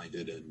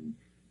clear-minded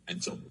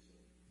and so forth.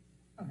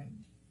 All right.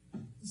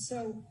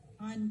 So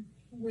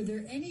were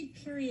there any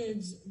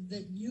periods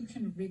that you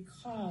can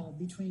recall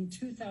between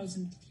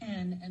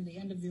 2010 and the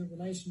end of your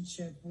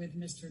relationship with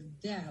Mr.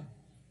 Depp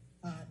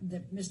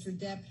that Mr.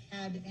 Depp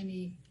had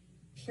any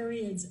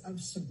periods of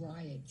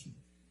sobriety?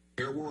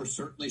 There were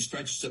certainly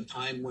stretches of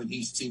time when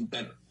he seemed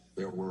better.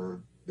 There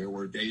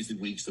were days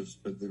and weeks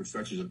there were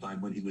stretches of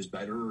time when he was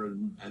better,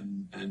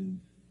 and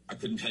I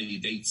couldn't tell you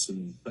dates,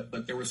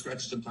 but there were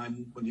stretches of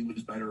time when he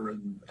was better,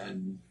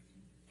 and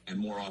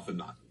more often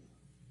not.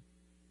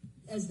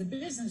 As the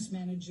business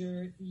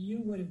manager,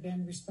 you would have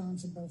been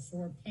responsible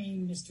for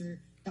paying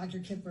Dr.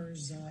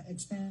 Kipper's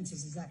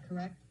expenses. Is that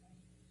correct?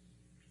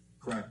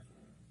 Correct.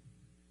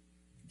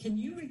 Can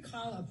you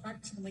recall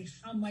approximately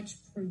how much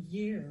per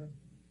year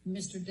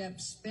Mr.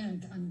 Depp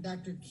spent on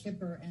Dr.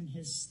 Kipper and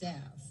his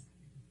staff?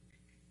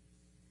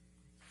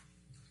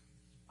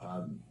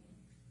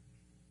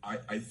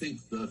 I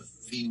think the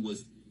fee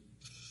was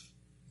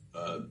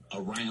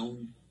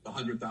around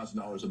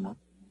 $100,000 a month.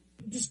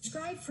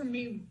 Describe for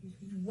me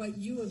what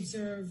you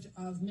observed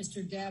of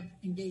Mr. Depp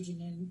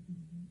engaging in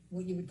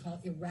what you would call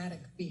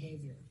erratic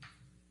behavior.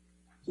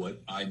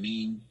 What I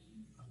mean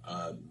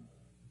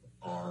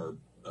are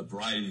a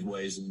variety of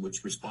ways in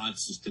which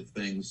responses to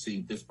things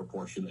seem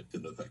disproportionate to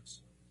the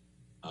things.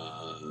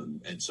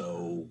 And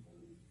so,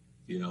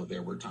 you know,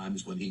 there were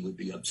times when he would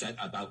be upset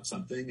about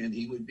something and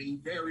he would be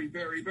very,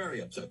 very,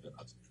 very upset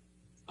about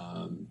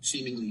something,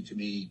 seemingly to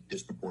me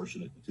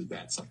disproportionate to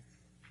that something.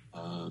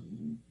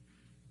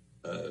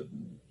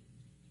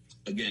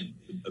 Again,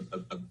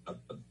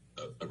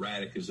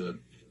 erratic is a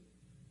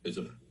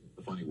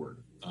funny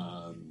word.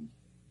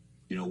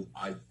 You know,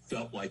 I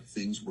felt like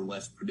things were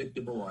less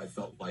predictable. I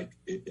felt like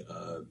it,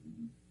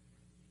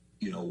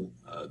 you know,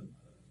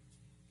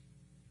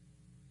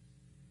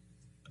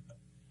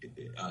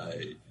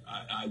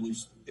 I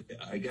was,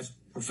 I guess,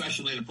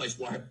 professionally in a place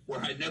where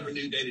I never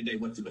knew day to day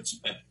what to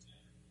expect.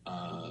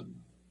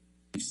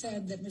 You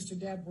said that Mr.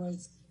 Depp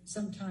was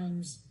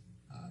sometimes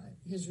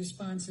his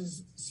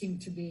responses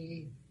seemed to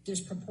be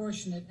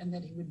disproportionate and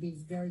that he would be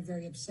very,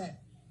 very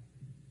upset.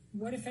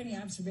 What, if any,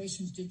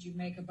 observations did you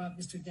make about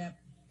Mr. Depp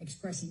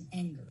expressing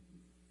anger?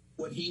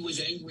 When he was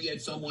angry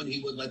at someone,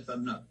 he would let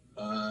them know.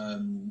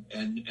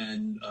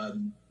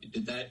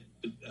 Did that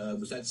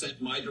was that sent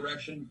in my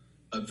direction?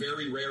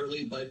 Very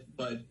rarely, but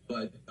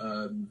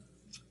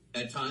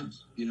at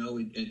times, you know,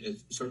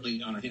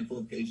 certainly on a handful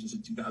of occasions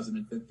in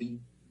 2015.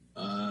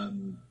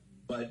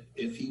 But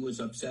if he was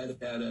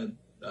upset at a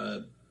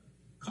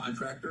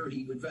contractor,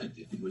 he would vent.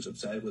 If he was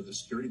upset with a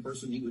security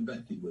person, he would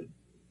vent. He would,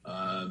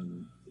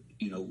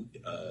 you know,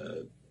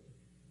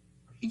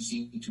 he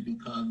seemed to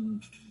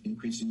become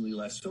increasingly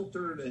less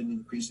filtered and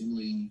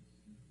increasingly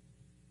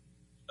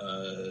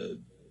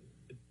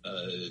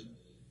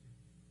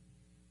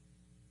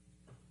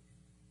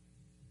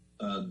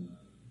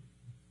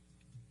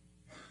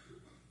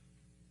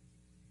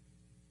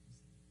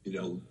you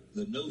know,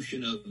 the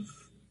notion of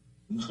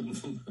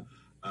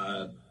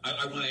I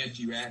want to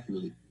answer you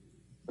accurately.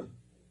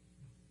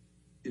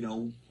 You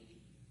know,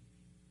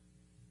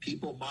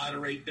 people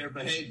moderate their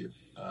behavior.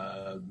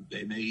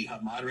 They may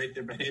moderate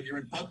their behavior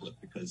in public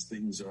because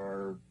things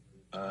are,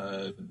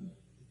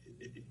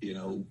 you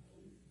know,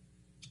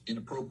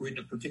 inappropriate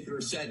in a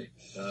particular setting.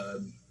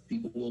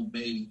 People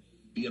may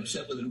be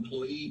upset with an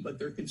employee, but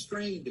they're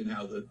constrained in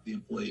how the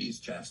employee is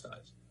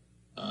chastised.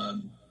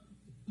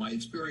 My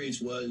experience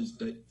was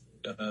that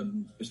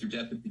Mr.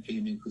 Depp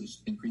became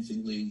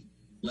increasingly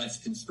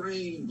less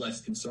constrained, less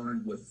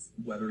concerned with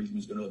whether he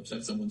was going to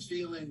upset someone's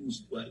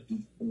feelings,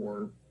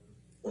 or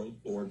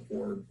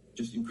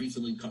just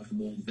increasingly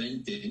comfortable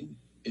venting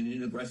in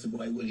an aggressive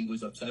way when he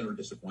was upset or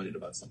disappointed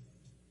about something.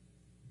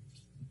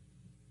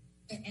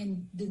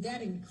 And did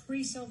that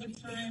increase over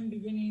time,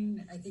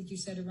 beginning, I think you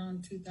said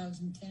around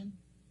 2010?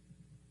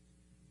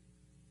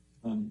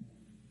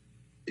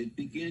 It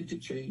began to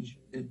change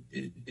in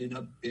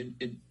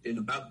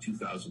about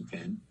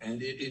 2010,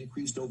 and it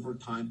increased over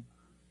time,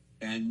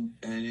 and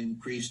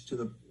increased to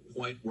the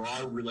point where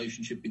our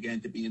relationship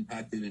began to be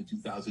impacted in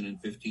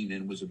 2015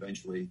 and was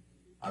eventually,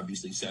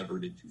 obviously,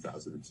 severed in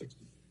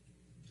 2016.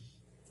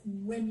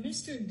 When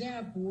Mr.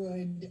 Depp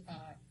would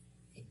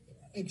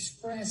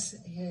express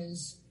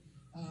his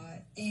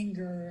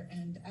anger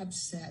and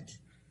upset,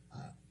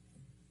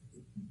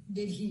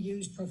 did he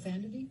use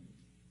profanity?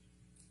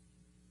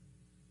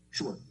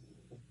 Sure.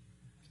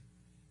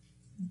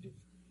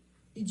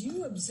 Did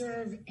you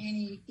observe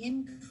any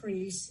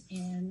increase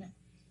in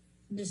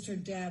Mr.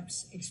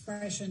 Depp's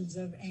expressions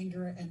of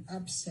anger and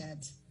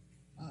upset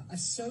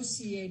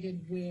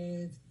associated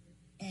with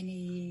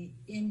any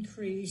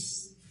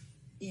increase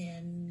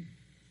in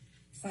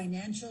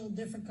financial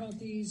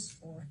difficulties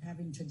or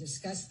having to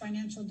discuss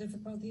financial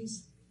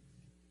difficulties?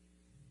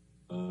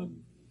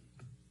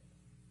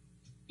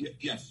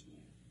 Yes.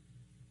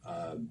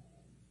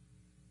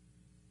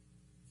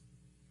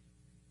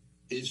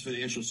 His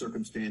financial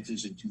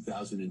circumstances in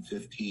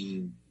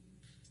 2015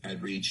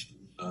 had reached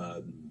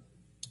a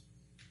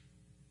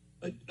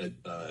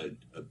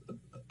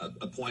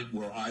point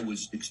where I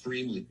was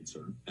extremely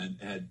concerned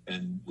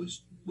and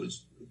was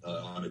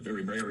on a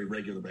very, very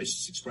regular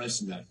basis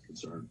expressing that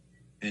concern.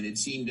 And it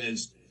seemed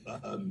as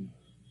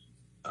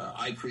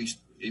I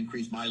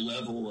increased my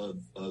level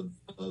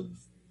of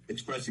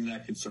expressing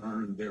that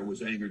concern, there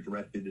was anger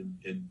directed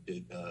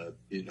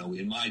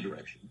in my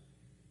direction.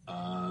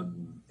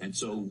 And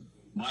so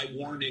my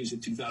warnings in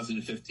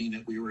 2015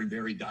 that we were in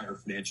very dire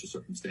financial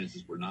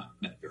circumstances were not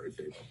met very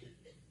favorably.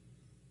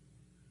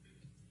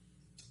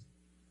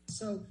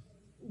 So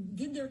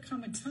did there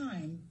come a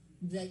time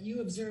that you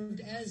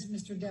observed as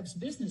Mr. Depp's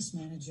business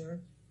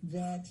manager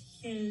that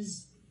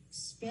his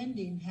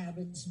spending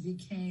habits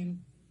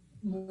became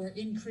more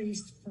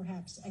increased,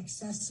 perhaps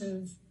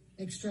excessive,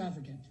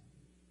 extravagant?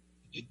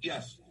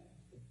 Yes.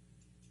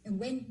 And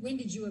when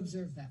did you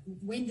observe that?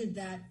 When did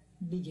that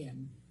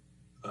begin?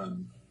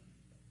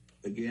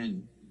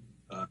 Again,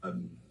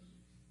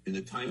 in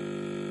the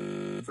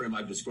time frame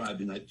I've described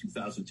in that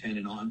 2010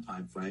 and on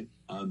time frame,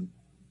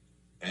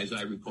 as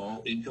I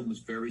recall, income was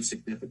very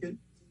significant.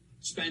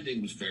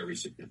 spending was very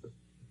significant.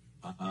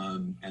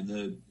 And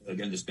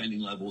the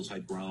spending levels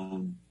had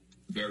grown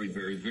very,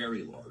 very,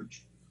 very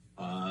large,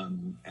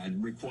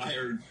 and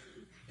required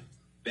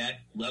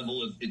that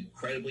level of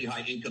incredibly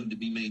high income to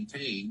be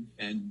maintained.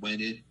 And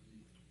when it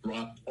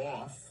dropped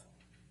off,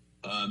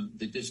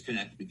 the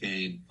disconnect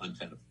became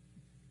untenable.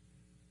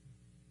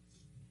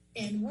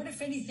 And what,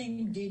 if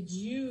anything, did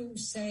you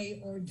say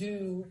or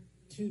do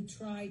to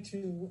try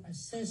to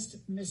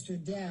assist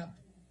Mr. Depp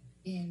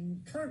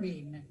in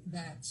curbing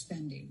that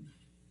spending?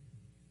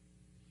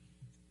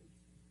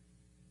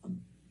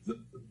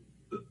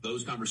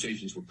 Those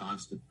conversations were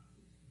constant.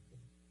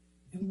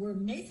 And were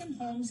Nathan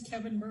Holmes,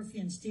 Kevin Murphy,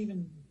 and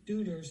Stephen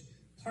Duders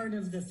part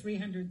of the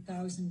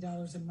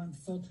 $300,000 a month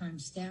full-time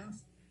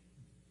staff?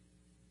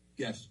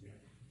 Yes.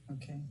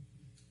 Okay.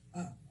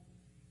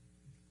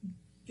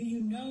 Do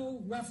you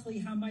know roughly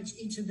how much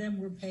each of them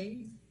were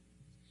paid?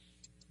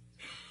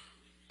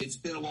 It's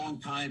been a long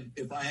time.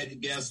 If I had to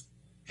guess,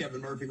 Kevin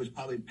Murphy was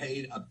probably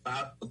paid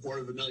about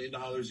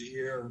 $250,000 a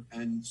year,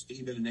 and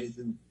Stephen and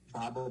Nathan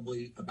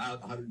probably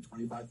about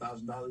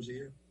 $125,000 a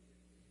year.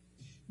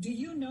 Do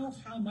you know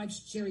how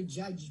much Jerry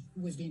Judge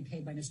was being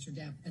paid by Mr.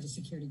 Depp as a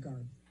security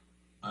guard?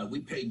 We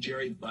paid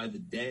Jerry by the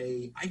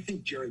day. I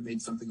think Jerry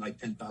made something like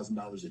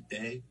 $10,000 a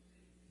day.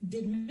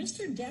 Did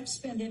Mr. Depp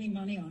spend any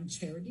money on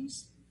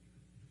charities?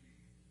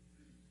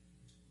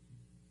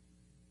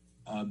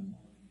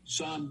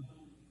 Some,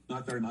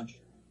 not very much.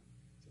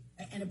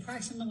 And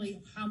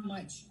approximately how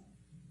much?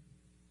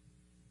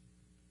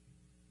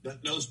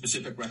 No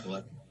specific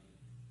recollection.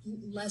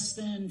 Less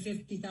than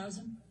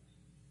 $50,000?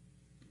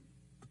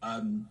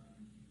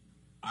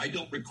 I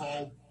don't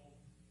recall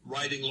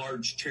writing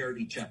large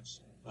charity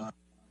checks.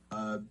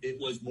 It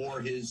was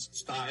more his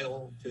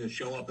style to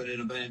show up at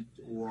an event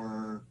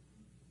or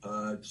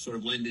sort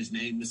of lend his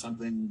name to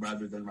something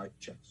rather than write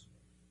checks.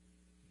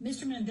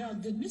 Mr. Mandel,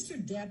 did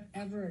Mr. Depp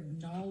ever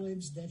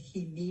acknowledge that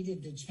he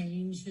needed to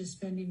change his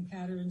spending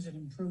patterns and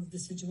improve the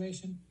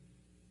situation?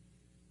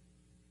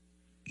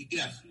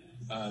 Yes.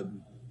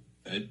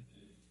 At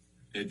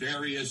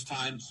various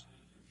times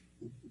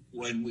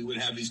when we would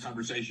have these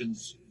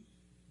conversations,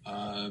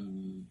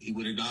 he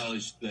would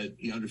acknowledge that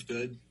he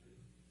understood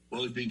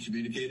what was being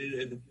communicated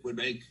and would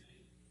make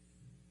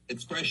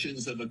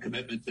expressions of a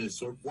commitment to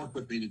sort of work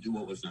with me to do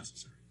what was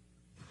necessary.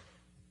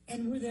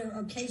 And were there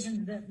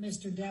occasions that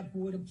Mr. Depp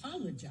would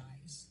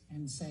apologize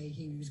and say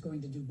he was going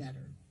to do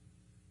better?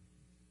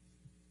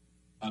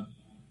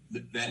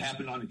 That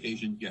happened on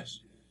occasion, yes.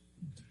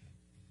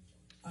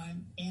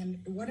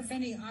 And what, if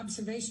any,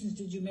 observations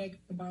did you make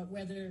about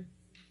whether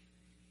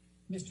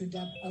Mr.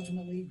 Depp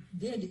ultimately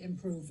did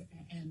improve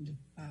and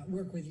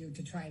work with you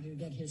to try to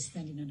get his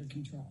spending under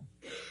control?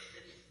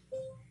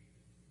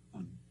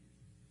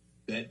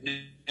 That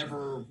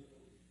never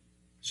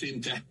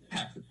seemed to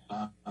happen.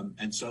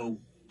 And so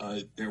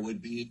there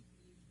would be,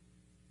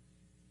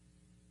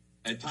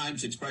 at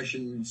times,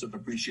 expressions of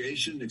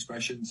appreciation,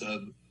 expressions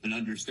of an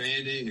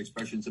understanding,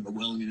 expressions of a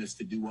willingness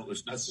to do what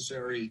was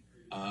necessary.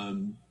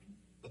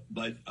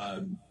 But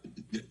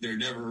there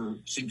never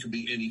seemed to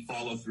be any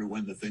follow-through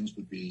when the things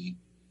would be,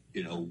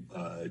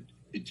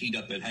 teed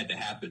up that had to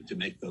happen to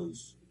make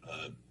those,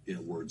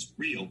 words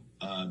real.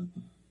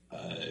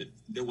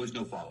 There was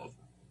no follow-through.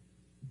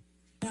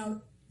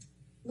 Now,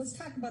 let's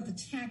talk about the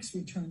tax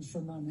returns for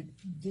a moment.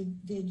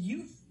 Did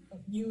you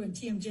and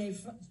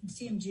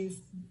TMJ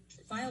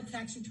file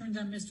tax returns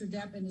on Mr.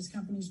 Depp and his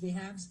company's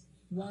behalves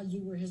while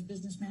you were his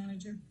business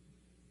manager?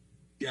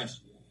 Yes.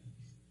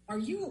 Are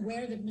you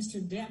aware that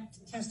Mr.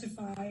 Depp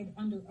testified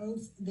under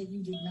oath that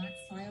you did not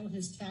file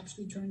his tax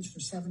returns for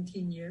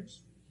 17 years?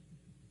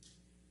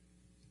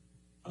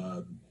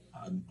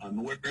 I'm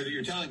aware that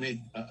you're telling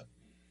me.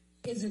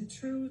 Is it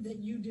true that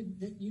you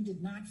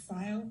did not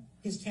file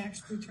his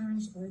tax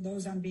returns or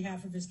those on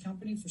behalf of his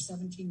company for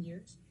 17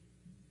 years?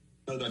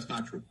 No, that's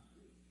not true.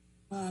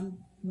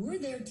 Were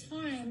there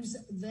times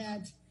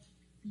that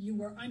you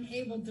were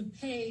unable to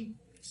pay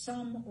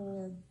some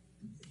or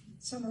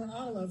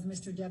all of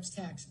Mr. Depp's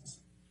taxes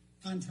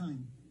on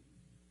time?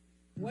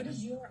 What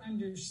is your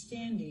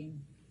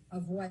understanding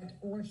of what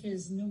or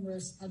his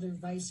numerous other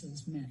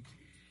vices meant?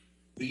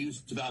 The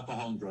use of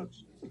alcohol and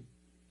drugs.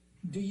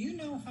 Do you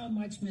know how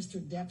much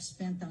Mr. Depp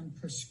spent on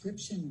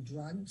prescription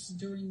drugs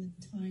during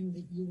the time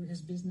that you were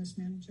his business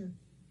manager?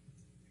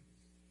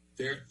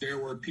 There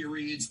were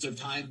periods of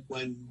time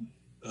when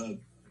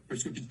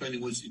prescription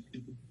spending was,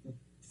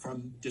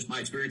 from just my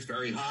experience,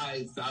 very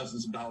high,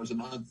 thousands of dollars a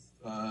month,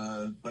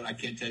 but I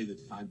can't tell you the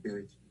time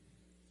periods.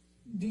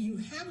 Do you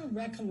have a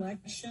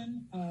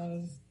recollection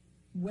of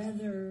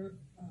whether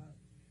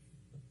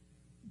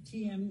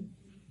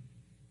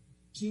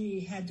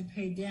TMG had to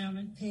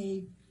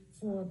pay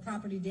for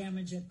property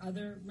damage at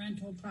other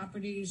rental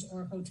properties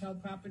or hotel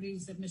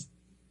properties that Mr.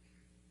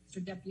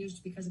 Depp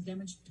used because of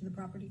damage to the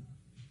property?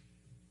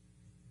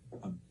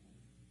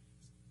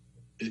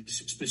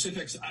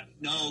 Specifics,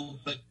 no,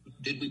 but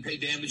did we pay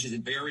damages at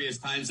various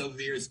times over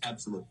the years?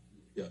 Absolutely,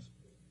 yes.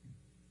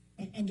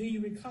 And do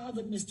you recall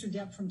that Mr.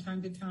 Depp from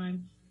time to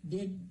time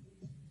did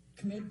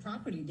commit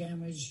property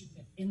damage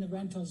in the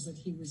rentals that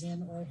he was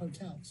in or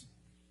hotels.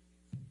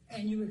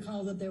 And you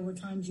recall that there were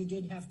times you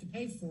did have to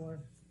pay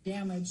for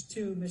damage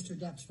to Mr.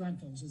 Depp's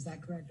rentals. Is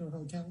that correct, or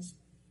hotels?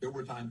 There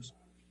were times.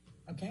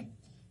 Okay.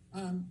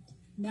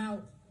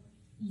 Now,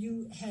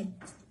 you had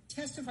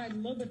testified a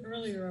little bit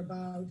earlier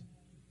about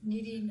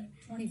needing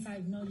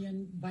 $25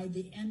 million by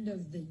the end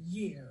of the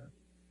year.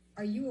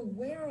 Are you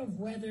aware of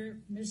whether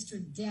Mr.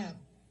 Depp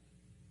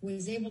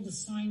was able to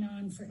sign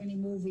on for any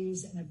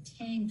movies and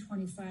obtain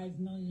 $25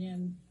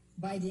 million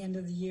by the end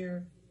of the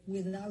year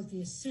without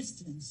the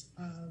assistance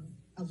of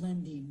a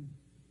lending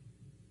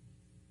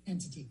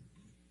entity?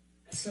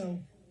 So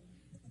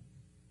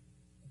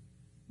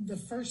the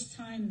first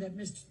time that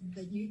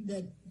you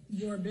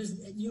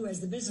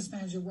as the business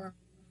manager were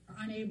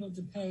unable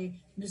to pay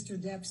Mr.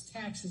 Depp's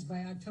taxes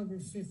by October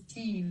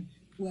 15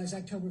 was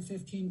October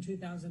 15,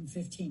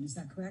 2015. Is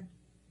that correct?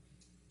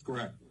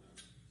 Correct.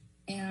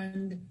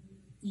 And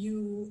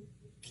you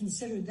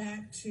consider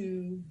that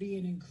to be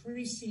an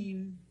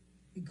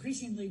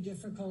increasingly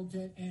difficult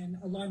and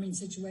alarming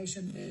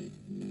situation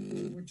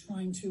that we're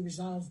trying to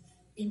resolve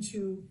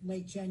into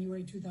late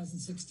January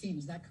 2016.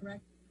 Is that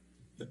correct?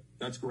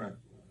 That's correct.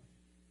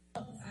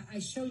 I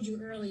showed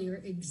you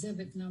earlier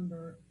exhibit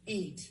number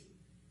 8,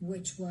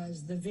 which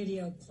was the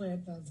video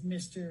clip of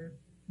Mr.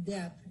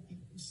 Depp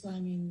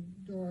slamming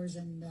doors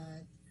and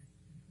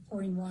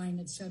pouring wine,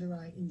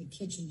 etc., in the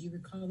kitchen. Do you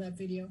recall that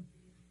video?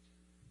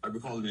 I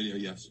recall the video,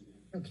 yes.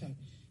 Okay.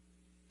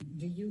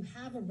 Do you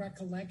have a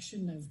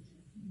recollection of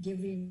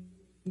giving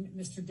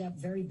Mr. Depp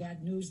very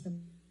bad news the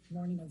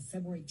morning of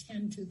February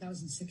 10,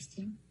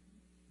 2016?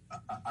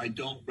 I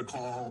don't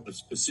recall a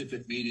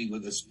specific meeting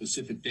with a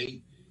specific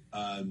date.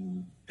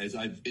 As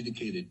I've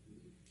indicated,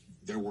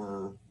 there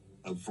were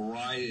a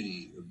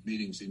variety of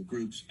meetings in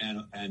groups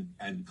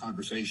and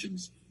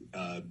conversations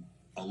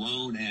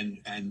alone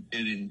and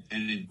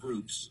in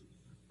groups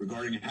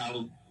regarding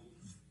how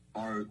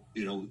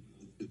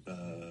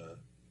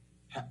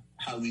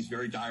these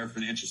very dire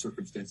financial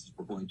circumstances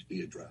were going to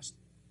be addressed.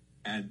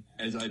 And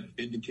as I've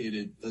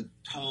indicated, the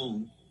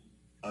tone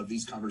of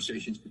these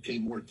conversations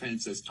became more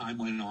tense as time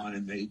went on,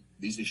 and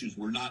these issues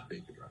were not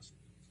being addressed.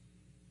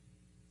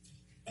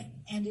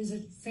 And is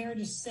it fair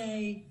to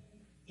say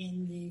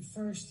in the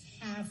first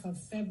half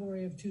of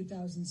February of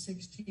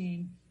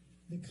 2016,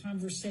 the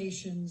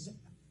conversations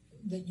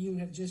that you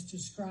have just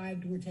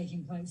described were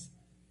taking place?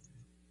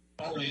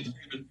 I'll answer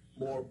even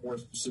more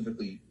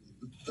specifically.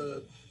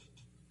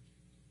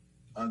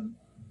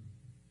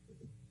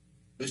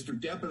 Mr.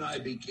 Depp and I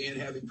began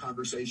having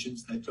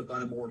conversations that took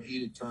on a more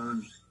heated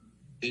turn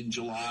in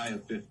July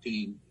of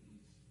 15,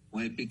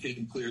 when it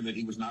became clear that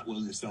he was not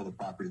willing to sell the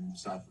property in the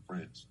south of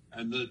France.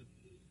 And the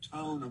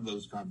tone of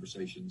those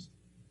conversations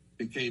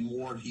became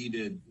more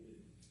heated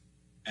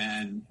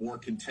and more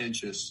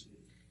contentious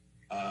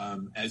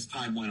as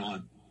time went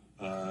on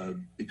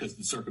because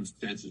the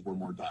circumstances were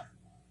more dire.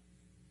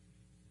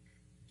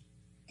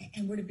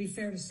 And would it be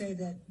fair to say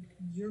that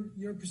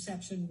your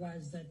perception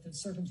was that the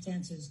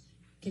circumstances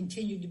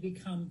continued to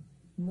become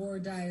more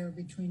dire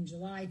between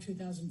July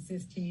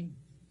 2015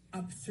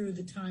 up through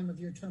the time of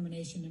your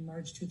termination in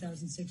March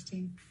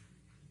 2016?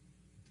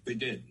 They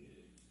did.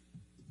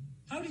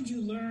 How did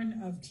you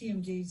learn of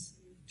TMG's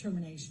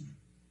termination?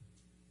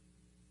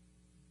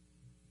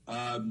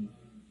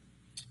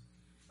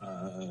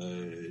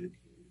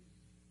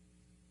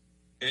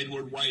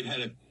 Edward White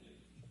had a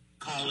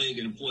colleague,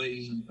 an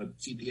employee, a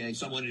CPA,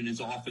 someone in his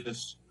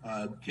office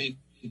came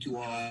to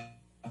our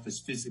office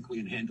physically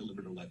and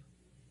hand-delivered a letter.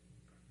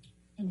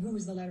 And who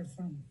was the letter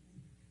from?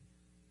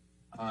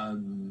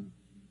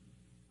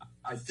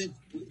 I think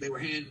they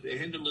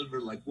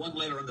hand-delivered like one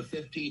letter on the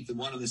 15th and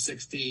one on the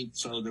 16th.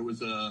 So there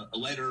was a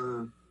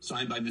letter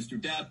signed by Mr.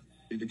 Depp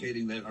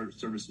indicating that our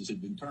services had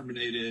been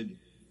terminated.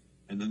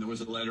 And then there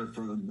was a letter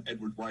from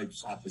Edward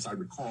White's office, I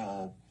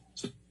recall,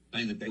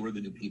 saying that they were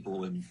the new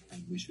people and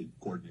we should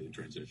coordinate a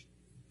transition.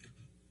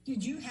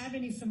 Did you have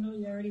any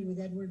familiarity with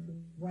Edward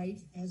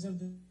White as of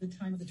the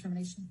time of the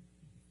termination?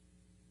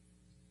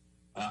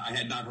 I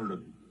had not heard of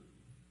him.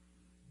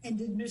 And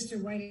did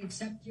Mr. White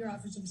accept your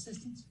offers of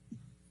assistance?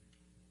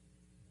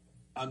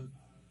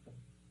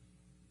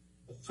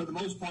 For the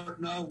most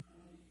part, no.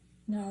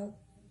 Now,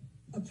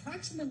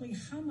 approximately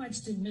how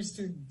much did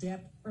Mr.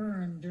 Depp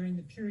earn during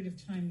the period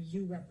of time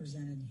you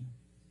represented him?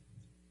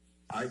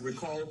 I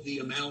recall the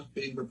amount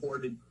being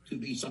reported to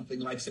be something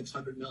like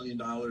 $600 million,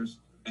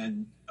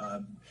 and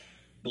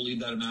believe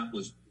that amount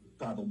was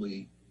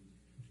probably,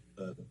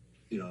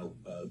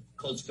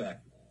 close to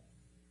that.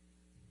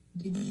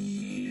 Did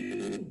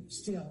you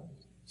steal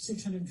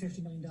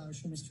 $650 million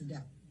from Mr.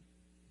 Depp?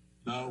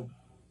 No.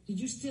 Did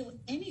you steal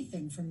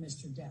anything from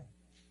Mr. Depp?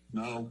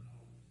 No.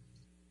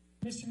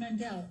 Mr.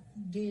 Mandel,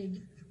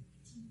 did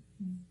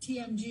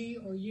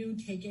TMG or you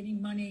take any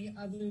money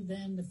other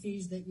than the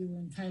fees that you were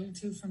entitled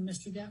to from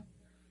Mr. Depp?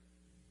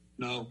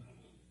 No.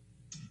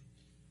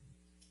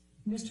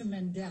 Mr.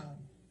 Mandel,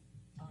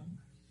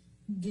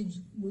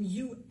 were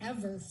you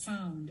ever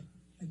found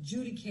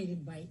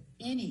adjudicated by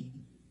any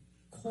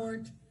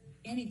court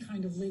any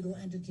kind of legal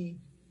entity,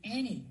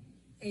 any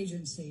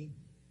agency,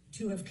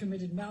 to have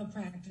committed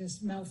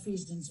malpractice,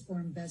 malfeasance, or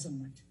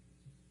embezzlement?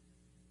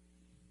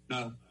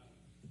 No.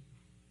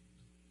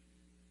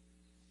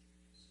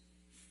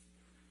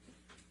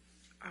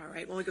 All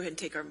right, well, we'll go ahead and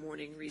take our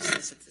morning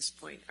recess at this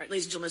point. All right,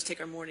 ladies and gentlemen, let's take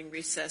our morning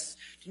recess.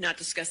 Do not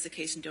discuss the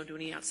case and don't do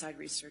any outside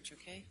research,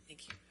 okay?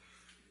 Thank you.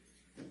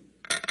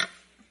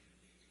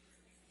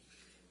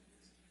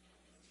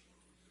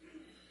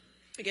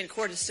 Again,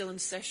 court is still in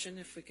session,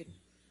 if we could.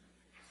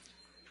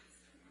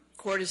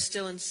 Court is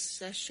still in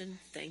session.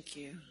 Thank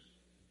you.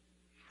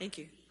 Thank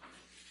you.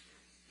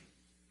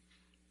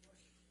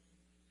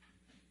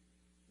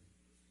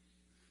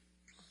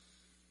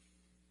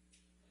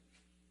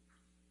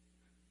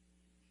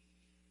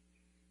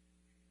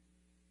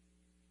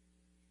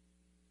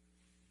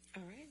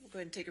 All right, we'll go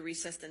ahead and take a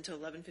recess then until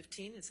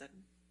 11:15. Is that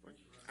work?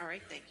 All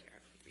right, thank you. All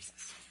right,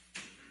 recess.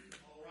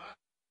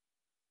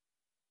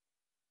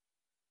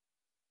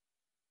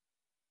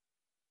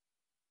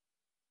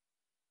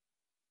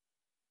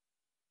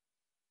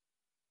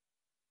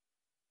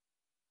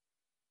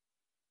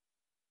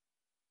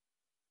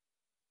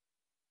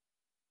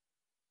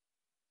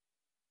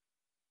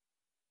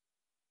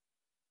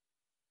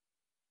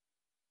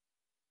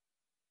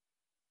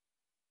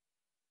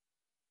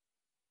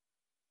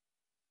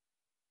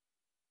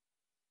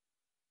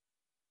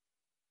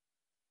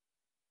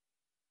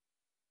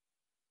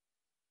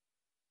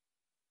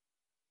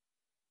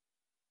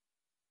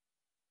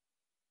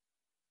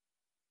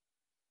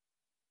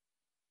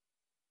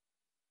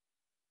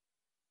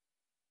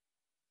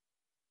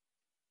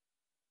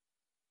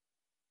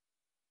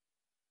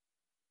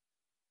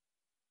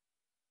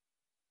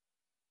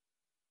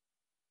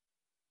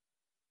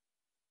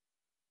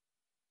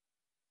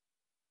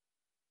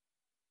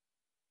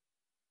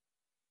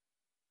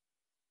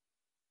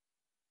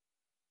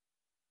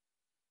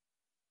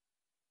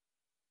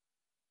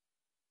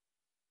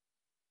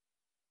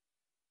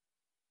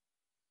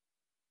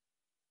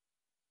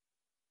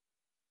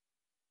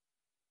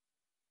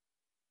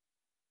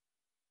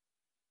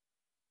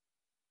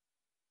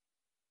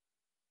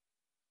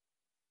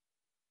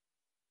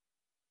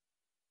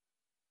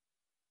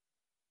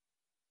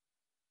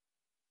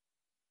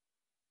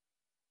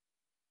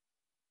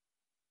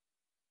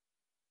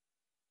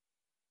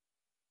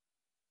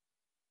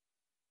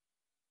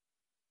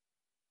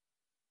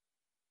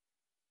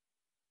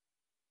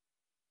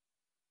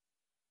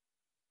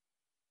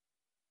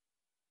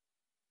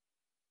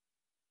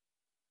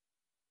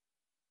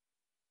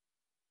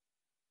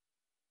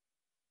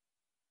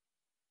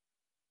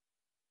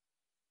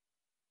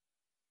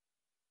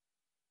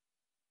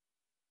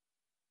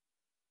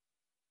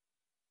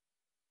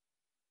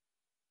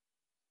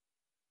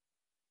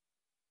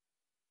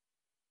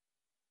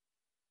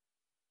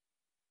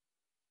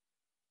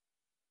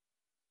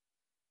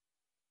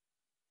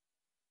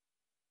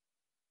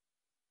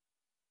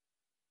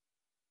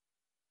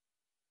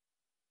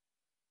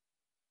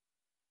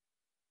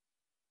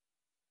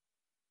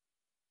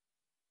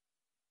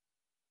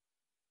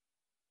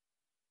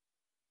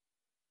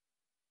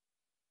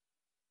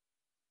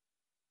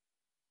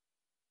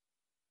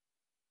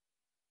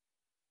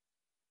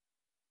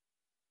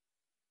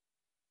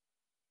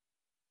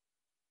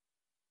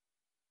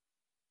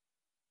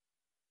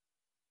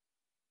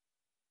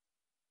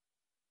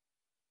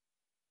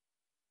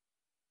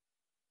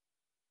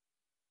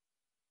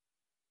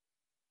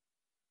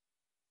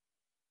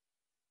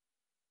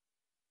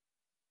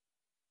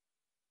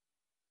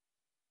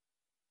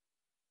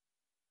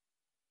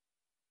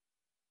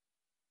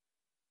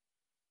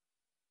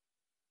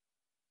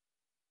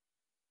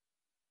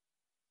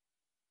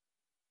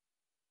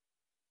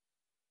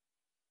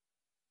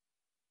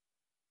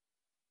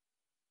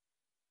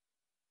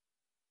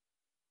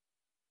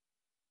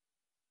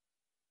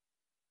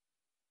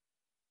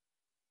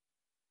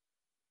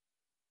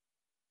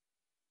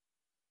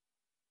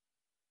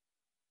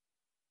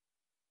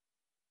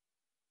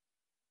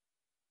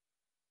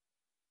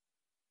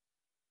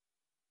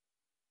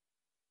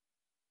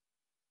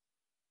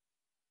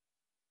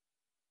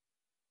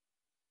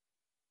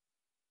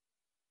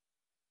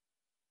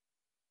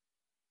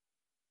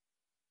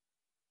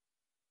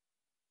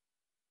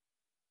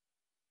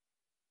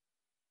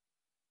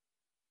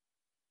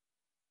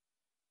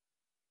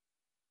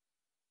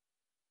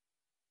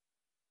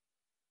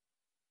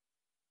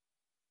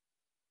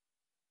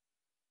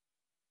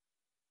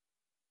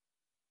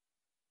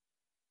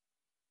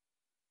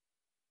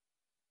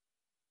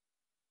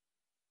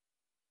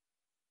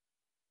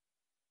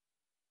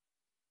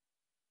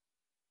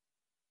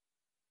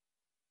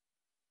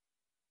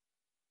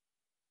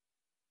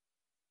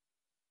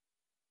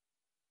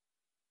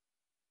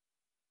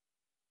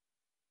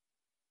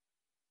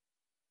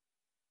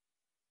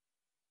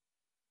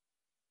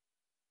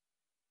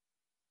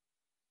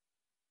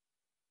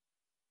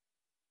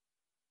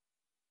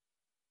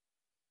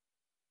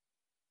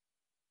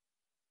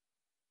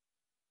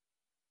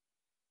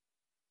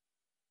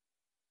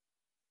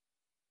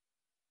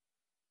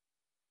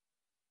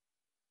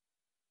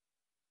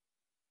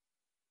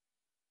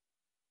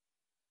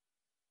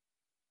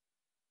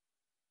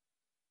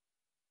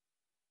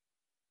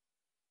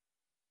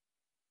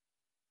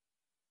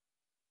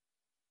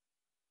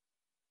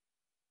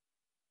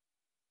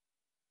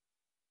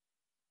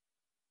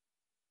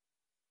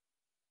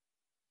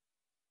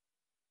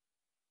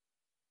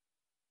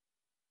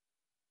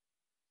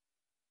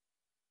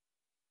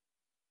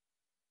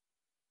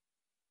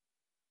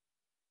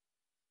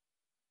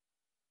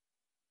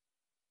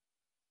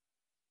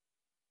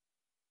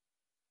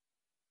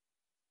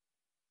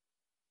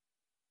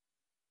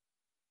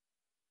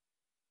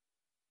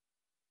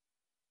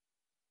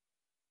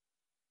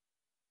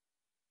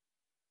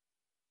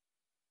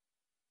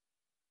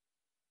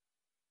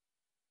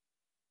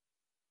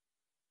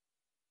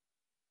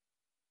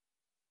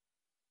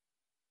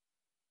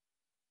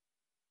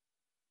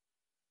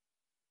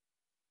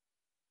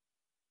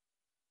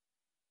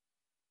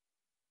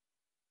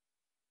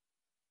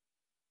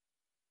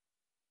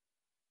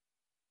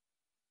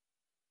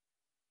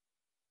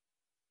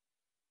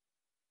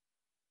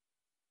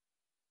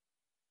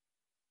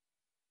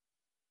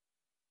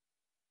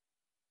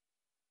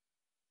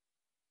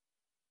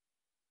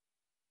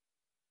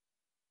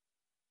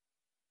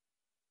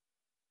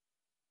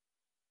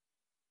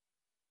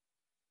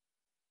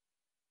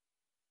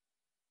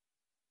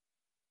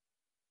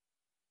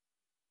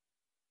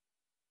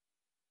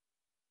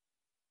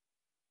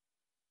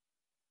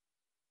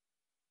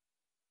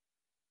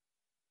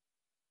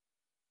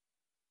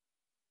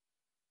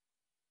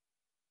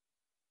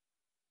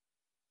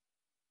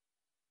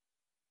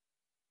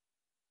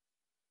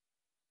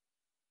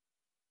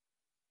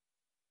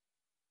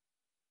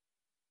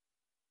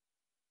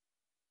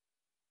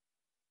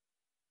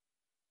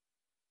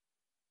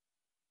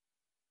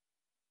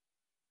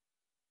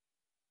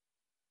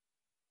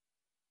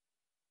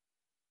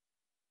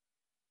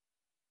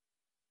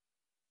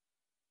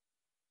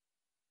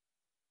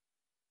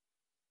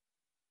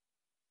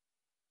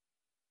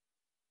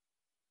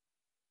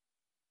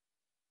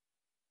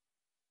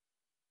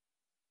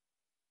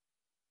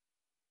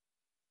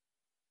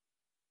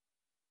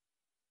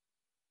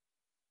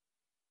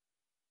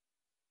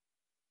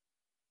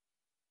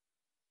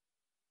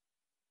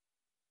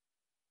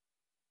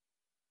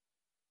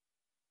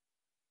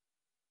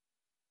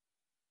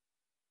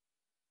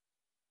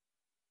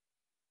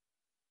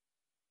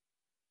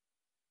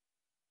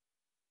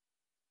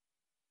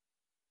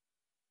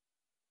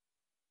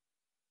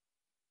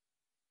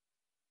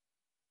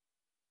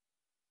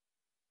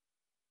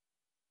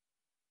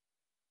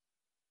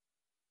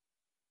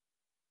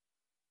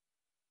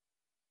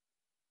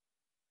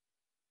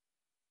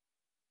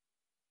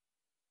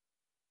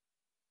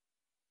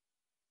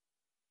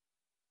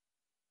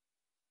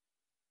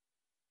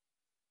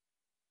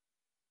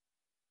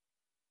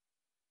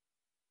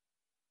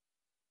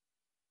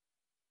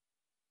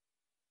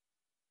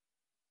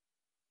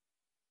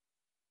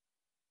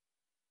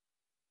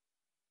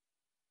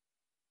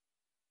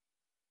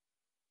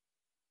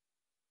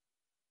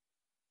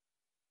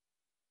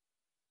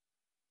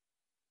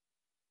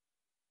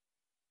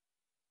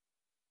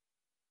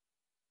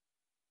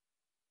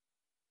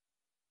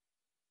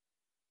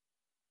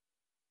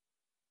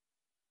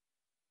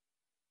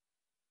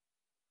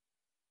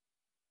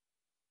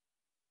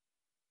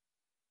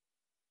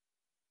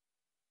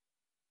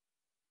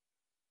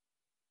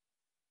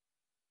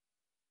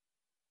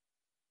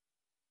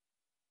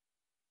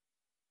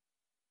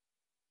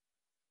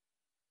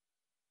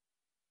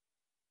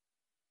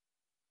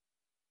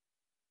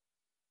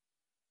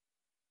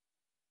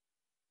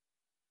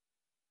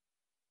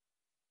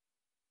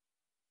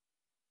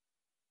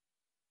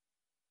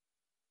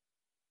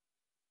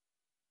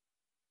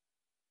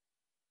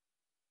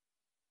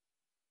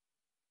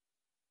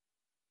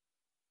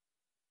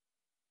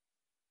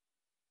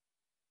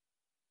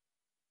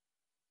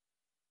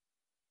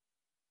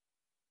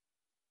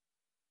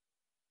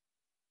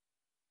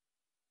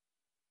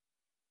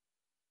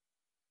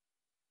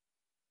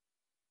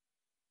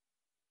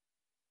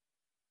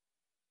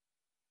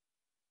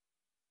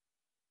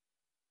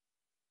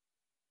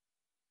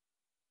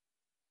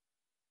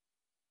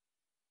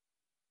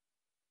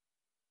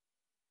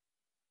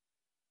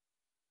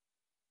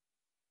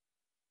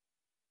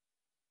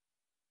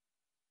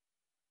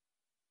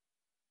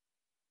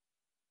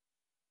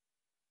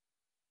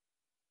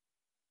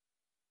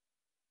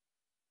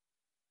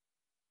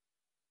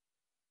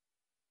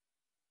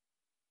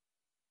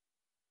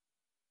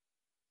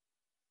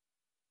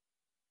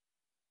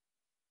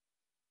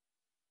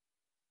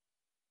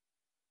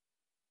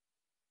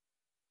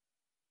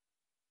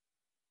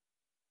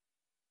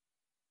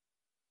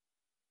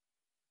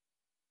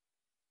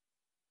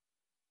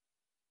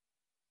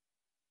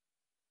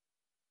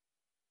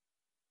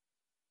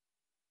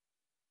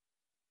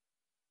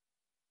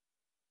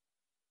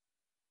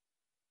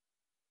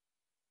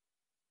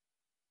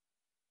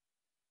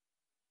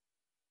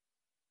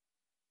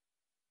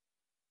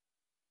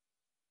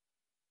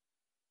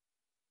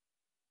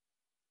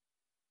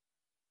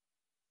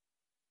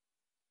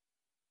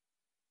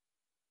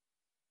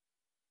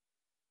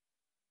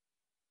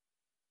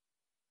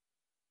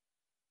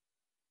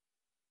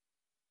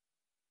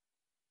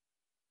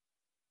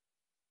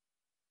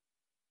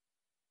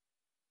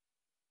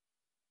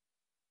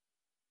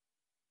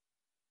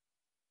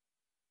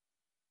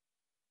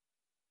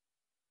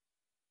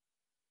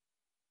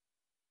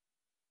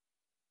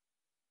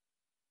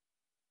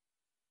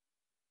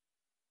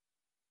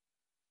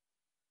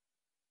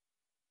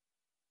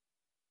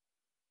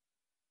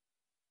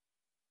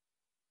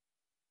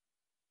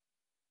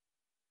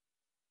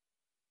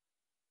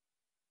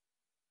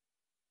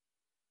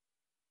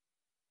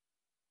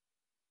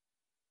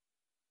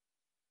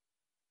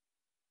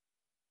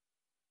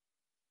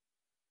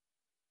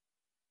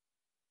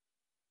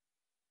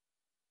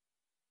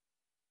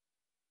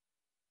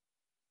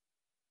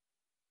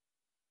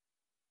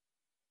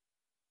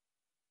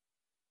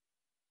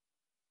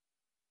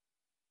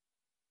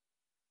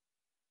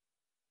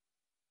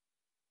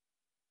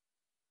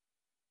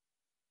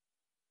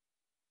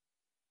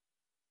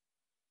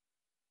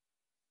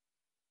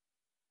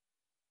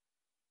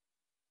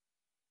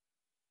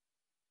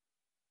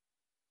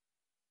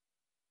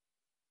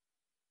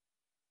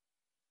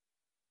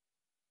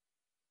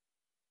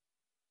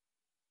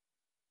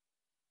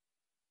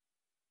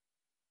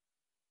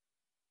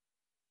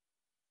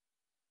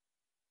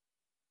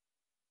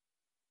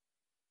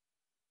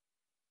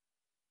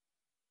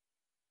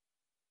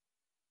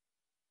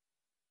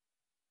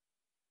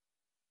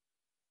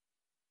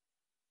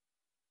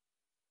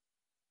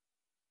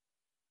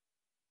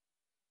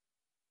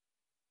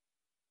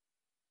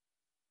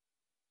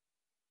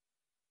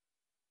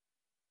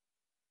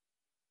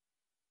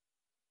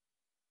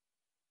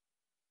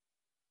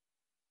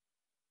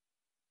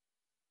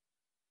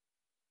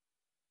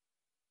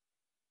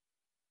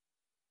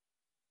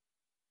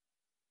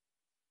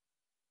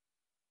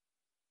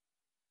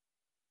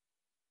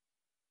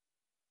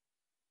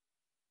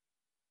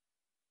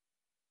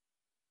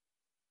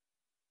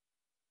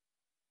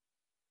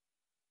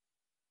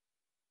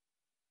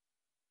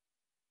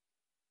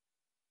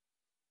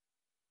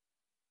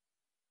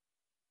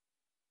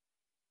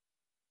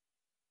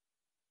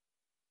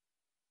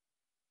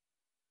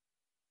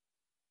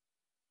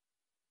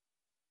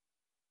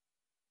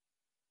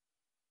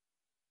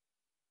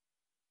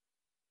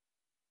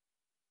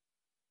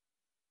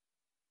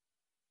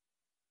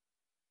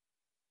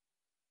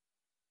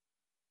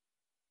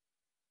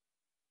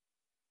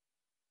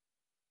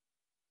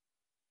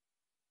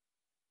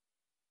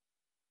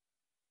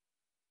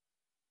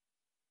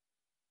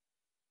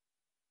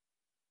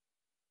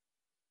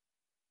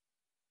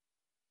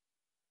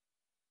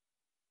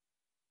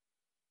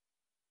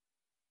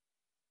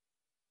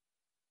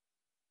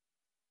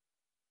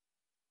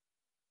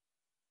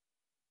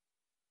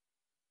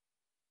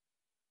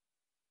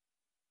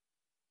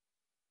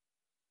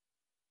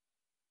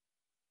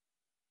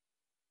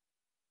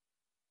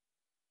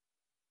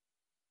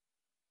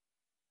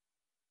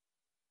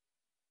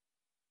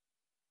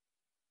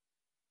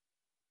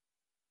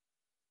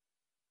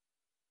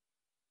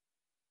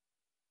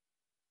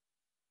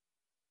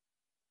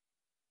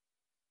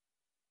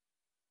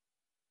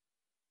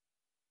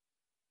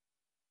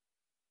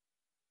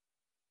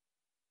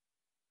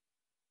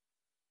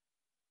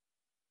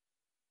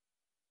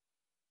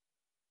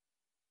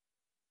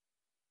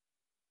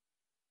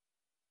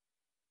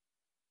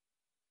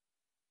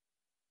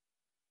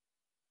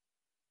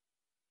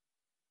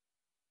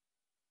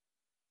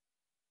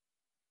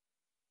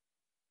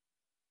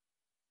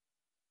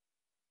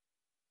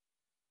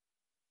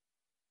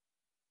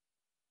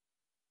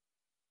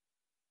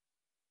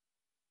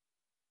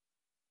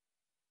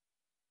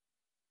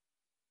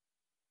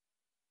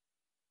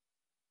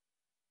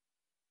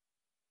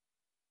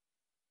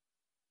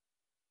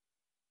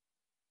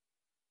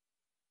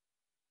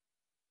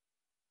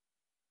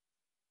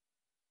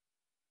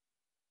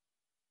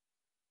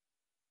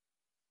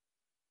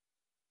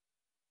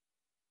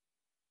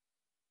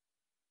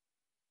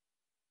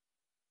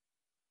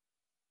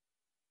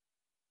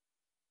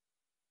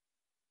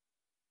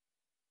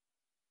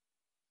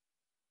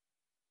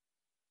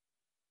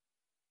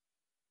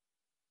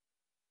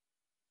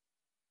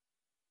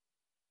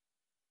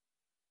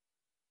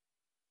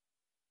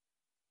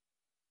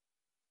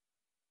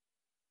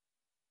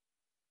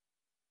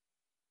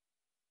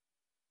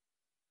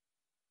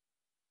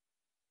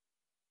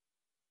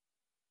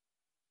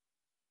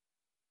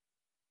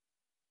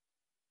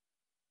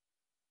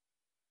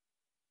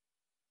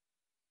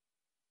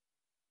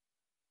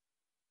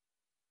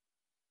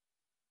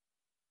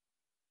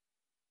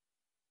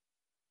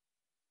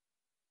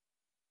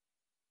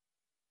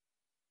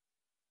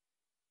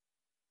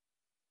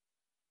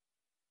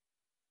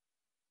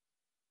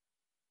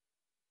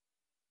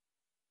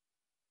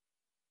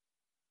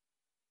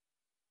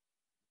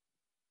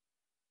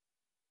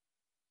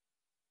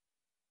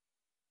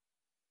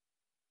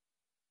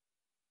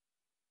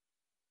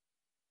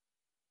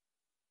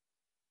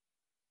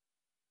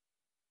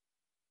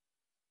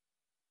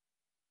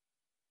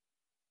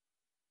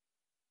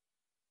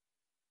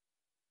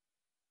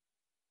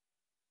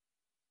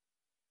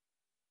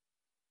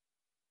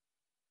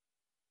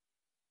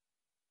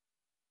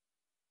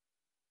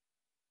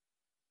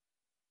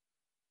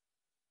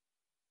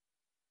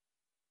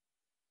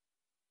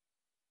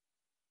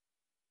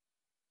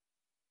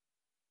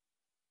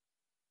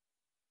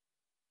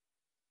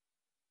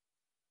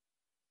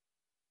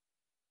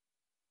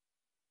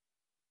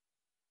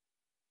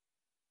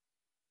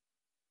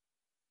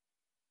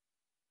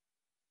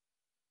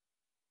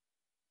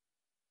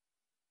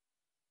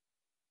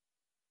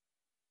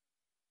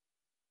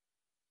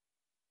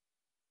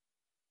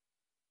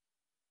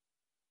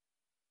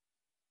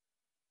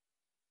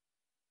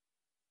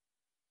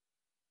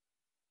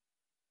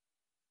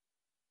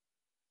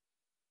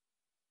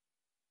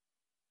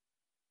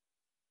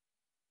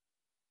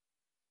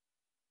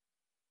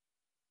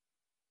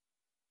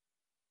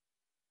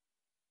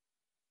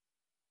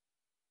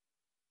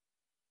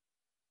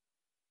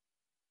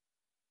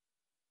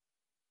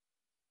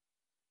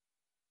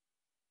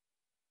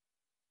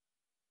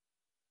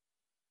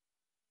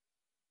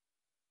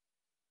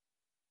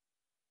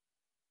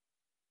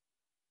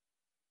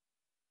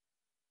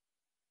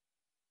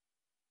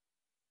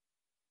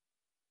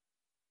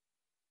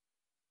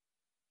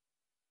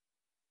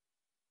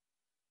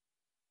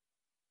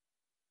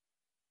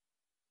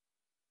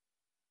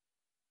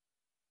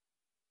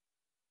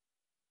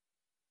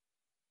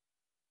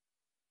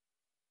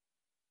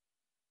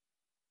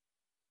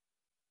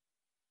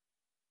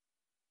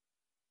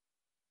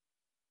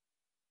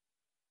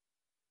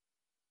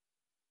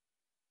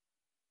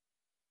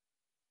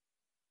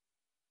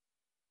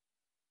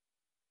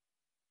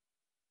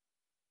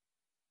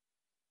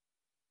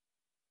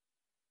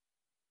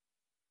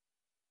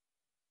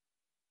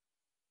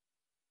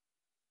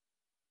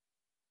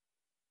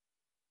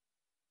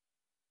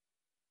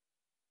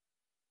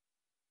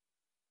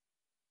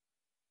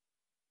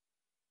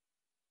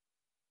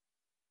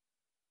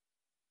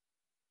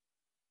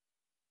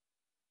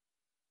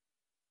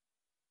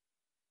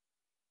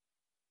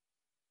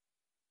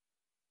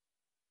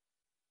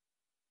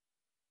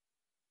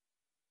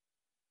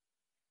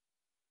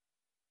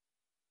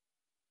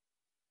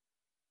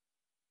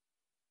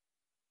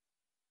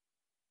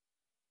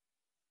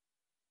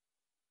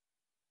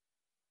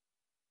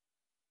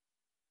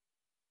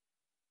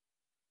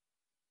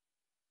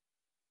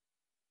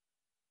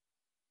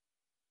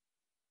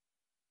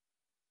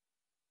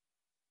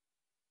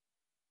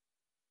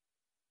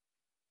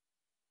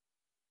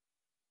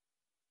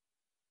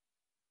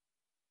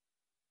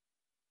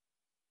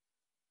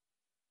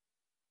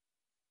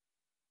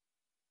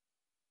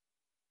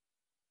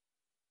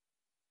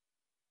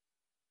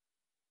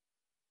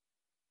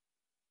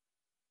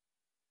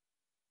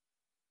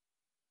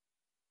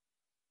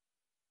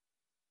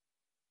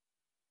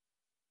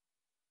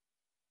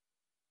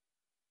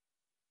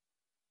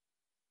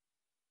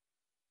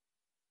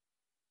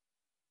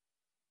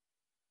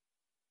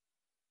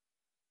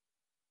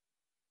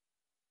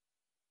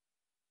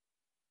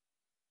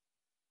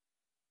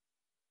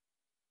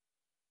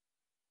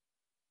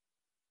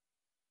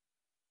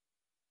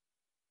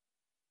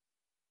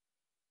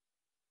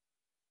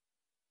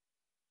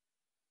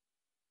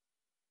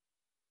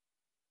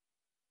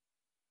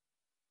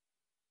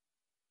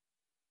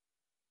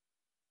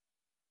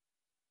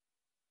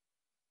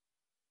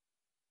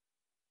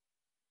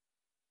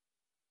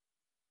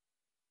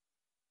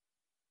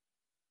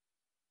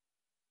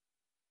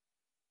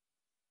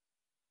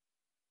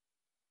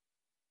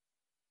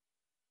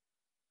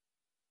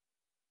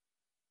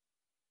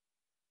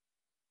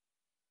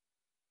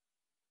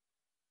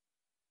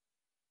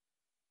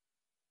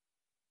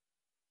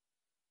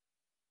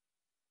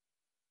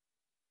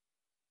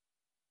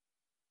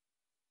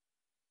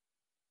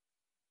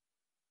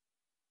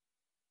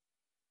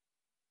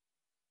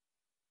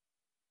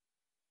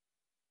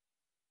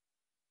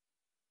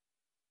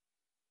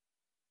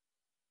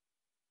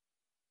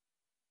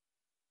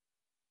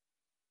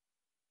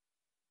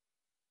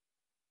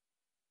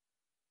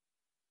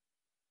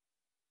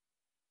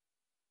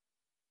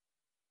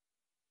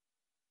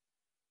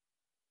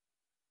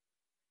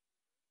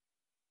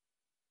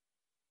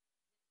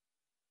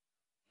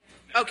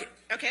 Okay,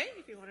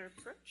 if you want to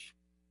approach.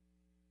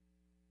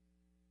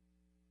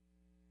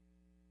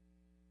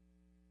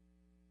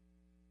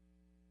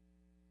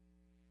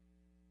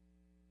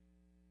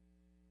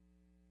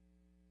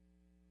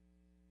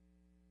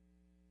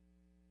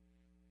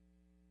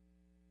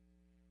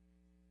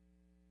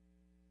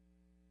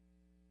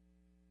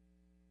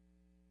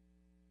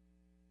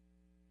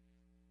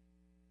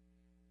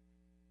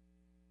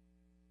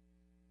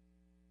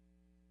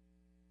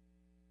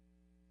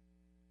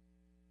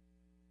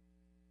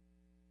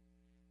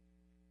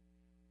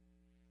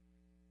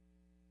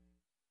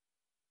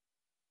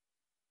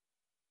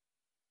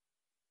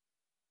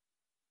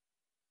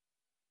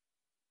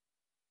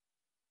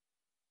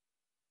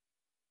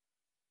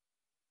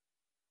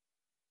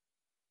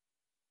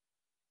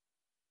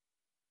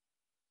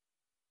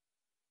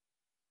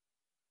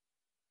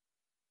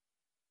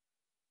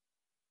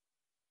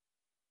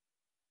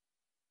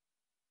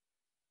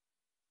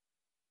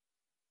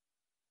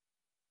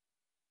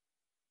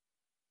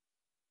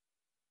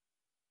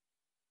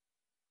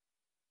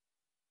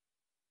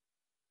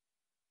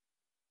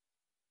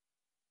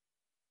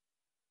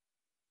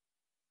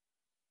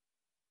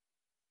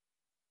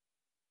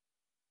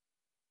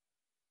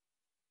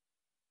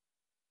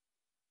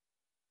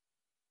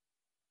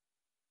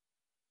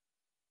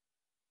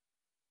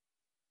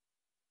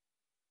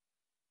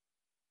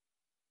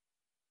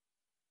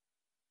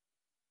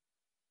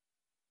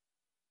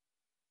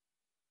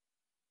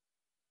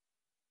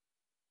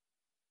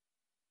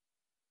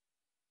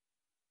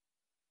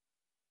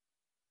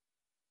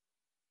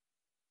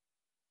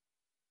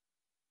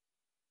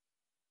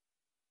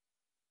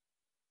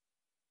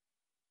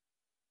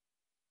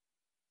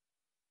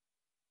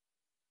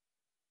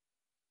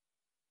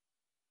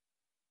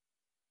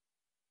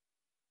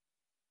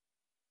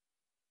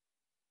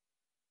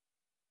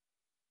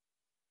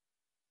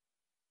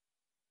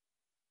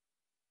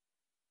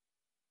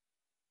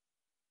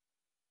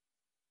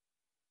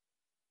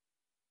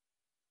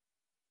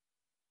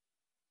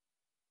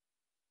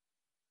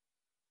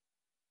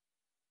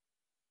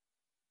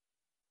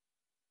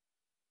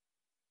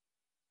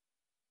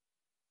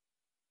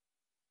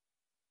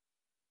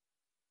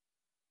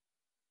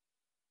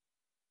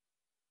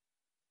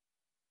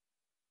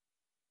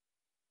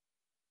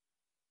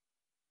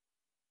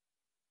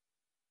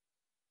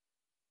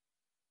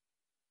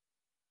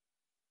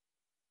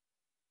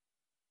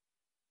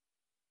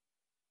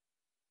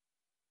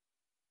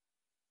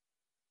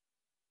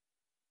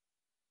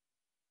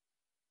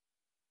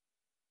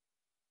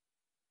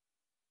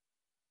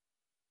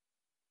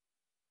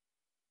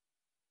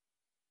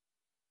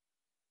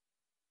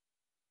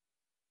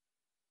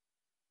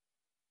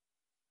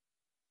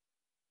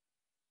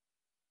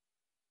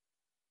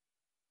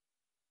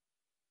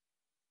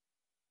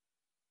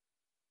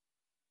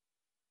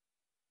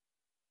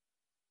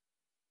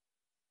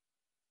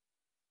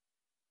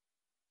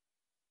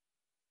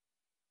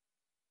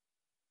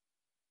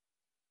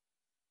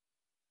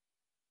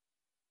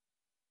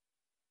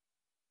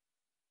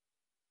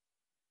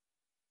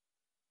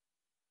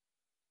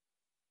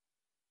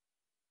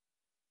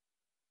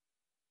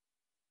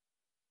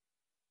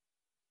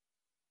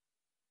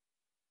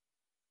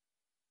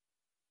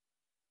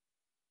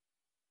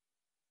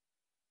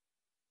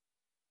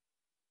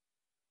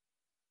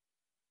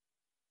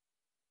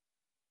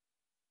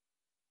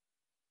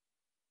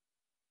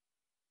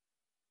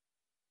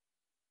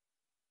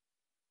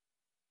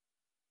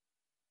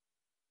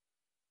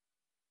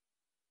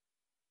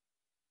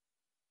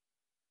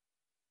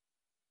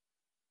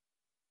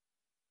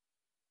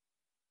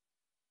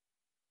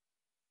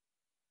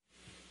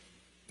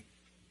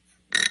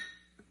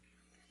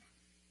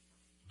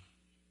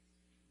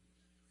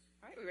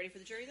 All right, we ready for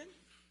the jury then?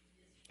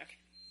 Okay.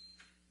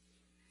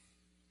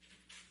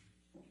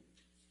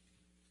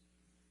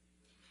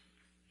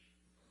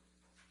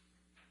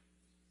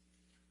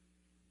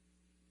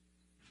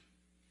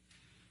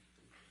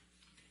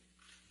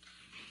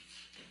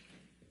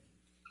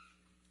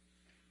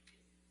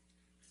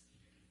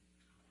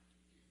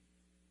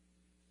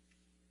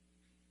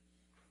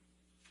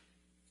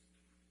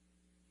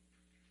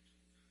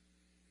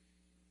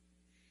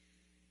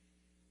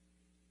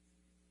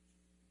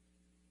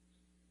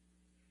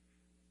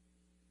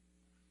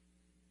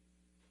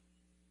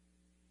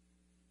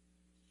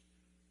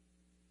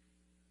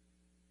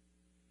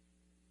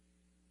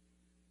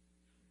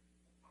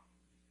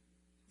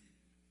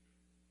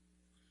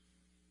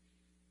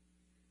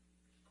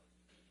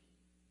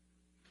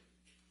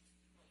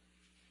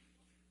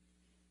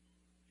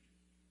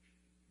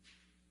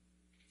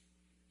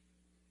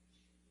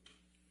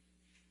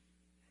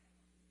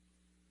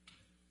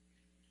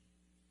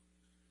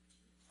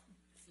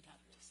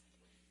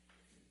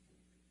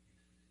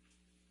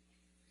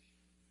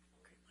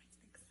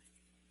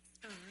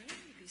 All right,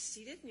 be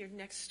seated. And your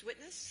next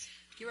witness?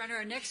 Your Honor,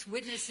 our next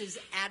witness is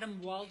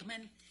Adam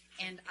Waldman,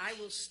 and I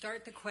will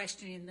start the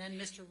questioning, and then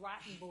Mr.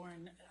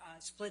 Rottenborn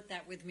split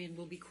that with me, and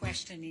we'll be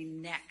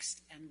questioning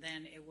next, and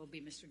then it will be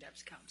Mr.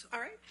 Depp's counsel. All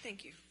right,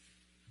 thank you.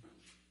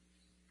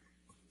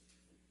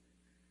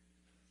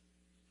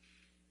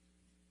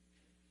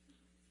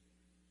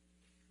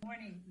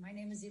 morning. My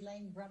name is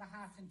Elaine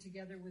Bredehoff, and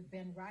together with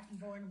Ben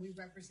Rottenborn, we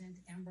represent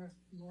Amber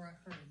Laura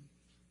Heard.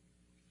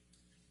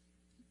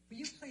 Will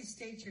you please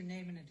state your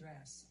name and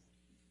address?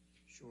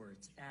 Sure.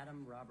 It's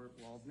Adam Robert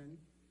Waldman,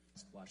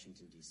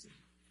 Washington, D.C.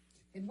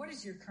 And what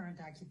is your current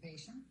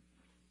occupation?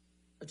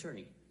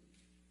 Attorney.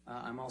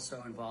 I'm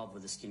also involved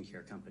with a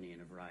skincare company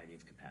in a variety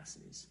of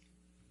capacities.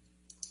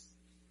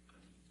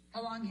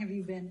 How long have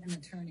you been an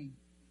attorney?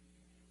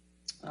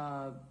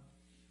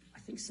 I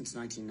think since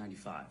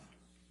 1995.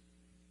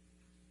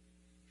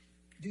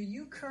 Do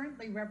you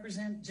currently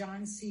represent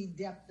John C.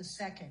 Depp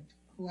II,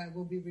 who I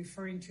will be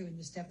referring to in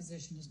this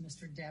deposition as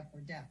Mr. Depp or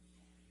Depp?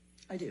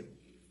 I do.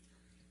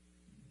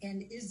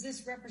 And is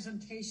this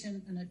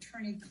representation an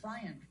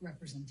attorney-client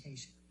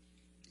representation?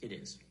 It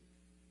is.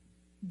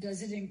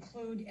 Does it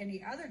include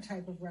any other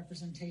type of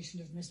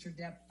representation of Mr.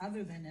 Depp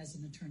other than as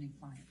an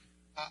attorney-client?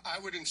 I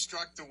would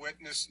instruct the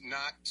witness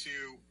not to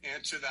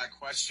answer that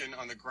question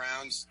on the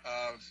grounds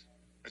of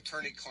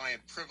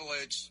attorney-client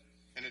privilege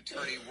and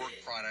attorney work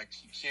product.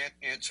 He can't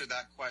answer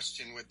that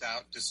question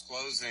without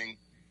disclosing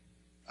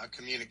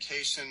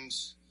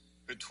communications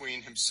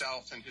between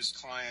himself and his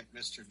client,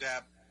 Mr.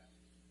 Depp.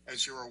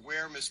 As you're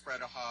aware, Ms.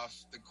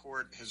 Bredehoff, the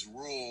court has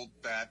ruled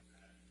that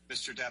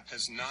Mr. Depp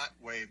has not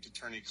waived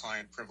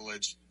attorney-client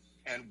privilege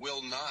and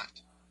will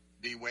not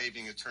be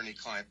waiving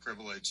attorney-client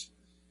privilege.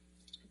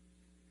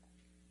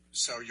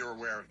 So you're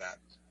aware of that.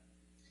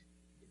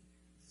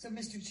 So,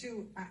 Mr.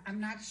 Chu, I'm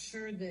not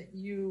sure that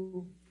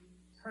you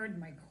heard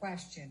my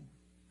question.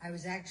 I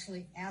was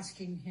actually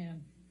asking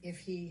him if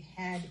he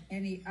had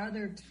any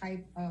other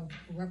type of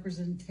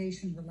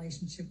representation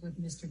relationship with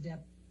Mr. Depp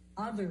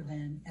other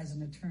than as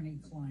an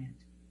attorney-client.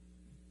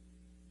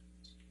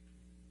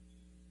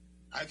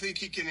 I think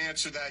he can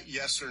answer that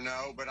yes or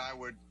no, but I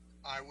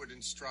would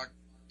instruct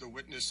the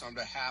witness on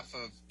behalf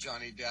of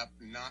Johnny Depp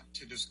not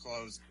to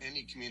disclose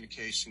any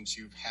communications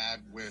you've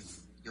had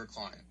with your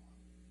client.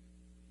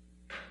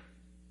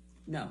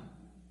 No.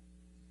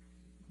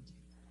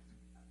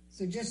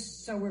 So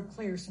just so we're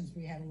clear, since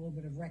we had a little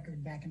bit of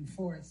record back and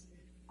forth,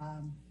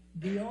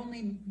 the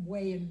only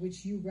way in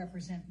which you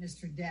represent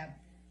Mr. Depp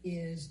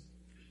is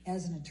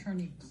as an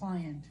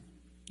attorney-client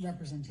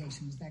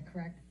representation. Is that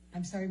correct?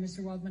 I'm sorry,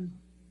 Mr. Waldman?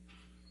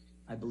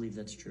 I believe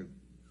that's true.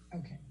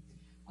 Okay.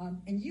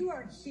 And you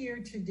are here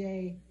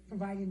today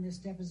providing this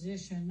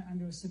deposition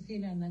under a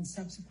subpoena and then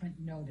subsequent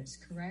notice,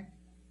 correct?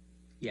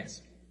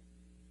 Yes.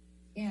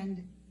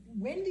 And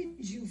when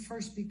did you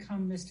first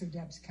become Mr.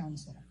 Depp's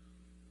counsel?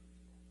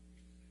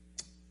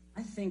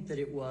 I think that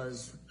it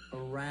was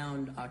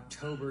around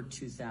October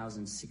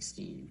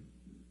 2016.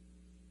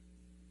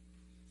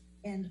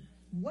 And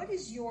what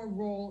is your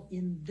role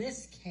in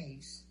this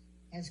case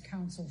as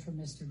counsel for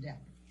Mr. Depp?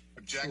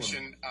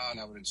 Objection, and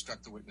I would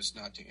instruct the witness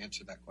not to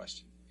answer that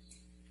question.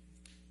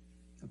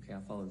 Okay,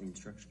 I'll follow the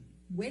instruction.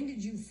 When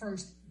did you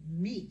first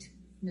meet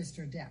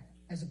Mr. Depp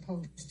as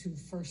opposed to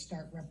first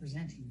start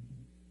representing him?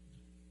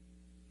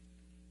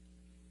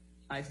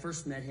 I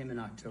first met him in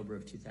October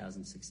of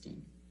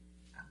 2016.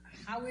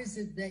 How is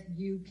it that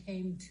you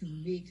came to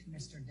meet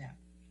Mr. Depp?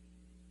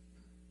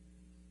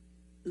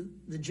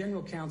 The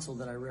general counsel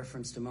that I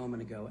referenced a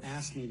moment ago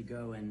asked me to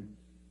go and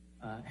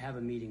have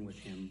a meeting with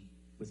him,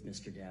 with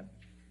Mr. Depp,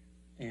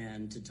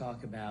 and to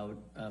talk about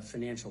a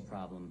financial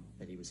problem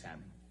that he was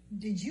having.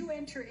 Did you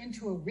enter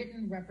into a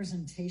written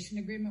representation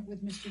agreement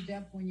with Mr.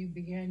 Depp when you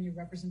began your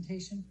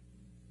representation?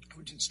 I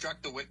would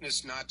instruct the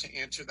witness not to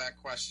answer that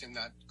question.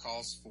 That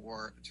calls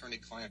for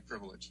attorney-client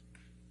privilege.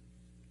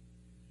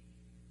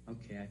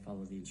 Okay, I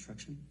follow the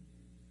instruction.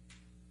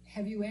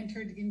 Have you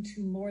entered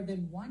into more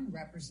than one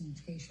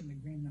representation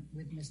agreement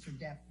with Mr.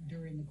 Depp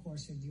during the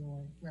course of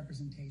your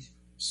representation?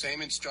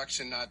 Same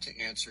instruction not to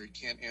answer. He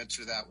can't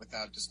answer that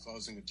without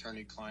disclosing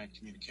attorney-client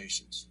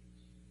communications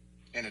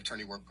and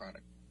attorney work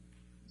product.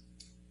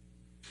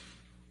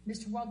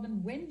 Mr.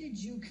 Waldman, when did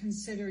you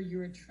consider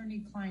your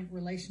attorney-client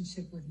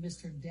relationship with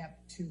Mr. Depp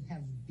to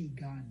have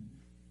begun?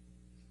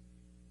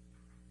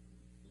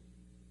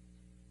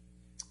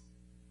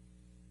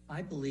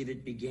 I believe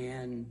it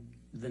began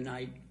the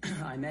night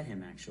I met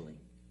him, actually.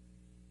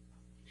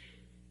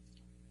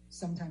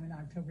 Sometime in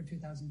October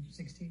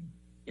 2016?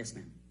 Yes,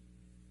 ma'am.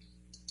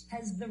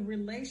 Has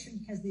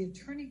the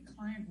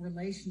attorney-client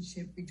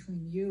relationship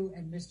between you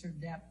and Mr.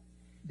 Depp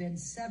been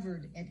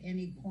severed at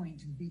any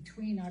point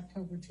between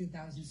October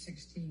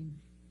 2016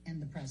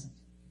 and the present?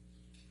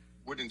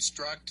 Would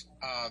instruct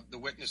the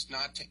witness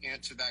not to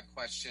answer that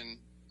question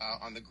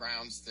on the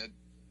grounds that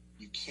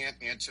you can't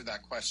answer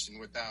that question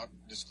without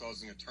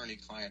disclosing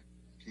attorney-client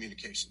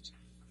communications.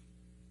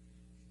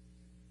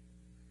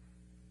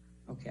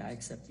 Okay, I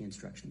accept the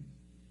instruction.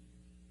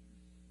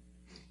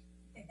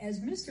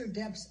 As Mr.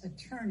 Depp's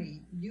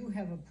attorney, you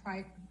have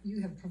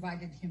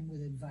provided him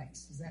with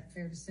advice. Is that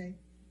fair to say?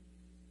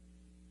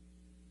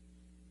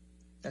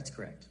 That's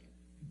correct.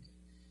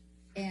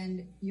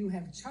 And you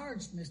have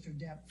charged Mr.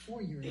 Depp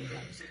for your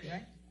advice,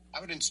 correct? I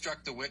would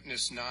instruct the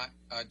witness not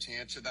to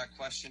answer that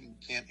question. You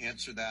can't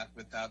answer that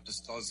without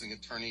disclosing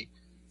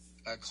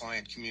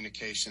attorney-client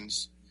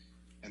communications.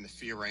 and the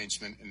fee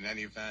arrangement in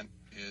any event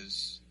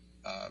is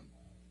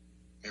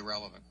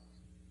irrelevant.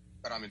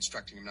 But I'm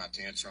instructing him not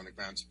to answer on the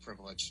grounds of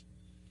privilege.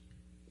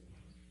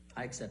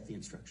 I accept the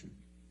instruction.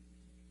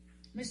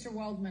 Mr.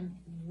 Waldman,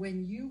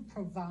 when you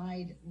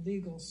provide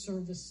legal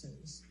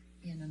services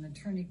in an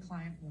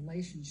attorney-client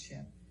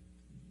relationship,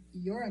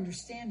 your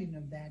understanding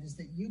of that is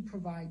that you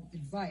provide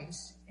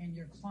advice and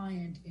your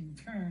client in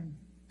turn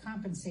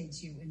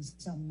compensates you in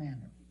some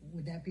manner.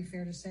 Would that be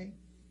fair to say?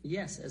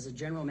 Yes, as a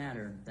general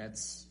matter,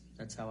 that's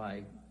how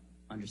I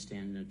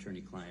understand an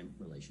attorney-client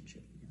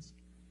relationship, yes.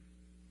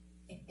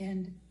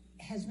 And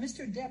has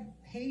Mr. Depp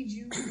paid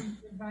you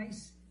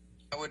advice?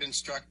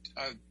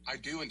 I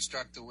do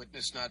instruct the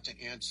witness not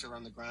to answer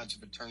on the grounds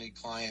of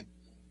attorney-client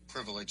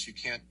privilege. You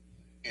can't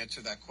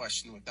answer that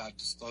question without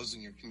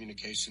disclosing your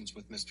communications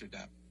with Mr.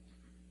 Depp.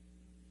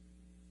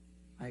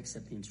 I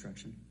accept the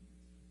instruction.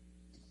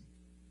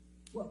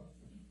 Well,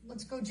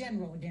 let's go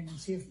general again and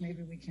see if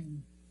maybe we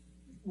can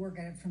work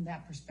at it from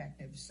that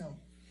perspective. So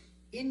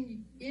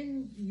in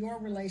your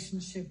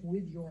relationship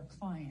with your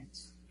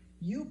clients,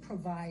 you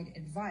provide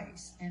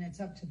advice and it's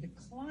up to the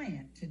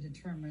client to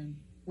determine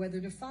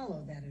whether to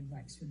follow that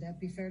advice. Would that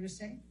be fair to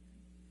say?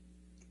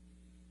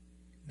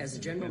 As a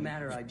general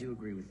matter, I do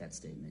agree with that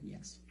statement,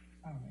 yes.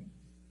 All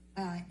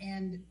right.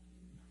 And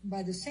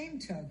by the same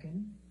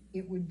token,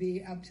 it would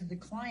be up to the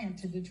client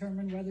to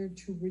determine whether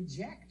to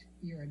reject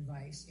your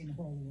advice in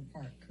whole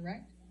or part,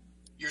 correct?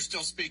 You're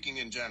still speaking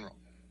in general.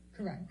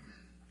 Correct.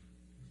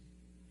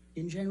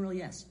 In general,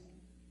 yes.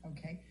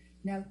 Okay.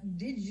 Now,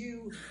 did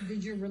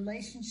your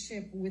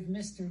relationship with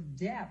Mr.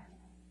 Depp,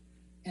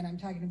 and I'm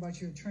talking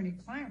about your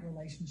attorney-client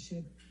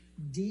relationship,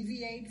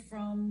 deviate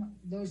from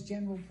those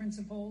general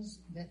principles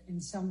that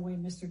in some way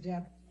Mr.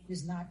 Depp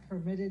is not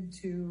permitted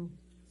to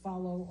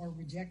follow or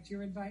reject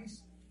your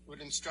advice?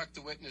 Would instruct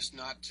the witness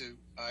not to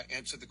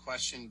answer the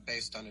question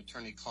based on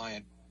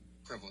attorney-client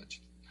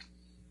privilege.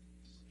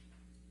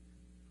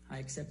 I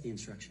accept the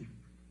instruction.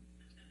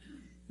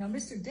 Now,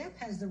 Mr. Depp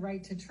has the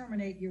right to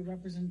terminate your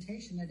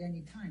representation at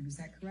any time. Is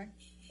that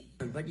correct?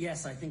 But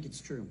yes, I think it's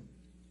true.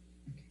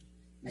 Okay.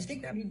 I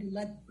think we need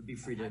to would be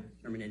free to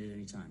terminate at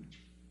any time.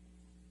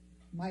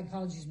 My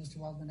apologies, Mr.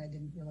 Waldman. I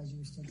didn't realize you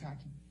were still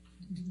talking.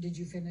 Did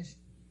you finish?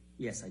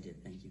 Yes, I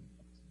did. Thank you.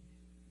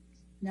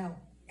 Now,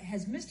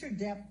 has Mr.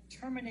 Depp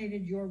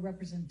terminated your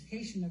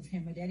representation of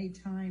him at any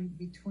time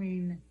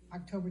between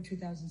October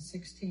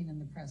 2016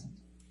 and the present?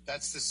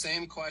 That's the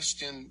same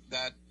question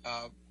that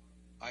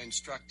I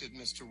instructed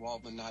Mr.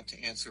 Waldman not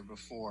to answer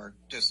before,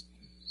 just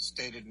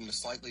stated in a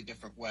slightly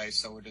different way,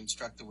 so I would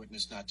instruct the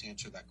witness not to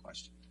answer that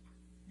question.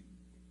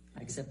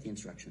 I accept the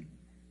instruction.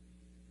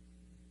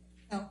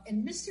 Now,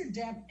 and Mr.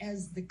 Depp,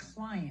 as the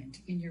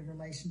client in your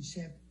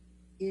relationship,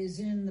 is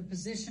in the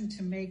position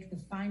to make the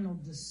final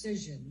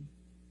decision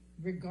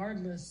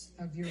regardless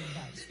of your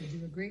advice. Would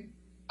you agree?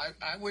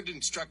 I would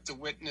instruct the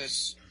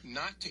witness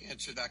not to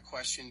answer that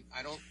question.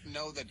 I don't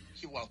know that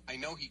I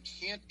know he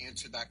can't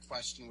answer that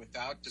question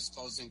without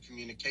disclosing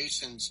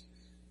communications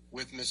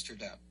with Mr.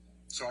 Depp.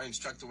 So I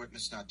instruct the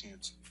witness not to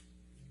answer.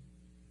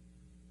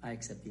 I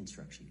accept the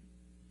instruction.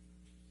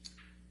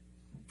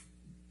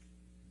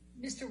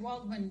 Mr.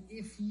 Waldman,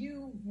 if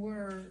you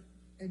were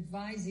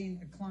advising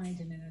a client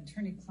in an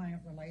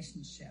attorney-client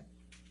relationship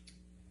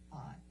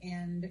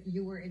and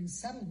you were in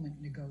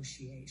settlement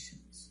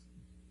negotiations,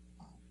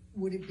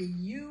 would it be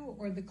you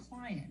or the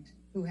client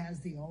who has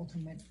the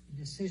ultimate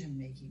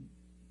decision-making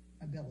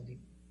ability?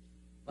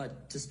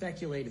 But to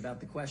speculate about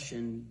the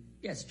question,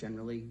 yes,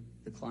 generally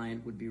the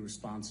client would be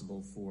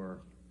responsible for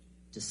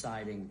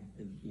deciding,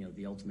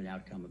 the ultimate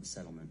outcome of the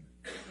settlement.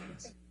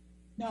 Yes.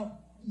 Now,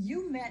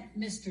 you met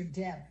Mr.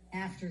 Depp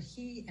after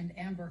he and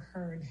Amber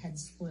Heard had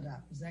split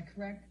up. Is that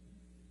correct?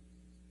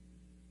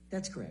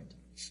 That's correct.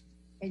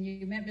 And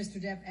you met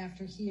Mr. Depp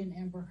after he and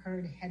Amber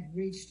Heard had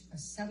reached a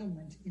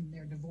settlement in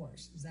their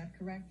divorce. Is that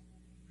correct?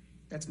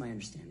 That's my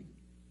understanding.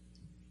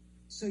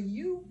 So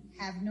you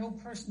have no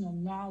personal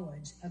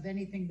knowledge of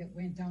anything that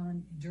went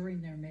on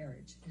during their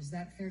marriage. Is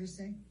that fair to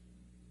say?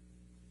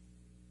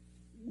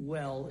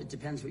 Well, it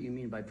depends what you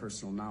mean by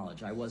personal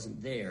knowledge. I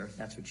wasn't there.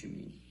 That's what you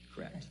mean.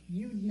 Correct.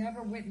 You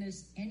never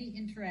witnessed any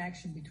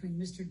interaction between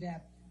Mr.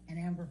 Depp and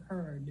Amber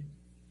Heard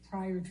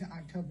prior to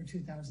October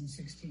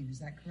 2016. Is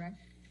that correct?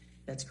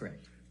 That's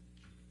correct.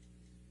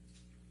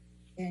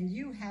 And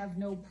you have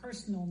no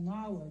personal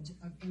knowledge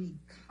of any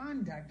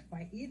conduct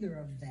by either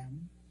of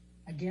them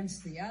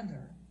against the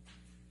other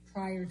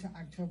prior to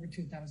October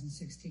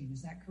 2016.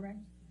 Is that correct?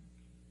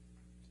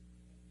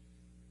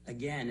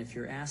 Again, if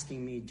you're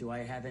asking me, do I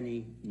have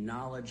any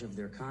knowledge of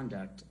their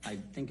conduct? I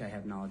think I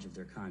have knowledge of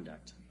their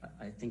conduct.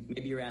 I think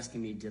maybe you're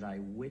asking me, did I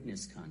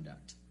witness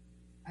conduct?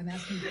 I'm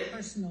asking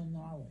personal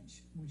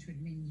knowledge, which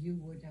would mean you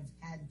would have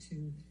had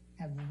to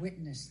have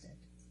witnessed it.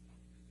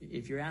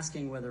 If you're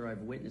asking whether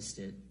I've witnessed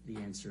it, the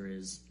answer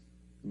is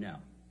no.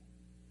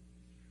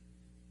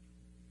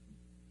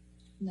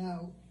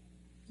 Now,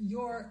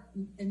 your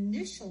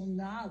initial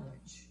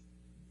knowledge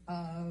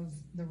of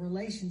the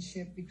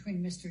relationship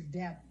between Mr.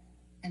 Depp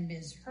and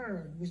Ms.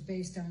 Heard was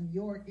based on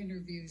your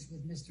interviews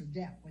with Mr.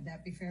 Depp. Would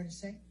that be fair to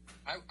say?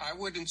 I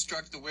would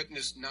instruct the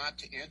witness not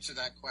to answer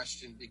that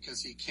question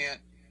because he can't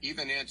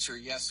even answer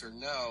yes or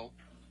no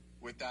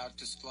without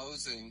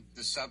disclosing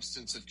the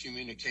substance of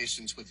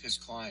communications with his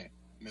client,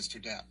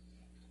 Mr. Depp.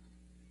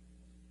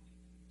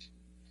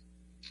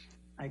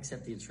 I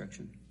accept the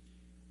instruction.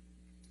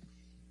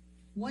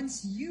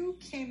 Once you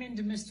came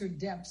into Mr.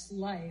 Depp's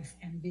life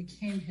and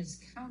became his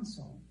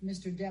counsel,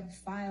 Mr. Depp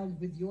filed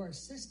with your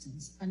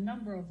assistance a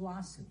number of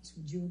lawsuits.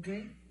 Would you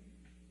agree?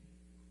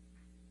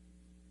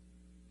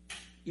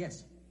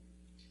 Yes.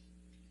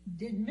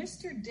 Did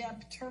Mr.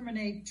 Depp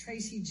terminate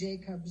Tracy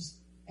Jacobs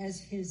as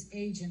his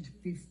agent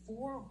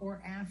before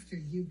or after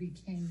you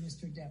became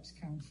Mr. Depp's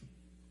counsel?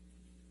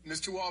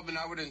 Mr. Waldman,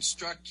 I would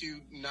instruct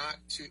you not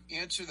to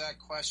answer that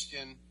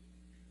question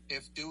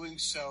if doing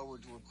so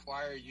would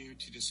require you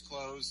to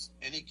disclose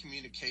any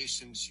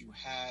communications you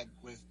had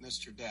with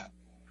Mr. Depp.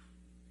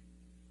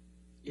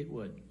 It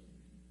would.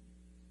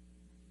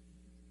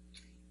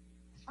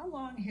 How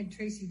long had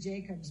Tracy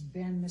Jacobs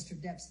been Mr.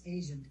 Depp's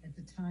agent at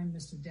the time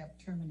Mr.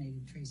 Depp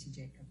terminated Tracy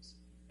Jacobs?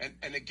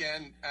 And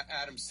again,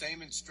 Adam,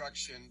 same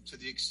instruction to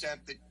the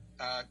extent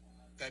that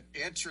that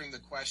answering the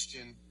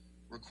question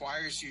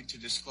requires you to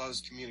disclose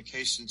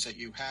communications that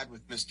you had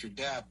with Mr.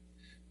 Depp.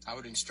 I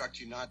would instruct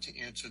you not to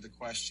answer the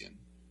question.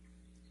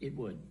 It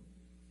would.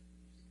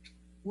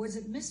 Was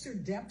it Mr.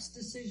 Depp's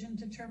decision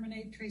to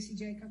terminate Tracy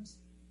Jacobs?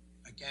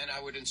 Again,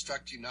 I would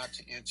instruct you not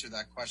to answer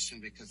that question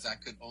because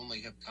that could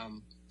only have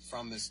come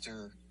from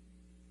Mr.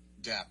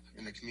 Depp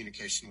in the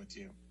communication with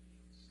you.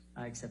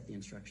 I accept the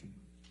instruction.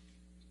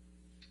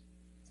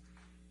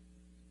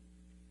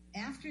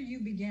 After you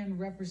began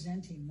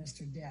representing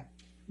Mr.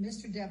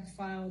 Depp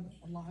filed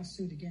a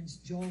lawsuit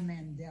against Joel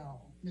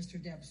Mandel, Mr.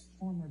 Depp's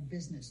former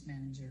business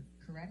manager,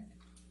 correct?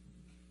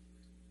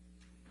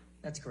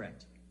 That's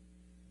correct.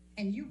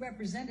 And you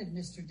represented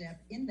Mr. Depp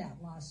in that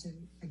lawsuit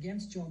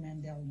against Joel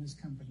Mandel and his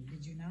company,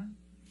 did you not?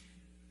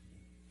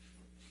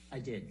 I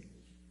did.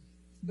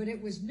 But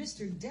it was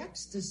Mr.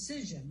 Depp's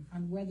decision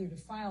on whether to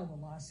file the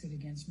lawsuit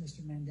against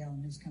Mr. Mandel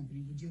and his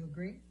company. Would you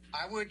agree?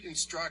 I would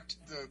instruct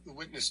the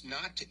witness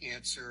not to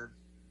answer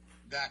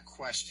that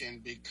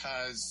question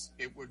because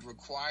it would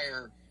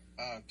require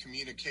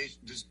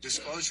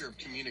disclosure of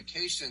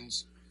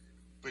communications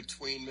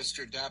between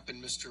Mr. Depp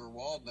and Mr.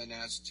 Waldman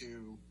as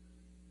to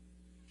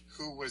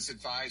who was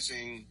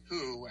advising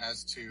who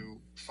as to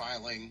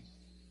filing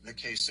the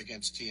case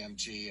against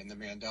TMG and the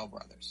Mandel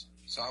brothers.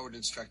 So I would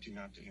instruct you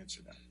not to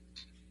answer that.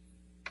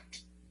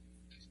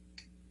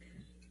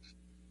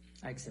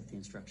 I accept the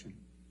instruction.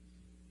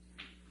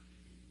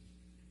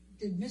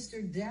 Did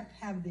Mr. Depp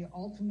have the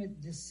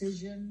ultimate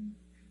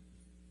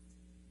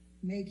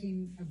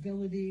decision-making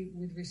ability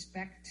with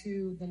respect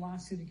to the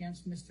lawsuit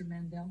against Mr.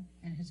 Mandel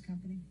and his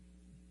company?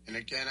 And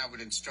again, I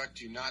would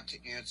instruct you not to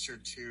answer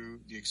to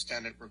the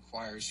extent it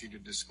requires you to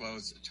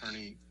disclose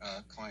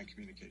attorney-client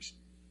communication.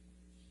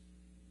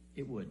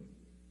 It would.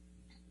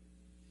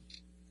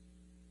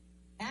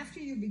 After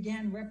you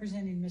began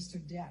representing Mr.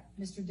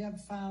 Depp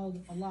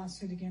filed a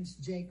lawsuit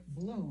against Jake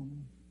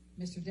Bloom,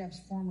 Mr. Depp's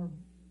former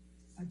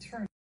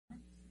attorney.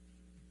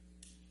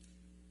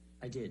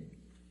 I did.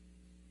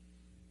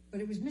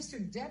 But it was Mr.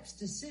 Depp's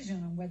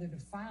decision on whether to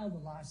file the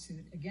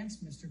lawsuit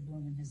against Mr.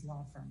 Bloom and his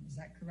law firm. Is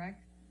that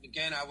correct?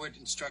 Again, I would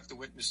instruct the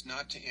witness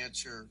not to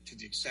answer to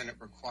the extent it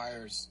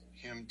requires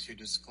him to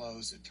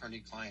disclose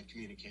attorney-client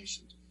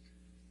communications.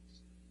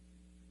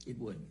 It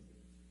would.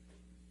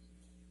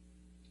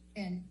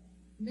 And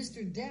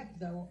Mr. Depp,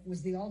 though,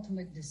 was the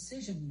ultimate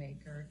decision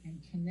maker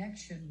in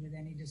connection with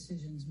any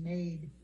decisions made